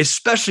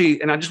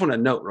 especially, and I just want to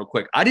note real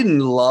quick, I didn't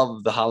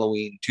love the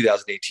Halloween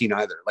 2018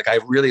 either. Like, I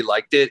really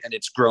liked it, and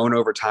it's grown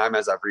over time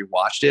as I've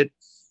rewatched it.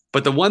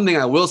 But the one thing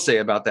I will say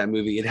about that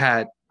movie,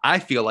 I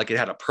feel like it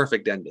had a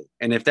perfect ending.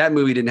 And if that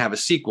movie didn't have a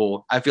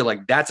sequel, I feel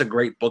like that's a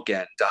great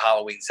bookend to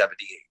Halloween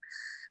 78.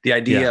 The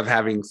idea of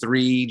having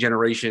 3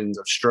 generations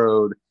of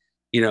Strode,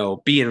 you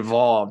know, be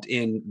involved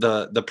in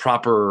the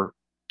proper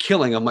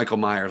killing of Michael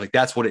Myers. Like,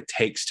 that's what it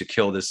takes to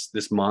kill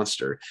this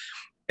monster.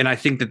 And I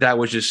think that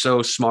was just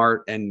so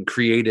smart and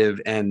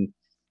creative. And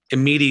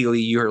immediately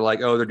you're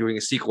like, oh, they're doing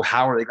a sequel.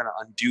 How are they going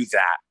to undo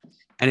that?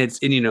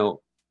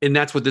 And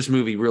that's what this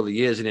movie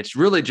really is. And it's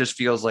really just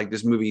feels like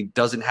this movie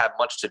doesn't have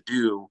much to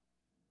do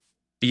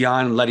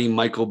beyond letting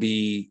Michael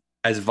be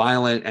as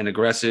violent and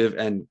aggressive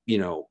and, you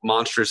know,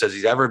 monstrous as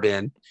he's ever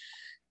been,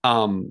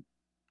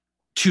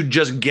 to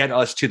just get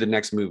us to the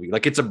next movie.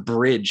 Like, it's a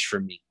bridge for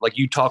me. Like,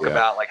 you talk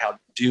about like how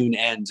Dune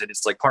ends and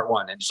it's like part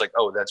 1 and just like,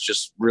 oh, that's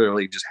just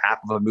really just half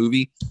of a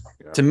movie.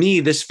 Yeah. To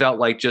me, this felt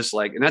like just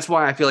like, and that's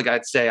why I feel like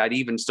I'd say I'd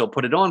even still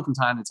put it on from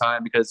time to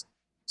time, because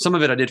some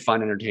of it I did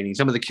find entertaining.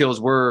 Some of the kills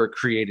were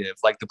creative,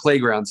 like the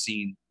playground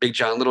scene, Big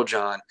John, Little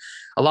John.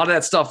 A lot of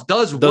that stuff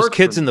does work. Those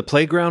kids in the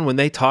playground, when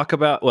they talk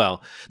about,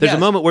 there's a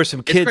moment where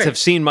some kids have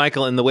seen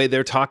Michael, and the way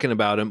they're talking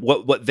about him,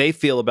 what they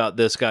feel about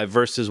this guy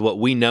versus what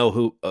we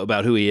know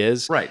about who he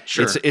is. Right.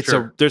 Sure.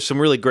 There's some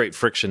really great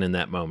friction in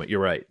that moment.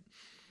 You're right.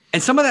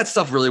 And some of that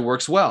stuff really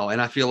works well.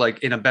 And I feel like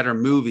in a better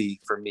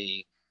movie for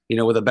me, you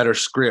know, with a better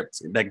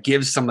script that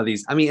gives some of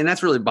these, I mean, and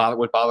that's really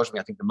what bothers me,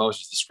 I think, the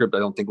most is the script I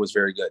don't think was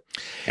very good.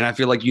 And I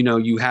feel like, you know,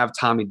 you have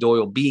Tommy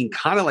Doyle being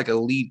kind of like a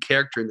lead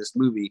character in this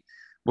movie,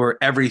 where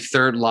every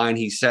third line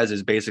he says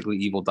is basically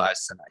 "evil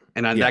dies tonight."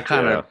 And that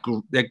kind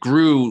of that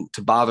grew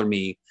to bother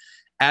me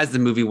as the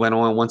movie went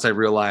on, once I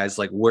realized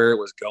like where it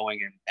was going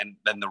and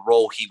then the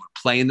role he would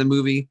play in the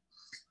movie.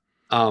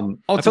 I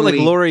feel like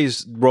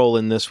Laurie's role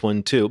in this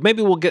one too.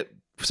 Maybe we'll get,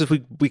 since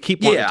we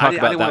keep wanting to talk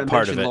about that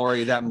part of it.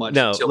 Laurie that much.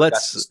 No,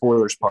 let's the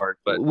spoilers part.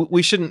 But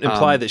we shouldn't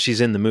imply that she's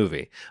in the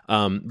movie.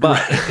 But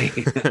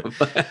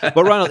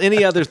Ronald,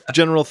 any other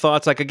general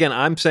thoughts? Like, again,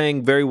 I'm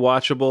saying very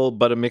watchable,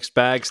 but a mixed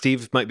bag.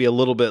 Steve might be a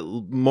little bit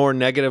more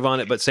negative on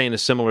it, but saying a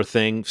similar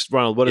thing.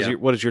 Ronald, what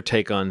is your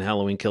take on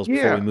Halloween Kills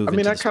before we move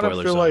into the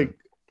spoiler zone?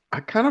 I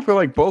kind of feel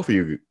like both of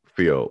you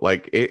feel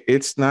like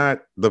it's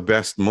not the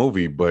best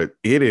movie, but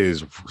it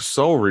is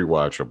so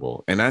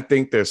rewatchable, and I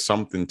think there's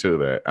something to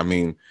that. I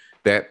mean,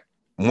 that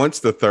once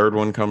the third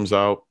one comes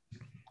out,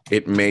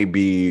 it may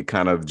be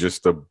kind of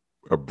just a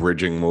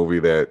bridging movie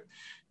that,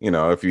 you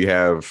know, if you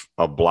have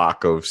a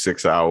block of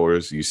 6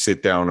 hours, you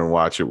sit down and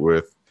watch it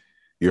with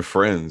your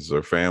friends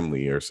or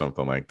family or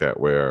something like that,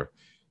 where,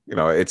 you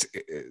know, it's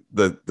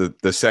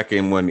the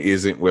second one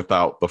isn't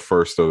without the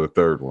first or the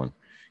third one,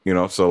 you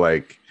know, so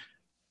like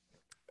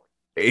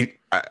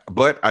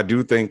but I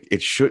do think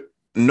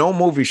no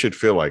movie should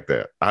feel like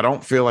that. I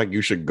don't feel like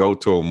you should go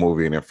to a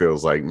movie and it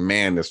feels like,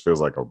 man, this feels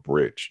like a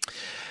bridge.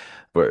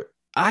 But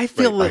I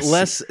feel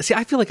less. See,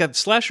 I feel like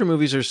slasher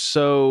movies are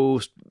so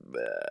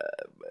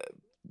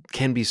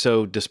can be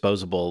so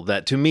disposable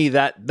that to me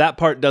that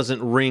part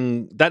doesn't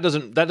ring. That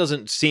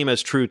doesn't seem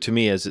as true to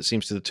me as it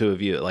seems to the two of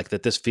you. Like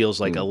that, this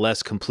feels like a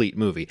less complete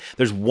movie.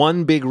 There's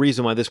one big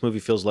reason why this movie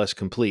feels less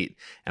complete,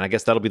 and I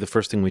guess that'll be the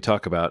first thing we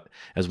talk about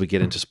as we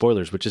get into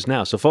spoilers, which is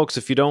now. So, folks,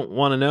 if you don't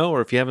want to know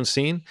or if you haven't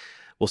seen,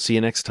 we'll see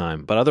you next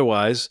time. But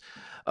otherwise,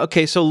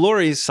 okay, so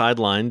Laurie's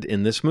sidelined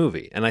in this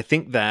movie. And I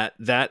think that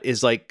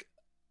is like,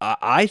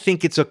 I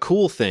think it's a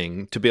cool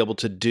thing to be able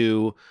to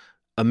do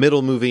a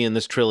middle movie in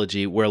this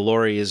trilogy where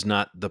Laurie is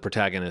not the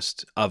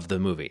protagonist of the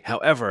movie.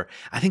 However,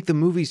 I think the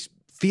movie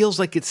feels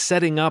like it's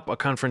setting up a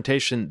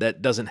confrontation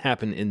that doesn't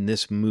happen in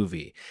this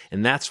movie.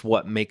 And that's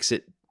what makes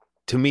it,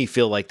 to me,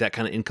 feel like that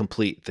kind of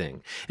incomplete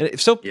thing. And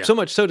so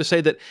much so to say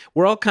that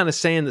we're all kind of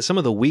saying that some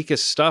of the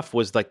weakest stuff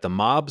was like the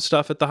mob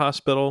stuff at the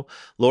hospital.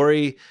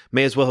 Laurie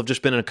may as well have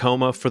just been in a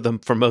coma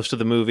for most of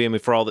the movie. I mean,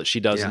 for all that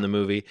she does in the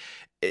movie.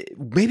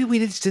 Maybe we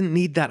just didn't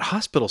need that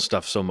hospital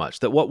stuff so much.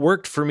 That what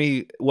worked for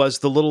me was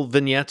the little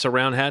vignettes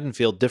around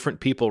Haddonfield,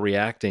 different people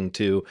reacting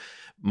to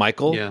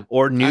Michael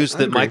or news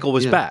that Michael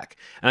was back.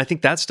 And I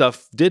think that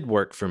stuff did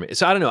work for me.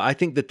 So I don't know. I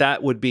think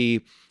that would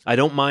be, I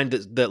don't mind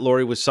that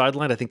Laurie was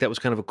sidelined. I think that was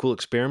kind of a cool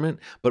experiment,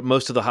 but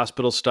most of the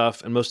hospital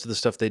stuff and most of the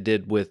stuff they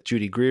did with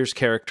Judy Greer's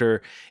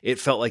character, it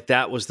felt like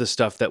that was the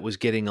stuff that was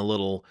getting a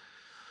little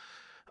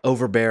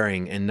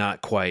overbearing and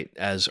not quite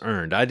as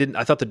earned.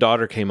 I thought the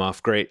daughter came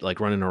off great, like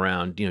running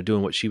around,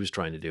 doing what she was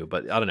trying to do.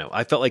 But I don't know.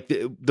 I felt like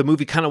the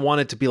movie kind of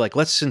wanted to be like,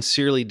 let's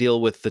sincerely deal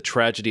with the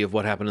tragedy of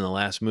what happened in the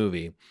last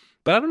movie.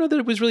 But I don't know that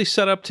it was really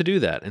set up to do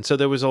that. And so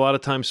there was a lot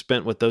of time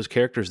spent with those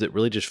characters that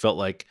really just felt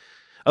like,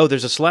 oh,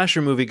 there's a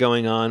slasher movie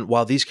going on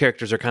while these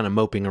characters are kind of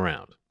moping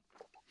around.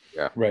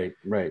 Yeah. Right.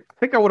 I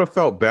think I would have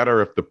felt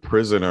better if the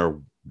prisoner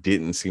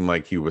didn't seem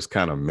like he was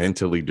kind of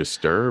mentally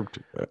disturbed,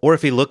 or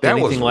if he looked that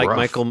anything like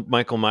rough.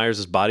 Michael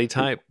Myers' body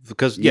type,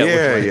 because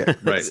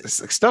right,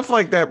 stuff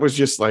like that was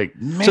just like,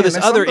 man. So this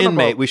other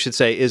inmate, we should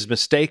say, is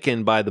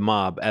mistaken by the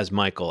mob as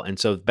Michael, and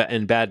so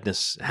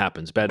badness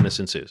happens, badness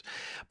ensues.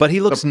 But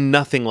he looks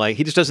nothing like,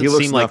 he just doesn't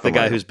seem like the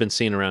guy who's been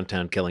seen around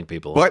town killing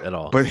people at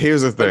all. But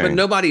here's the thing, but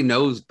nobody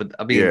knows. But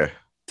I mean,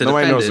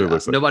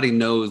 nobody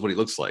knows what he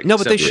looks like. No,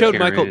 but they showed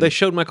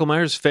Michael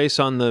Myers' face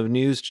on the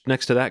news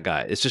next to that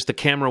guy. It's just the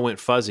camera went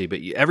fuzzy, but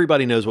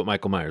everybody knows what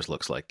Michael Myers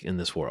looks like in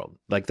this world.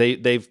 Like they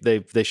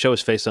show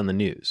his face on the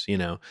news.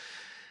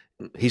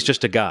 He's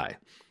just a guy.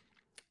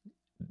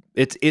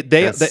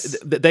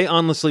 They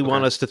honestly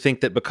want us to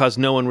think that because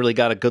no one really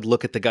got a good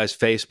look at the guy's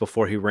face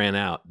before he ran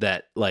out,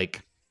 that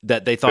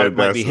they thought it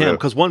might be him.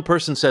 Because one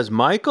person says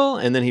Michael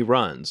and then he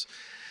runs.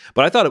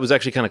 But I thought it was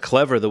actually kind of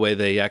clever the way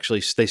they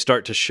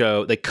start to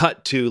show, they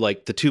cut to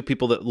like the two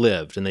people that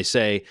lived, and they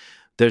say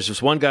there's this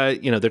one guy,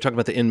 they're talking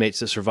about the inmates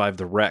that survived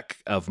the wreck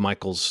of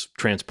Michael's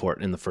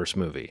transport in the first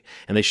movie.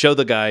 And they show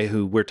the guy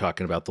who we're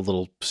talking about, the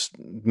little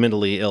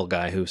mentally ill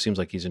guy who seems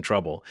like he's in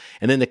trouble.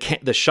 And then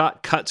the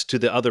shot cuts to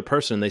the other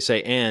person. They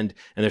say, and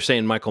they're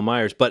saying Michael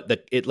Myers, but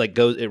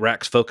it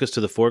racks focus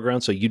to the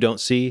foreground. So you don't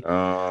see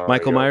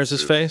Michael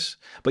Myers' face.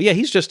 But yeah,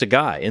 he's just a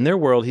guy. In their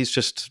world, he's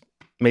just,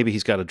 maybe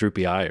he's got a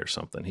droopy eye or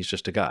something. He's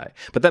just a guy.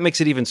 But that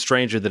makes it even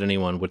stranger that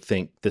anyone would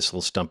think this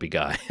little stumpy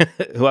guy,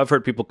 who I've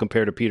heard people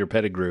compare to Peter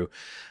Pettigrew,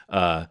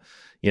 he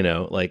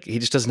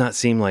just does not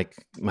seem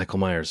like Michael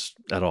Myers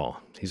at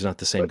all. He's not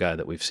the same guy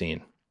that we've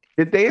seen.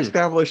 Did they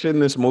establish in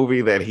this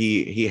movie that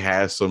he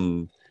has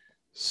some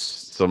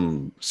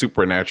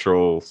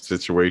supernatural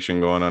situation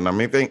going on? I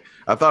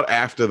thought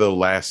after the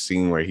last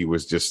scene where he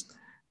was just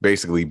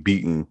basically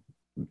beaten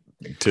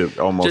to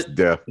almost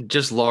death.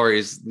 Just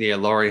Laurie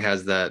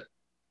has that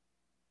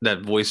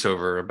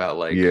voiceover about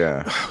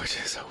which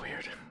is so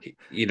weird.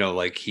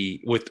 He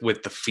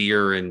with the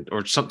fear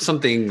or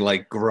something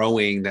like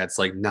growing that's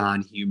like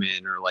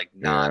non-human or like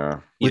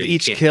not. With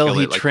each kill,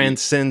 he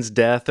transcends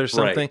death or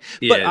something.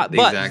 Right. Yeah,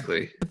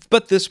 exactly.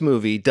 But this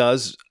movie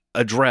does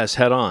address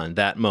head on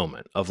that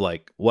moment of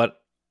like,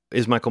 what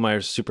is Michael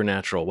Myers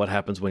supernatural? What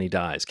happens when he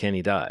dies? Can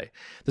he die?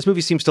 This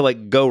movie seems to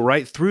go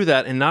right through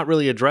that and not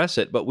really address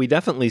it, but we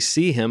definitely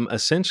see him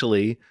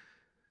essentially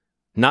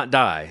not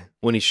die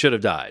when he should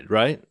have died,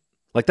 right?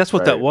 Like that's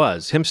what that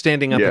was. Him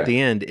standing up at the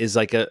end is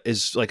like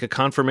a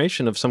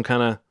confirmation of some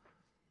kind of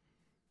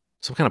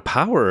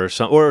power or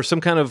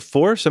some kind of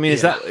force. I mean,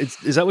 is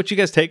that what you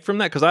guys take from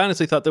that? Because I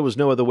honestly thought there was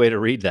no other way to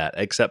read that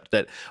except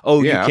that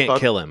you can't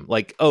kill him.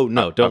 Like, oh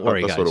no, don't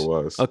worry, that's guys. That's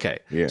what it was. Okay.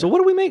 Yeah. So what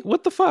do we make?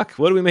 What the fuck?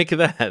 What do we make of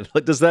that?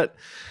 Like, does that?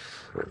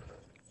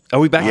 Are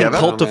we back in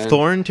Cult of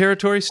Thorn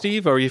territory,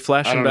 Steve? Or are you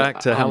flashing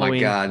back to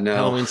Halloween? My God, no.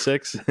 Halloween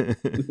 6?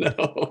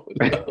 No.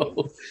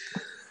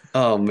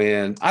 Oh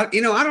man, I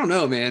don't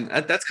know, man.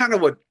 That's kind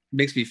of what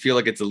makes me feel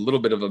like it's a little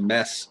bit of a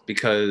mess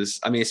because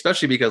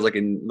especially because like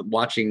in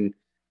watching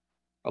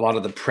a lot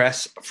of the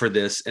press for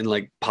this and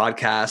like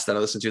podcasts that I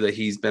listen to that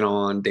he's been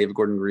on, David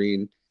Gordon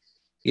Green,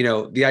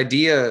 the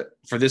idea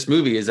for this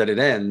movie is that it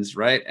ends,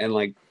 right? And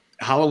like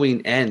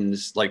Halloween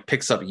ends, like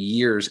picks up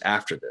years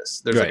after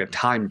this. There's like a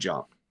time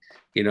jump,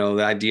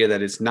 the idea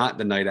that it's not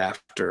the night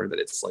after, that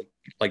it's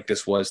like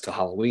this was to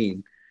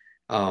Halloween,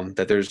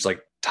 that there's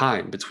like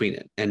time between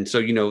it. And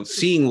so,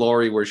 seeing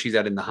Laurie where she's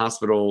at in the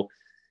hospital,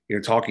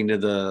 talking to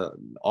the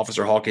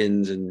Officer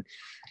Hawkins and,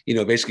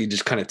 basically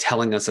just kind of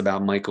telling us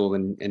about Michael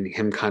and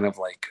him kind of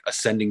like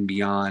ascending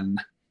beyond,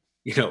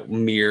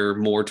 mere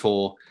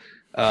mortal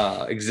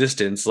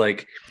existence.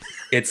 Like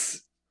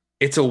it's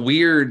a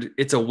weird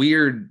way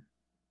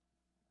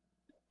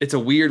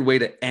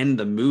to end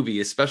the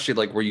movie, especially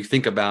like where you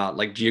think about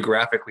like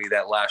geographically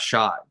that last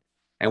shot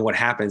and what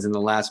happens in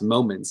the last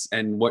moments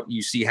and what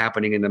you see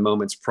happening in the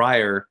moments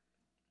prior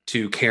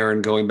to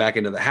Karen going back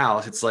into the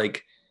house. It's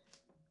like,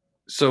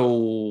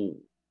 so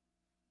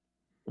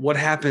what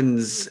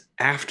happens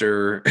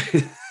after?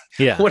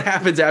 What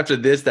happens after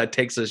this that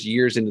takes us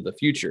years into the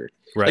future?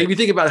 Right. Like if you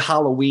think about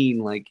Halloween,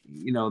 like,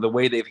 the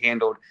way they've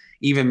handled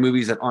even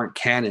movies that aren't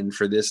canon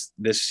for this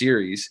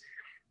series,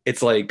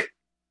 it's like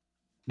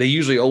they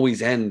usually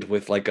always end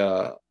with like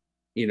a,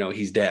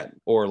 he's dead,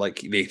 or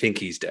like they think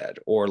he's dead,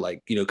 or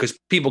like, because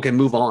people can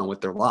move on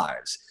with their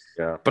lives.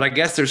 Yeah. But I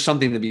guess there's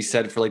something to be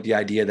said for like the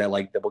idea that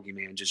like the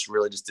boogeyman just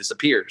really just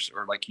disappears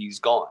or like he's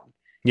gone.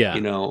 Yeah.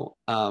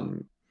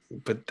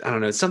 But I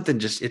don't know. It's something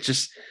just,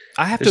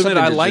 I have to admit,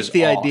 I like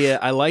the idea.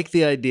 I like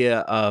the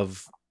idea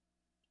of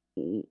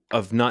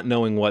of not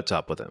knowing what's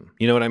up with him.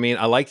 You know what I mean?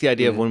 I like the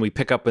idea of when we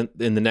pick up in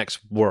the next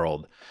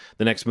world,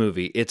 the next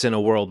movie, it's in a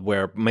world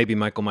where maybe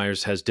Michael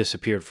Myers has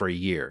disappeared for a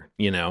year,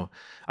 you know?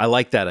 I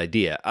like that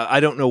idea. I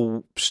don't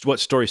know what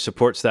story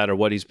supports that or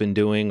what he's been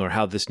doing or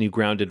how this new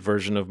grounded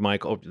version of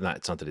Michael,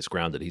 it's not that he's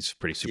grounded, he's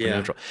pretty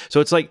supernatural. Yeah. So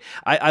it's like,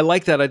 I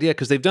like that idea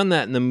because they've done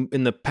that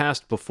in the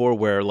past before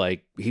where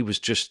like he was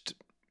just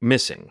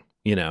missing,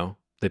 you know?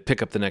 They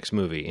pick up the next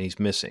movie and he's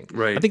missing.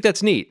 Right. I think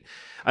that's neat.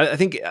 I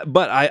think,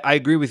 but I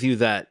agree with you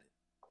that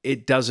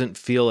it doesn't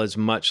feel as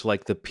much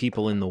like the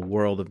people in the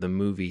world of the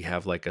movie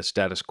have like a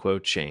status quo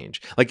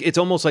change. Like it's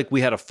almost like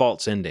we had a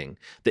false ending.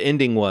 The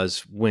ending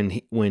was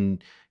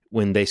when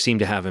they seem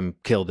to have him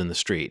killed in the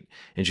street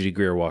and Judy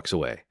Greer walks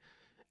away.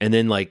 And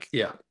then like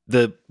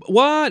the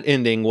what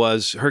ending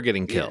was her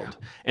getting killed.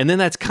 Yeah. And then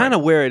that's kind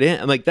of where it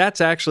ends. Like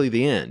that's actually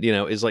the end, you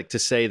know, is like to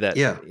say that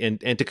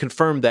and to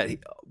confirm that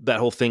that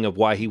whole thing of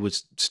why he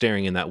was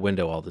staring in that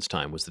window all this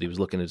time was that he was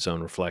looking at his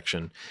own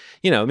reflection.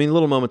 You know, I mean,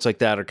 little moments like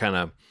that are kind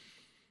of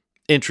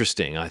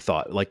interesting, I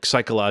thought, like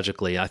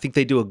psychologically. I think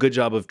they do a good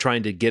job of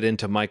trying to get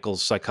into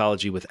Michael's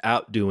psychology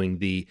without doing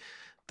the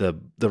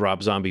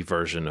Rob Zombie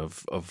version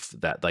of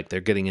that. Like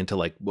they're getting into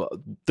like, well,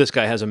 this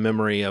guy has a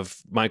memory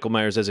of Michael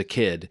Myers as a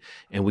kid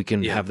and we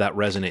can have that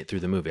resonate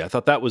through the movie. I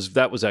thought that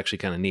was actually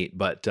kind of neat.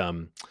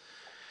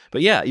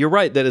 But yeah, you're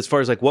right that as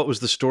far as like what was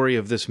the story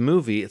of this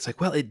movie, it's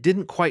like, well, it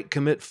didn't quite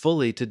commit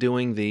fully to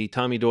doing the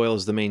Tommy Doyle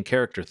as the main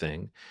character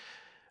thing.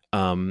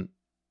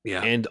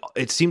 And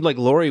it seemed like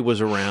Laurie was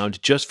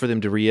around just for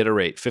them to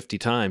reiterate 50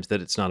 times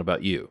that it's not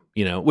about you,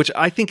 you know, which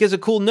I think is a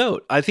cool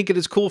note. I think it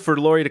is cool for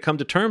Laurie to come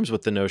to terms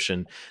with the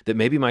notion that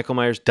maybe Michael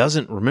Myers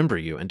doesn't remember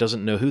you and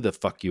doesn't know who the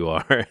fuck you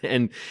are.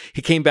 And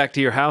he came back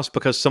to your house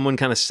because someone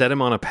kind of set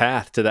him on a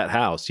path to that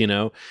house, you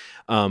know?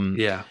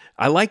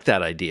 I like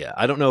that idea.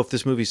 I don't know if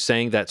this movie's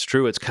saying that's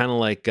true. It's kind of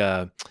like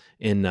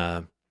in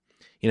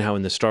you know how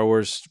in the Star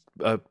Wars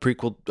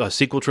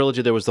sequel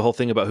trilogy, there was the whole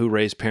thing about who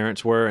Rey's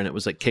parents were, and it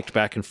was like kicked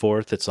back and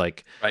forth. It's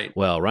like,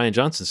 well, Rian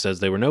Johnson says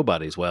they were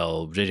nobodies.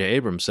 Well, J.J.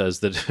 Abrams says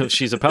that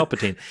she's a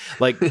Palpatine.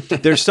 Like,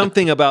 there's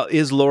something about,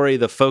 is Laurie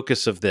the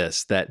focus of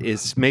this that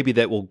is maybe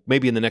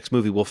in the next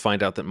movie we'll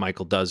find out that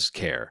Michael does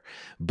care.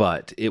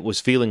 But it was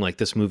feeling like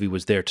this movie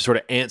was there to sort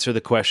of answer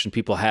the question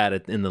people had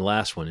in the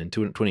last one in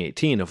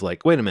 2018 of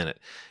like, wait a minute,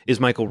 is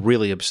Michael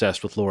really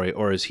obsessed with Laurie,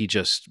 or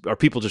are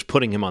people just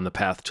putting him on the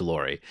path to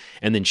Laurie,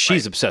 and then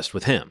she's obsessed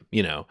with him?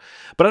 You know,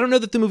 but I don't know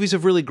that the movies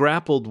have really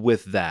grappled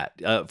with that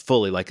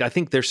fully. Like, I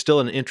think there's still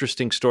an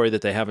interesting story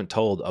that they haven't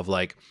told of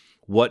like,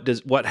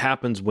 what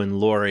happens when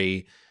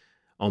Laurie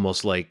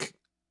almost like,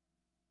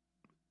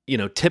 you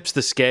know, tips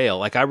the scale.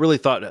 Like, I really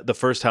thought the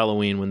first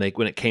Halloween when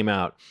it came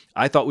out,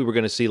 I thought we were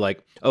going to see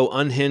like,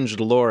 unhinged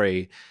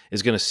Laurie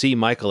is going to see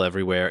Michael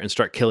everywhere and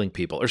start killing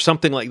people or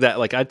something like that.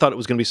 Like, I thought it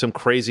was going to be some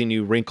crazy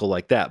new wrinkle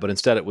like that, but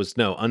instead it was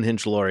no,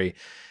 unhinged Laurie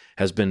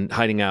has been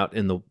hiding out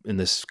in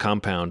this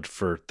compound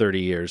for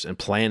 30 years and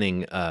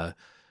planning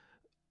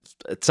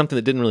something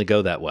that didn't really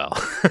go that well.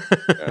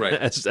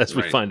 as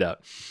we find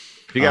out.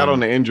 He got on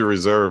the injury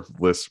reserve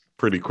list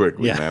pretty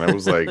quickly, man. It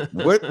was like,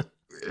 what?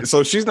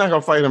 So she's not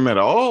gonna fight him at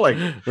all? Like,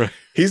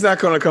 he's not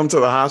gonna come to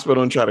the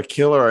hospital and try to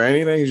kill her or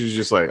anything? She's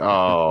just like,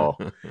 oh,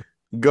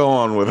 go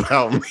on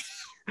without me.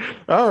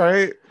 All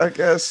right, I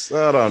guess.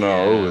 I don't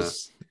know.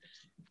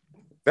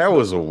 That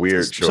was a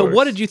weird choice. So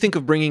what did you think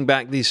of bringing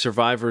back these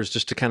survivors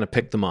just to kind of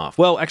pick them off?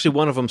 Well, actually,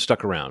 one of them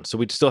stuck around, so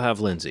we'd still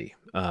have Lindsay.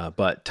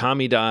 But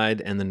Tommy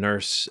died, and the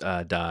nurse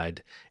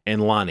died,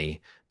 and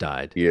Lonnie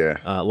died.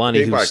 Yeah.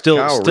 Lonnie, who's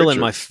still in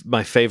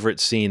my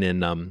favorite scene in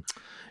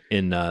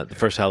the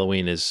first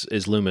Halloween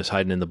is Loomis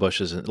hiding in the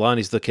bushes. And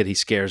Lonnie's the kid he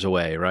scares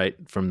away, right?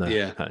 From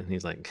the and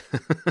he's like,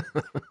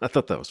 I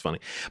thought that was funny.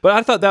 But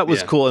I thought that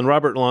was cool. And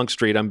Robert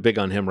Longstreet, I'm big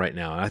on him right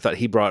now. And I thought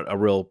he brought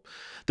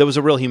there was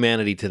a real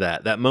humanity to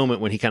that moment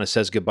when he kind of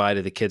says goodbye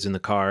to the kids in the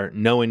car,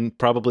 knowing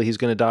probably he's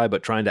going to die,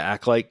 but trying to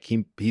act like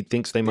he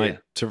thinks they might.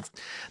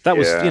 That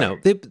was, you know,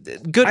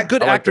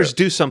 good actors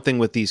do something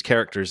with these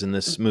characters in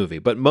this movie.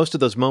 But most of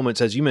those moments,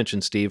 as you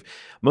mentioned, Steve,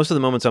 most of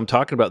the moments I'm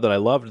talking about that I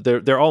loved,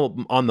 they're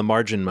all on the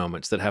margin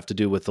moments that have to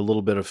do with a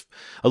little bit of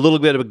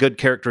a good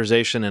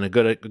characterization and a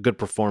good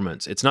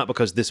performance. It's not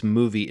because this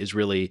movie is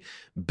really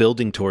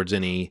building towards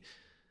any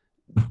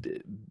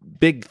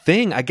big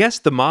thing. I guess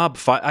the mob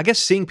fight, I guess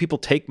seeing people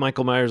take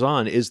Michael Myers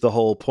on is the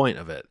whole point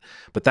of it.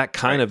 But that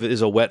kind of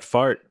is a wet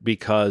fart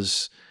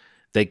because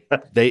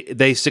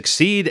they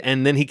succeed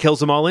and then he kills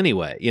them all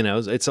anyway. You know,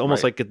 it's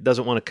almost like it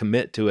doesn't want to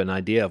commit to an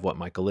idea of what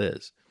Michael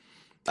is.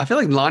 I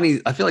feel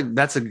like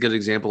that's a good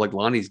example. Like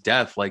Lonnie's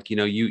death, like, you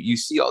know, you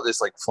see all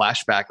this like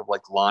flashback of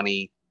like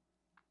Lonnie,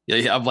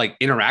 of like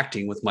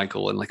interacting with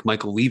Michael and like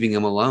Michael leaving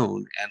him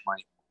alone and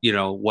like, you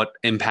know, what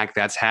impact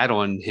that's had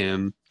on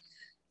him.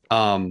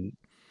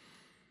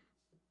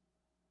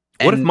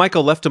 What if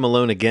Michael left him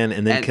alone again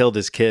and then killed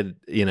his kid?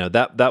 You know,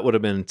 that would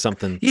have been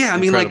something. Yeah, I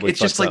mean, like, it's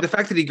just like the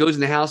fact that he goes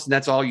in the house and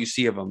that's all you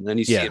see of him. And then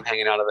you see him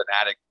hanging out of an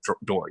attic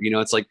door. You know,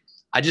 it's like,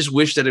 I just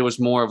wish that it was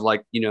more of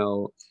like, you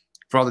know,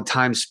 for all the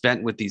time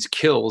spent with these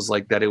kills,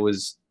 like that it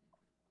was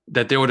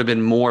that there would have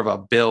been more of a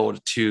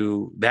build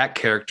to that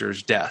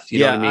character's death. You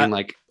know what I mean?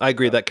 Like, I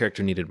agree that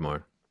character needed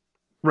more.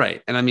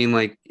 Right. And I mean,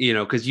 like, you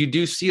know, because you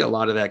do see a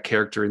lot of that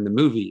character in the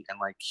movie, and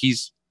like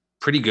he's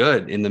pretty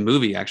good in the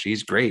movie. Actually,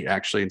 he's great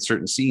actually in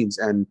certain scenes.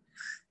 And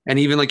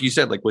even like you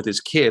said, like with his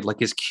kid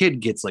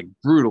gets like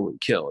brutally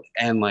killed.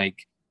 And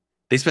like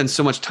they spend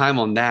so much time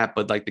on that,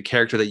 but like the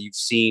character that you've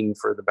seen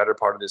for the better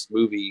part of this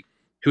movie,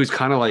 who's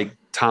kind of like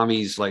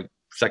Tommy's like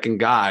second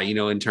guy, you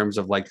know, in terms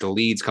of like the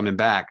leads coming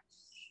back,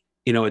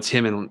 you know, it's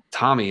him and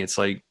Tommy. It's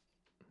like,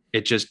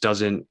 it just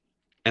doesn't.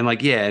 And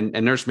like, yeah. And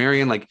Nurse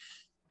Marion, like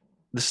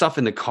the stuff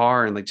in the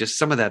car and like just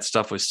some of that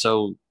stuff was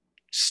so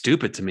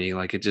stupid to me.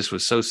 Like it just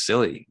was so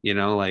silly, you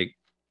know, like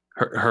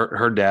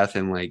her death.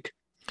 And like,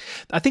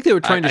 I think they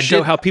were trying to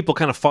show how people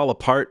kind of fall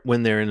apart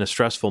when they're in a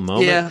stressful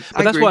moment. Yeah,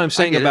 but that's what I'm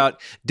saying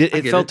about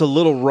it felt a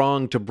little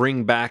wrong to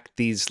bring back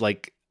these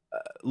like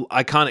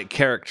iconic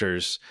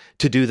characters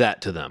to do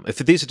that to them. If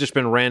these had just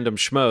been random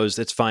schmoes,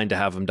 it's fine to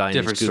have them die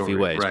in these goofy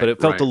ways. Right, but it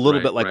felt a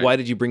little bit like, why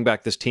did you bring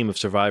back this team of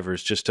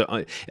survivors just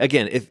to,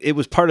 again, it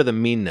was part of the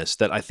meanness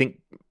that I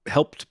think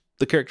helped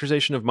the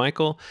characterization of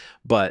Michael,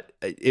 but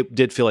it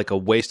did feel like a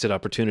wasted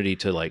opportunity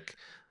to like,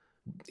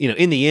 you know,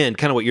 in the end,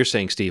 kind of what you're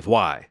saying, Steve,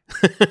 why?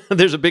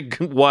 There's a big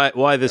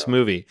why this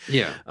movie.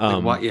 Yeah.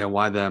 Like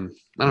why them?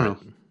 I don't know.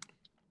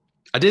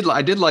 I did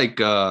like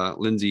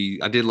Lindsay.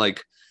 I did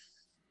like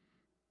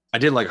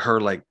her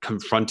like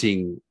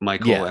confronting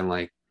Michael and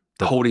like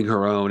holding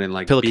her own and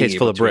like pillowcase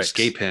full of bricks,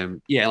 escape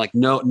him. Yeah, like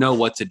know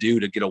what to do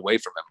to get away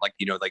from him. Like,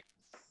 you know, like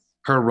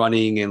her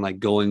running and like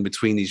going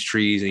between these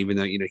trees, and even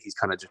though, you know, he's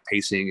kind of just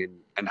pacing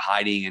and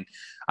hiding. And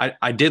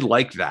I did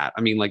like that.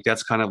 I mean, like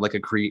that's kind of like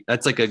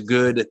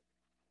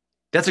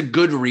that's a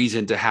good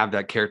reason to have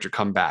that character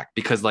come back,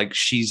 because like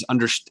she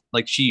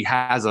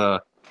has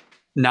a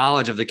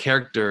knowledge of the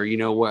character, you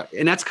know what?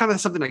 And that's kind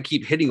of something I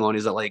keep hitting on,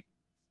 is that like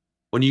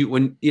I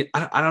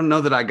don't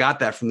know that I got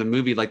that from the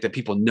movie, like that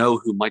people know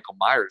who Michael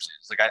Myers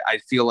is. Like I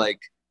feel like,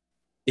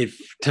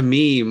 if to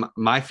me,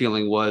 my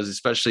feeling was,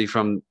 especially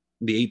from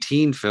the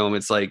 18 film,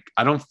 it's like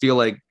I don't feel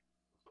like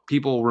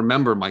people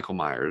remember Michael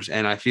Myers.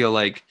 And I feel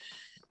like,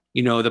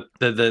 you know,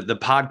 the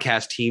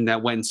podcast team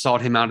that went and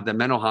sought him out at the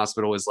mental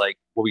hospital is like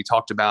what we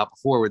talked about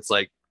before, where it's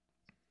like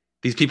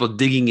these people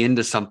digging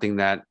into something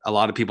that a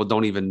lot of people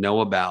don't even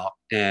know about.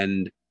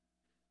 And,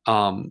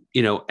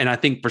 you know, and I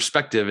think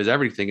perspective is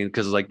everything. And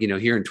because like, you know,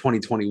 here in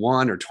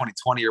 2021 or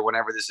 2020 or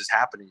whenever this is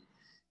happening,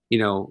 you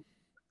know,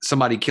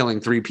 somebody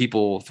killing 3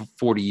 people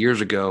 40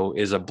 years ago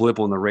is a blip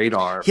on the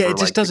radar. Yeah, it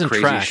just doesn't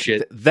track.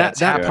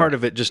 That part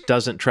of it just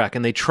doesn't track,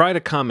 and they try to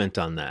comment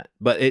on that.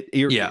 But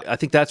I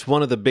think that's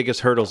one of the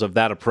biggest hurdles of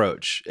that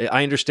approach.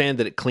 I understand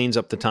that it cleans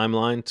up the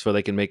timeline so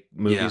they can make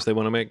movies they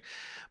want to make.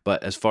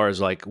 But as far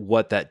as like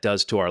what that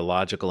does to our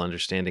logical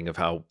understanding of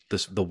how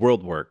the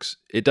world works,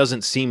 it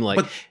doesn't seem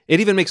like it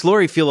even makes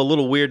Laurie feel a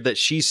little weird that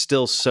she's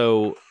still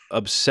so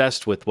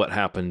obsessed with what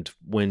happened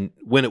when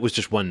it was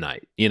just one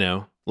night, you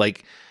know,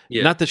 like.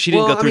 Yeah. Not that she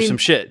didn't go through some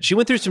shit. She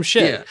went through some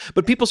shit,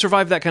 but people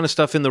survive that kind of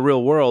stuff in the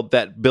real world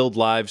that build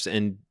lives.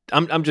 And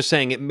I'm just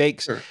saying it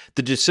makes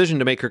the decision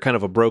to make her kind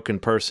of a broken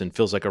person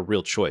feels like a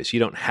real choice. You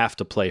don't have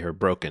to play her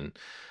broken.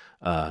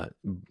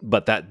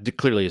 But that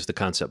clearly is the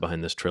concept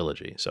behind this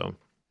trilogy. So,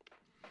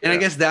 and I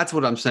guess that's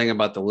what I'm saying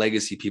about the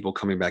legacy people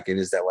coming back in,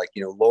 is that like,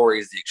 you know,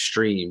 Laurie is the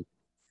extreme,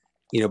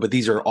 you know, but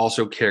these are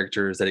also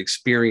characters that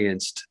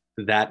experienced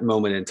that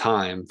moment in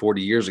time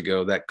 40 years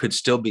ago that could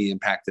still be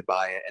impacted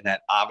by it, and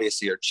that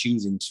obviously are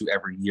choosing to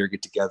every year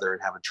get together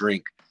and have a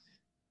drink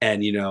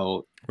and, you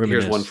know,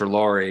 here's one for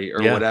Laurie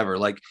or whatever.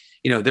 Like,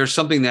 you know, there's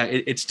something that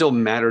it still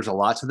matters a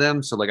lot to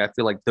them. So like I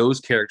feel like those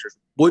characters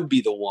would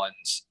be the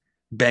ones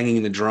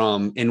banging the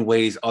drum in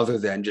ways other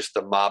than just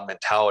the mob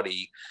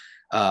mentality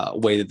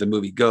way that the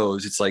movie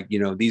goes. It's like, you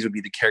know, these would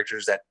be the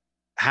characters that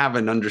have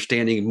an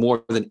understanding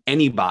more than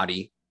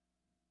anybody,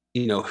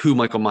 you know, who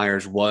Michael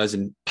Myers was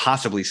and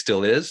possibly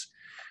still is,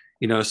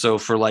 you know. So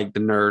for like the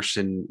nurse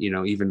and, you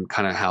know, even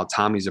kind of how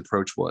Tommy's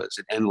approach was,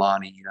 and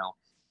Lonnie, you know,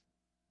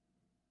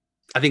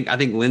 I think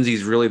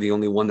Lindsay's really the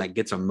only one that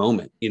gets a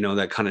moment, you know,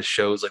 that kind of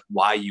shows like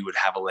why you would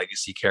have a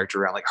legacy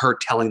character around, like her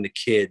telling the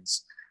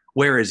kids,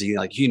 where is he?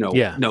 Like, you know,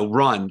 no,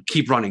 run,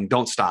 keep running,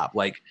 don't stop.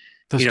 Like,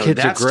 those you know, kids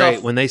are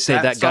great when they say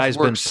that guy's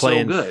been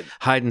playing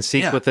hide and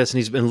seek with us, and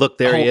he's been, look,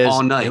 there he is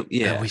all night.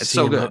 Yeah, it's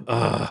so good.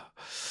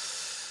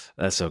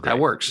 That's so great. That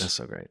works. That's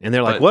so great. And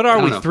they're like, what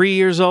are we, 3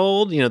 years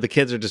old? You know, the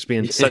kids are just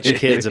being such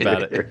kids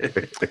about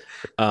it.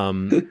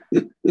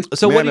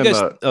 So what do you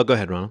guys... go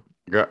ahead, Ronald.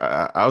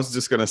 I was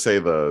just going to say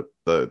the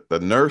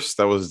nurse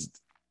that was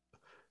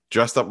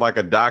dressed up like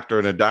a doctor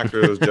and a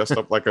doctor that was dressed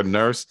up like a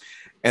nurse.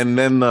 And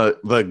then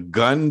the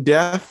gun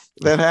death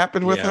that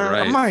happened with her.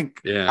 Right. I'm like,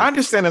 I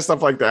understand that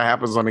stuff like that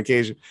happens on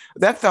occasion.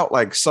 That felt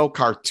like so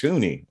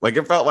cartoony. Like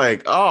it felt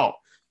like,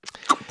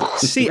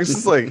 see,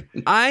 it's like,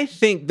 I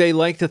think they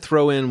like to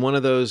throw in one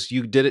of those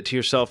 "you did it to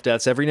yourself"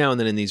 deaths every now and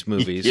then in these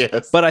movies.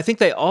 Yes. But I think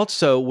they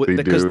also,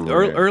 because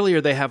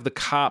earlier they have the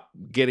cop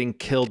getting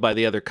killed by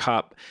the other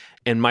cop,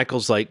 And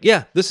Michael's like,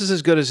 yeah, this is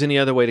as good as any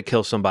other way to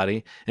kill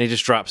somebody. And he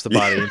just drops the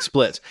body and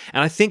splits.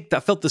 And I think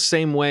I felt the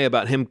same way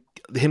about him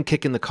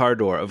kicking the car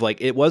door of like,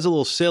 it was a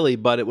little silly,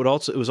 but it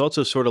was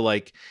also sort of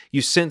like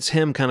you sense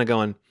him kind of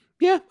going,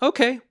 yeah,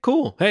 okay,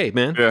 cool. Hey,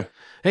 man. Yeah.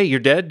 Hey,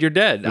 you're dead. You're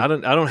dead. I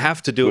don't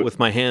have to do it with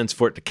my hands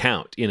for it to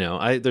count.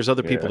 There's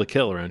other people to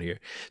kill around here.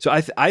 So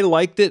I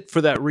liked it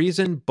for that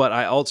reason, but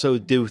I also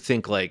do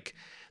think like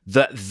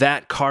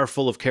that car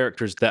full of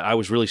characters that I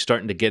was really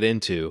starting to get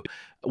into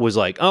was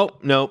like, oh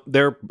no,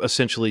 they're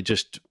essentially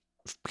just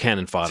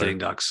cannon fodder. Sitting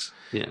ducks.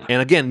 Yeah.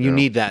 And again, you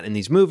need that in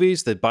these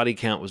movies. The body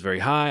count was very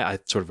high. I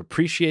sort of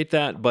appreciate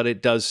that, but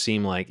it does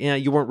seem like,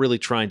 you weren't really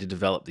trying to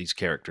develop these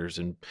characters.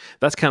 And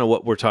that's kind of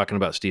what we're talking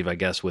about, Steve, I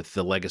guess, with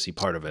the legacy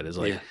part of it is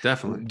like,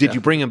 definitely. Did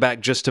you bring him back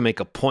just to make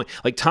a point?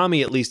 Like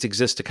Tommy at least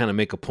exists to kind of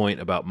make a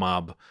point about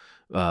mob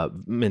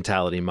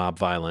mentality, mob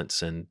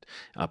violence, and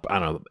I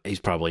don't know, he's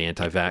probably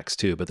anti-vax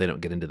too, but they don't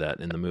get into that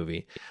in the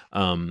movie.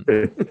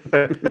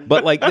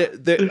 But like,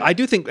 I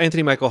do think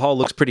Anthony Michael Hall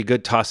looks pretty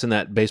good tossing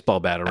that baseball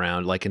bat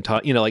around, like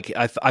like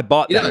I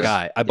bought that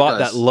guy. I bought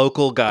that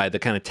local guy, the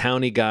kind of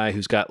towny guy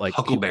who's got like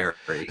Huckleberry,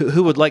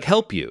 who would like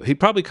help you. He'd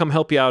probably come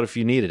help you out if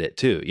you needed it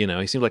too.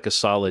 He seemed like a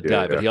solid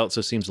guy, but he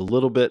also seems a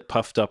little bit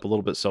puffed up, a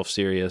little bit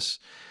self-serious.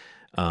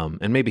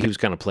 And maybe he was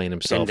kind of playing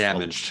himself and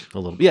damaged a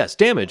little. Yes,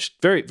 damaged,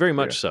 very, very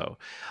much so.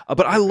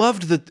 But I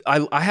loved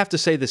I have to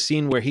say the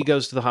scene where he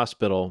goes to the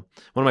hospital.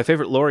 One of my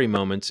favorite Laurie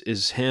moments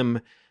is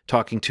him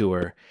talking to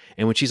her,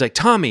 and when she's like,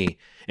 "Tommy,"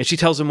 and she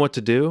tells him what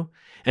to do,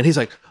 and he's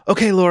like,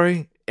 "Okay,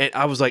 Laurie." And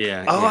I was like,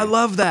 I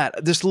love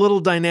that. This little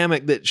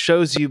dynamic that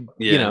shows you,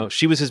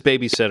 she was his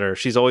babysitter.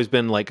 She's always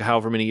been like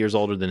however many years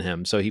older than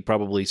him, so he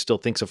probably still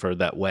thinks of her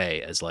that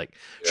way as like,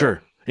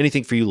 sure,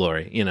 anything for you,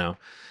 Laurie.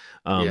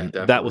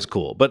 That was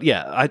cool. But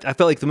I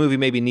felt like the movie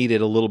maybe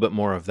needed a little bit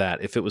more of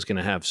that if it was going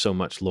to have so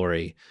much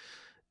Laurie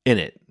in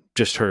it.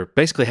 Just her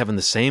basically having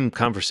the same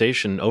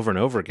conversation over and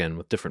over again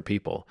with different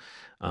people.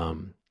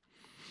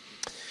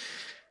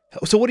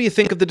 So what do you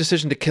think of the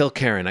decision to kill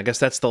Karen? I guess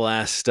that's the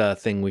last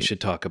thing we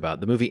should talk about.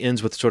 The movie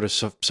ends with sort of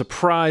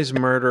surprise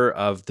murder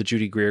of the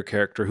Judy Greer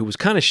character, who was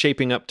kind of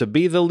shaping up to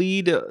be the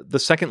lead, the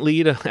second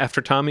lead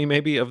after Tommy,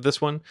 maybe, of this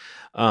one.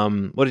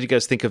 What did you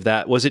guys think of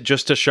that? Was it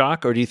just a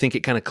shock, or do you think it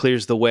kind of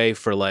clears the way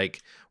for,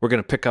 like, we're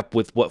going to pick up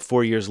with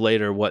 4 years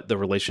later, what the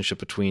relationship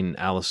between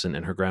Allison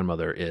and her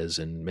grandmother is,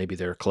 and maybe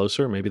they're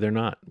closer, maybe they're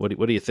not? What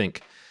do you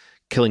think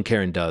killing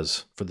Karen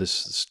does for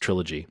this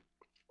trilogy?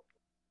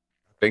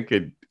 I think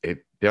it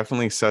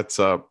definitely sets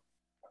up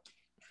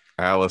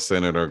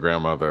Allison and her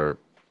grandmother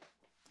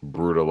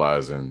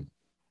brutalizing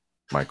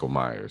Michael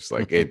Myers.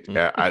 Like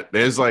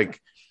there's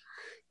like,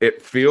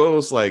 it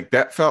feels like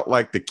that felt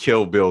like the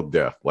Kill Bill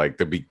death, like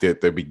the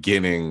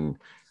beginning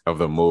of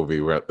the movie,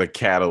 where the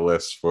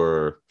catalyst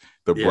for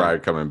the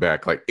bride coming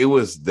back. Like it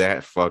was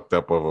that fucked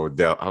up of a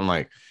death. I'm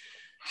like,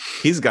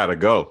 he's got to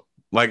go.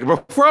 Like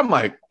before, I'm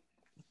like,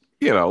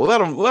 let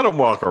him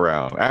walk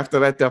around. After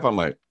that death, I'm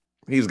like,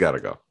 he's got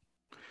to go.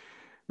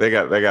 They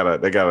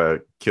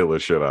gotta kill the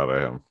shit out of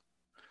him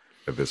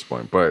at this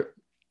point. But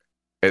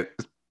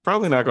it's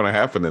probably not going to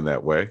happen in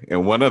that way.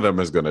 And one of them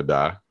is going to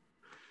die.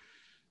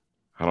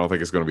 I don't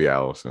think it's going to be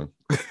Allison.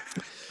 I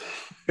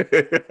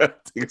think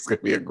it's going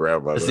to be a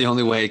grandmother. That's the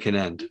only way it can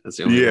end. That's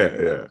the only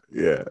way.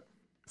 Yeah.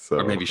 So,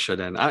 or maybe should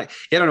end. I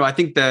don't know. I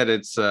think that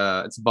it's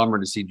a bummer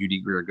to see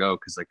Judy Greer go,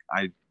 because like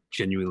I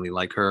genuinely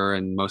like her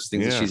and most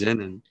things that she's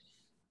in, and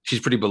she's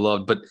pretty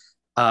beloved. But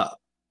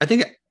I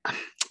think.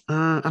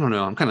 I don't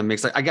know. I'm kind of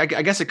mixed. I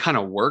guess it kind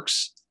of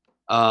works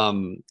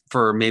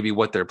for maybe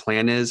what their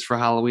plan is for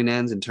Halloween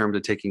Ends, in terms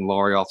of taking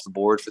Laurie off the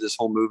board for this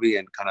whole movie,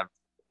 and kind of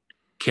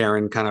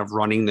Karen kind of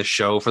running the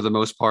show for the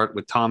most part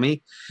with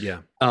Tommy. Yeah.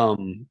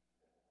 And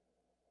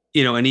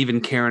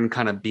even Karen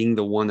kind of being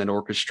the one that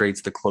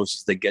orchestrates the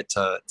closest they get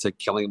to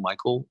killing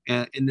Michael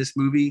in this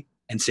movie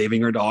and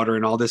saving her daughter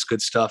and all this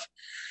good stuff.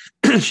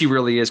 She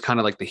really is kind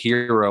of like the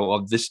hero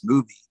of this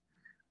movie.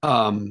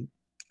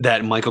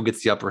 That Michael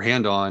gets the upper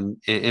hand on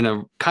in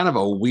a kind of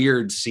a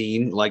weird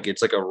scene. Like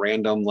it's like a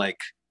random, like,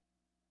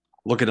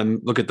 look at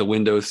the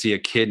window, see a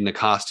kid in a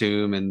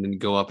costume, and then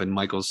go up and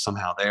Michael's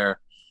somehow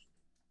there.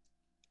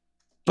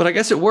 But I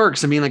guess it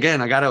works. I mean,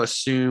 again, I got to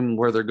assume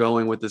where they're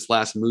going with this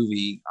last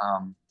movie.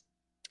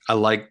 I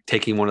like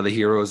taking one of the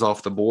heroes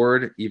off the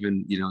board,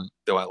 even,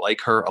 though I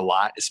like her a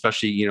lot,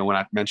 especially, when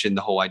I mentioned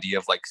the whole idea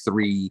of like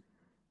 3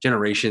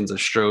 generations of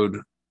Strode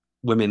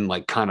women,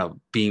 like kind of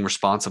being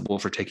responsible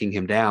for taking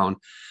him down,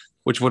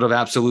 which would have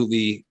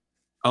absolutely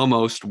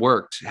almost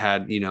worked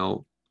had,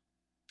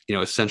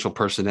 essential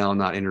personnel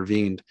not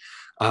intervened.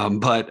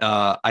 But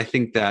I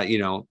think that,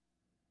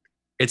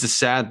 it's a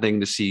sad thing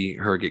to see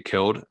her get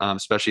killed,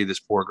 especially this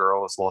poor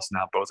girl has lost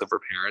now both of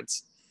her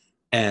parents.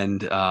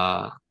 And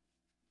I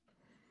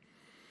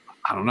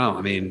don't know.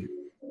 I mean,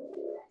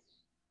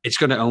 it's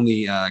going to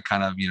only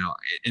kind of,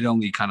 it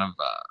only kind of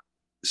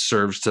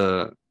serves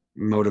to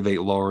motivate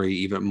Laurie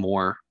even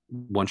more,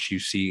 once you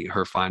see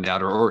her find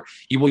out, or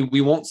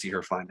we won't see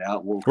her find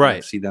out. We'll kind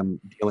of see them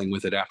dealing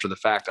with it after the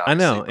fact. I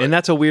know, and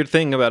that's a weird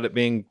thing about it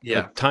being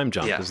a time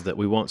jump is that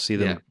we won't see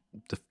them.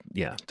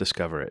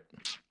 Discover it.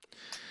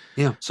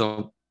 Yeah.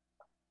 So.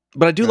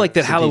 But I do like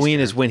that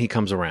Halloween is when he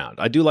comes around.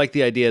 I do like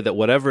the idea that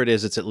whatever it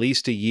is, it's at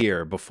least a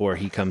year before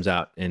he comes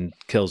out and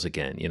kills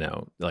again. You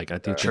know, like I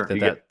do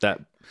think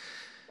that.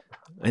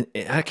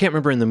 I can't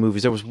remember in the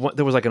movies. There was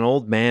like an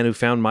old man who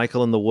found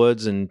Michael in the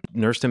woods and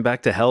nursed him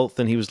back to health,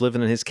 and he was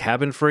living in his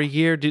cabin for a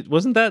year.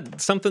 Wasn't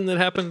that something that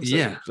happened?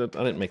 Yeah, I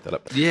didn't make that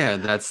up. Yeah,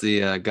 that's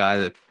the guy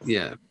that.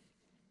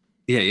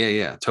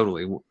 Yeah,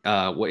 totally.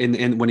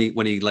 And when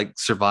he like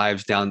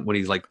survives down when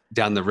he's like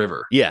down the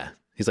river. Yeah.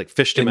 He's like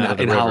fished him out of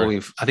the river.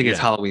 Halloween. I think it's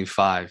Halloween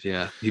 5.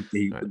 Yeah.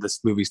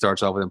 This movie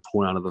starts off with him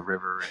pulling out of the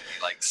river and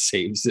he like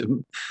saves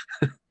him,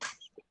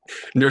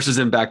 nurses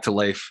him back to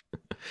life.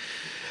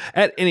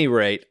 At any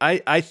rate,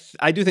 I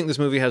do think this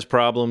movie has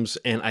problems,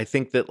 and I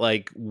think that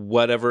like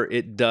whatever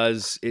it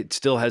does, it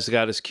still has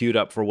got us queued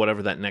up for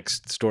whatever that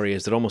next story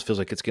is. That almost feels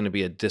like it's going to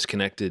be a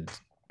disconnected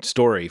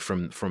story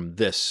from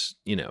this.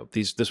 You know,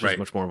 this was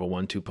much more of a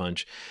 1-2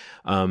 punch.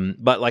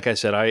 But like I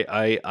said,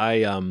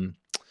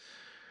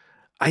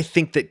 I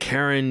think that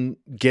Karen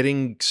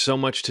getting so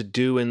much to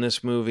do in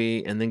this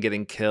movie and then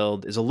getting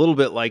killed is a little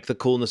bit like the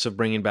coolness of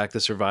bringing back the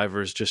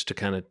survivors, just to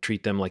kind of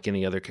treat them like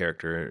any other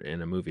character in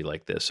a movie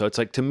like this. So it's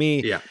like, to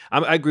me,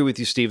 I agree with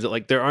you, Steve, that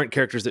like there aren't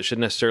characters that should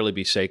necessarily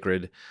be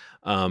sacred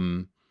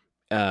in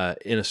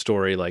a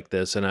story like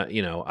this. And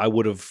I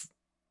would have,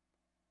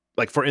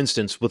 like, for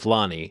instance, with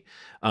Lonnie,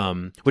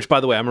 which, by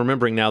the way, I'm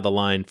remembering now the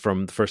line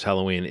from the first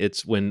Halloween.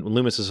 It's when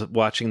Loomis is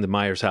watching the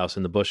Myers house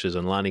in the bushes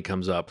and Lonnie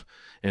comes up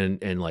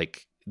and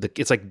like,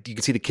 it's like you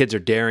can see the kids are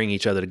daring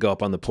each other to go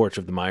up on the porch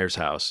of the Myers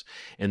house,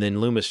 and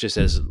then Loomis just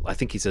says, I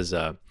think he says,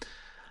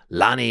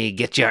 "Lonnie,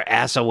 get your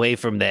ass away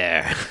from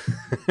there."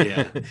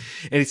 Yeah, and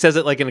he says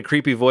it like in a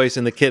creepy voice,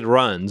 and the kid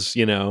runs,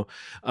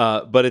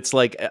 But it's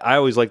like I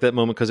always like that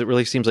moment because it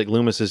really seems like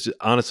Loomis is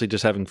honestly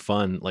just having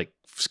fun, like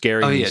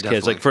scaring these kids.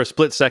 Definitely. Like for a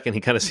split second,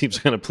 he kind of seems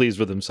kind of pleased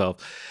with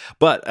himself.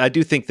 But I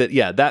do think that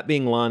that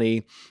being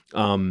Lonnie,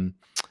 I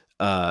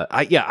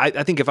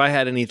think if I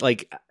had any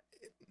like.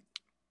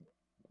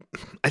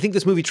 I think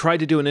this movie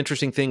tried to do an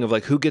interesting thing of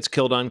like who gets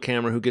killed on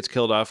camera, who gets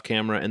killed off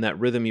camera, and that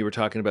rhythm you were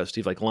talking about,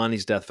 Steve, like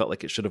Lonnie's death felt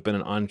like it should have been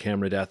an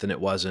on-camera death, and it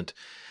wasn't.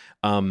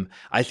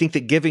 I think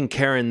that giving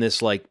Karen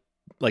this like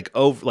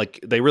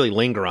they really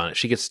linger on it.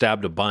 She gets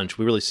stabbed a bunch.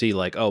 We really see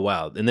like, oh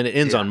wow, and then it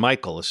ends on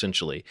Michael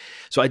essentially.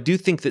 So I do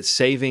think that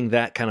saving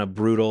that kind of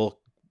brutal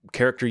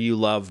character you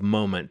love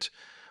moment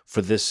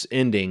for this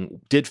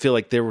ending did feel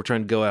like they were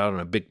trying to go out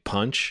on a big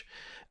punch.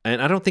 And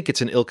I don't think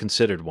it's an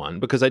ill-considered one,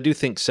 because I do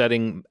think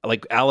setting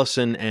like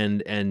Allison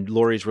and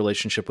Laurie's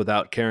relationship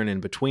without Karen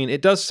in between,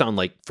 it does sound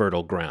like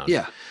fertile ground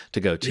to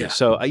go to. Yeah.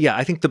 So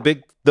I think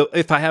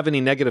if I have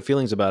any negative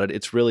feelings about it,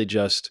 it's really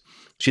just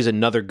she's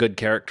another good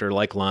character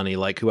like Lonnie,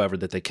 like whoever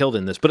that they killed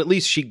in this, but at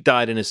least she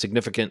died in a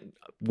significant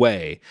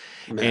way.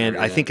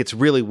 I think it's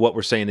really what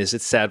we're saying is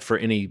it's sad for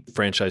any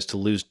franchise to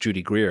lose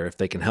Judy Greer if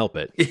they can help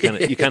it.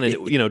 You kind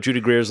of Judy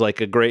Greer's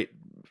like a great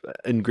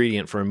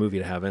ingredient for a movie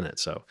to have in it,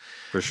 so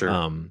for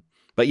sure.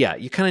 But yeah,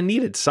 you kind of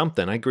needed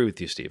something. I agree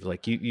with you, Steve.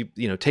 Like you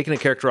taking a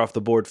character off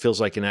the board feels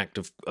like an act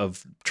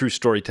of true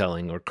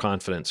storytelling or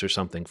confidence or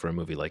something for a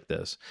movie like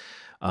this.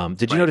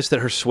 Did you notice that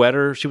her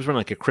sweater, she was wearing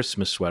like a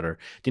Christmas sweater.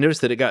 Do you notice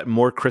that it got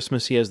more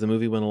Christmassy as the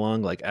movie went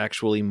along? Like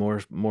actually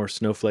more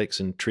snowflakes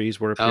and trees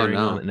were appearing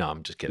on it? No,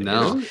 I'm just kidding.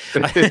 No.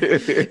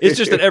 It's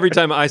just that every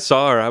time I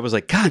saw her, I was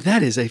like, God,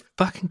 that is a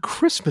fucking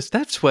Christmas.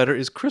 That sweater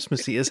is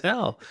Christmassy as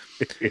hell.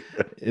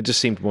 It just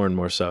seemed more and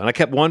more so. And I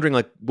kept wondering,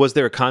 like, was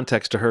there a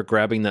context to her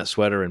grabbing that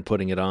sweater and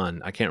putting it on?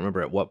 I can't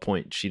remember at what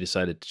point she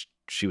decided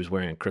she was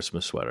wearing a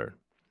Christmas sweater.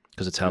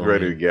 Because it's Halloween.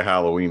 Ready to get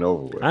Halloween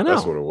over with. I know.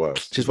 That's what it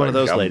was. She's one of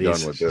those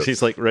ladies.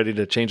 She's like ready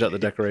to change out the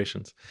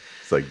decorations.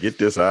 It's like, get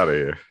this out of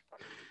here.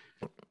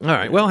 All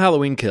right. Well,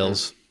 Halloween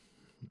Kills.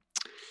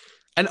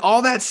 And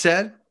all that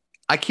said,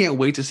 I can't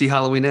wait to see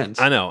Halloween Ends.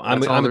 I know.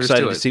 I'm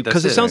excited to see,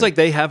 because it sounds like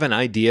they have an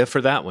idea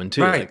for that one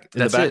too. Right. Like,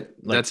 that's it.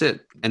 That's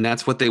it. And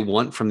that's what they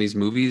want from these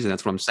movies. And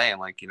that's what I'm saying.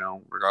 Like,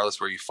 regardless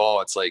where you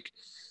fall, it's like,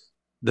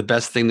 the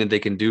best thing that they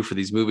can do for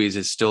these movies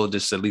is still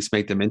just at least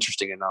make them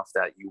interesting enough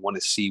that you want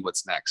to see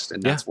what's next.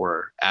 And that's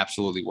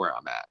absolutely where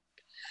I'm at.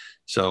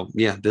 So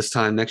yeah, this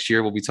time next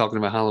year, we'll be talking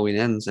about Halloween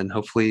Ends, and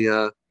hopefully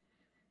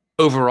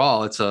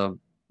overall it's a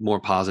more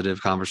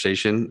positive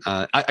conversation.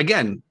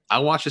 I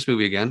watched this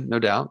movie again, no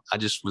doubt. I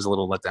just was a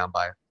little let down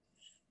by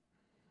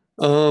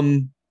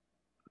it.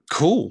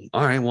 Cool.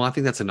 All right. Well, I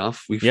think that's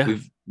enough.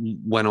 We've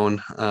went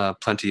on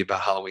plenty about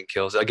Halloween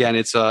Kills. Again,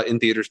 it's in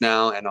theaters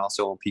now and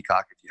also on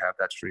Peacock if you have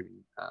that streaming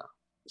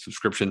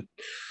subscription.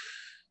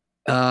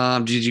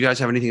 Did you guys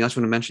have anything else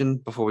you want to mention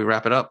before we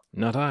wrap it up?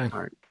 Not I. All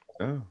right.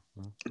 Oh.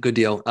 Good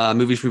deal.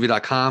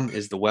 Moviesmovie.com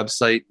is the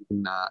website. You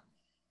can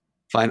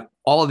Find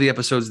all of the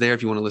episodes there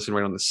if you want to listen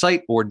right on the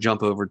site, or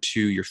jump over to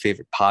your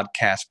favorite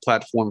podcast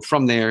platform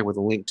from there with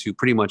a link to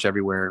pretty much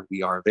everywhere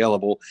we are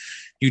available.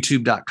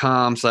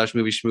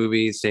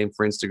 YouTube.com/movie-schmovie, same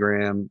for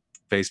Instagram,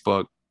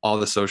 Facebook, all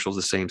the socials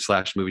the same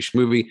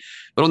 /movie-schmovie.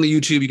 But on the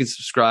YouTube, you can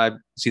subscribe,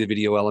 see the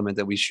video element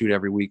that we shoot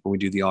every week when we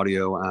do the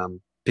audio.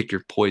 Pick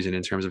your poison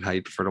in terms of how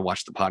you prefer to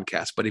watch the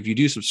podcast. But if you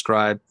do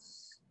subscribe,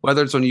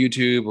 whether it's on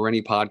YouTube or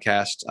any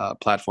podcast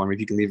platform, if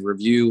you can leave a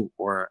review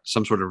or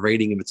some sort of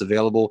rating if it's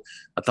available,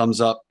 a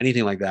thumbs up,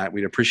 anything like that,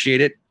 we'd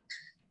appreciate it.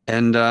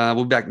 And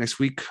we'll be back next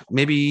week.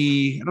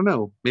 Maybe, I don't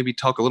know, maybe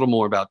talk a little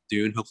more about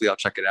Dune. Hopefully I'll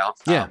check it out.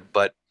 Yeah.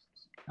 But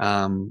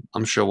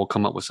I'm sure we'll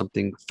come up with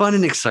something fun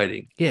and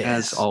exciting, Yes.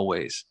 as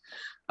always.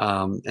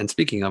 And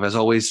speaking of, as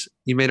always,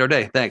 you made our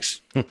day.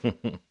 Thanks.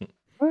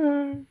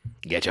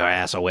 Get your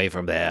ass away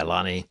from there,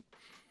 Lonnie.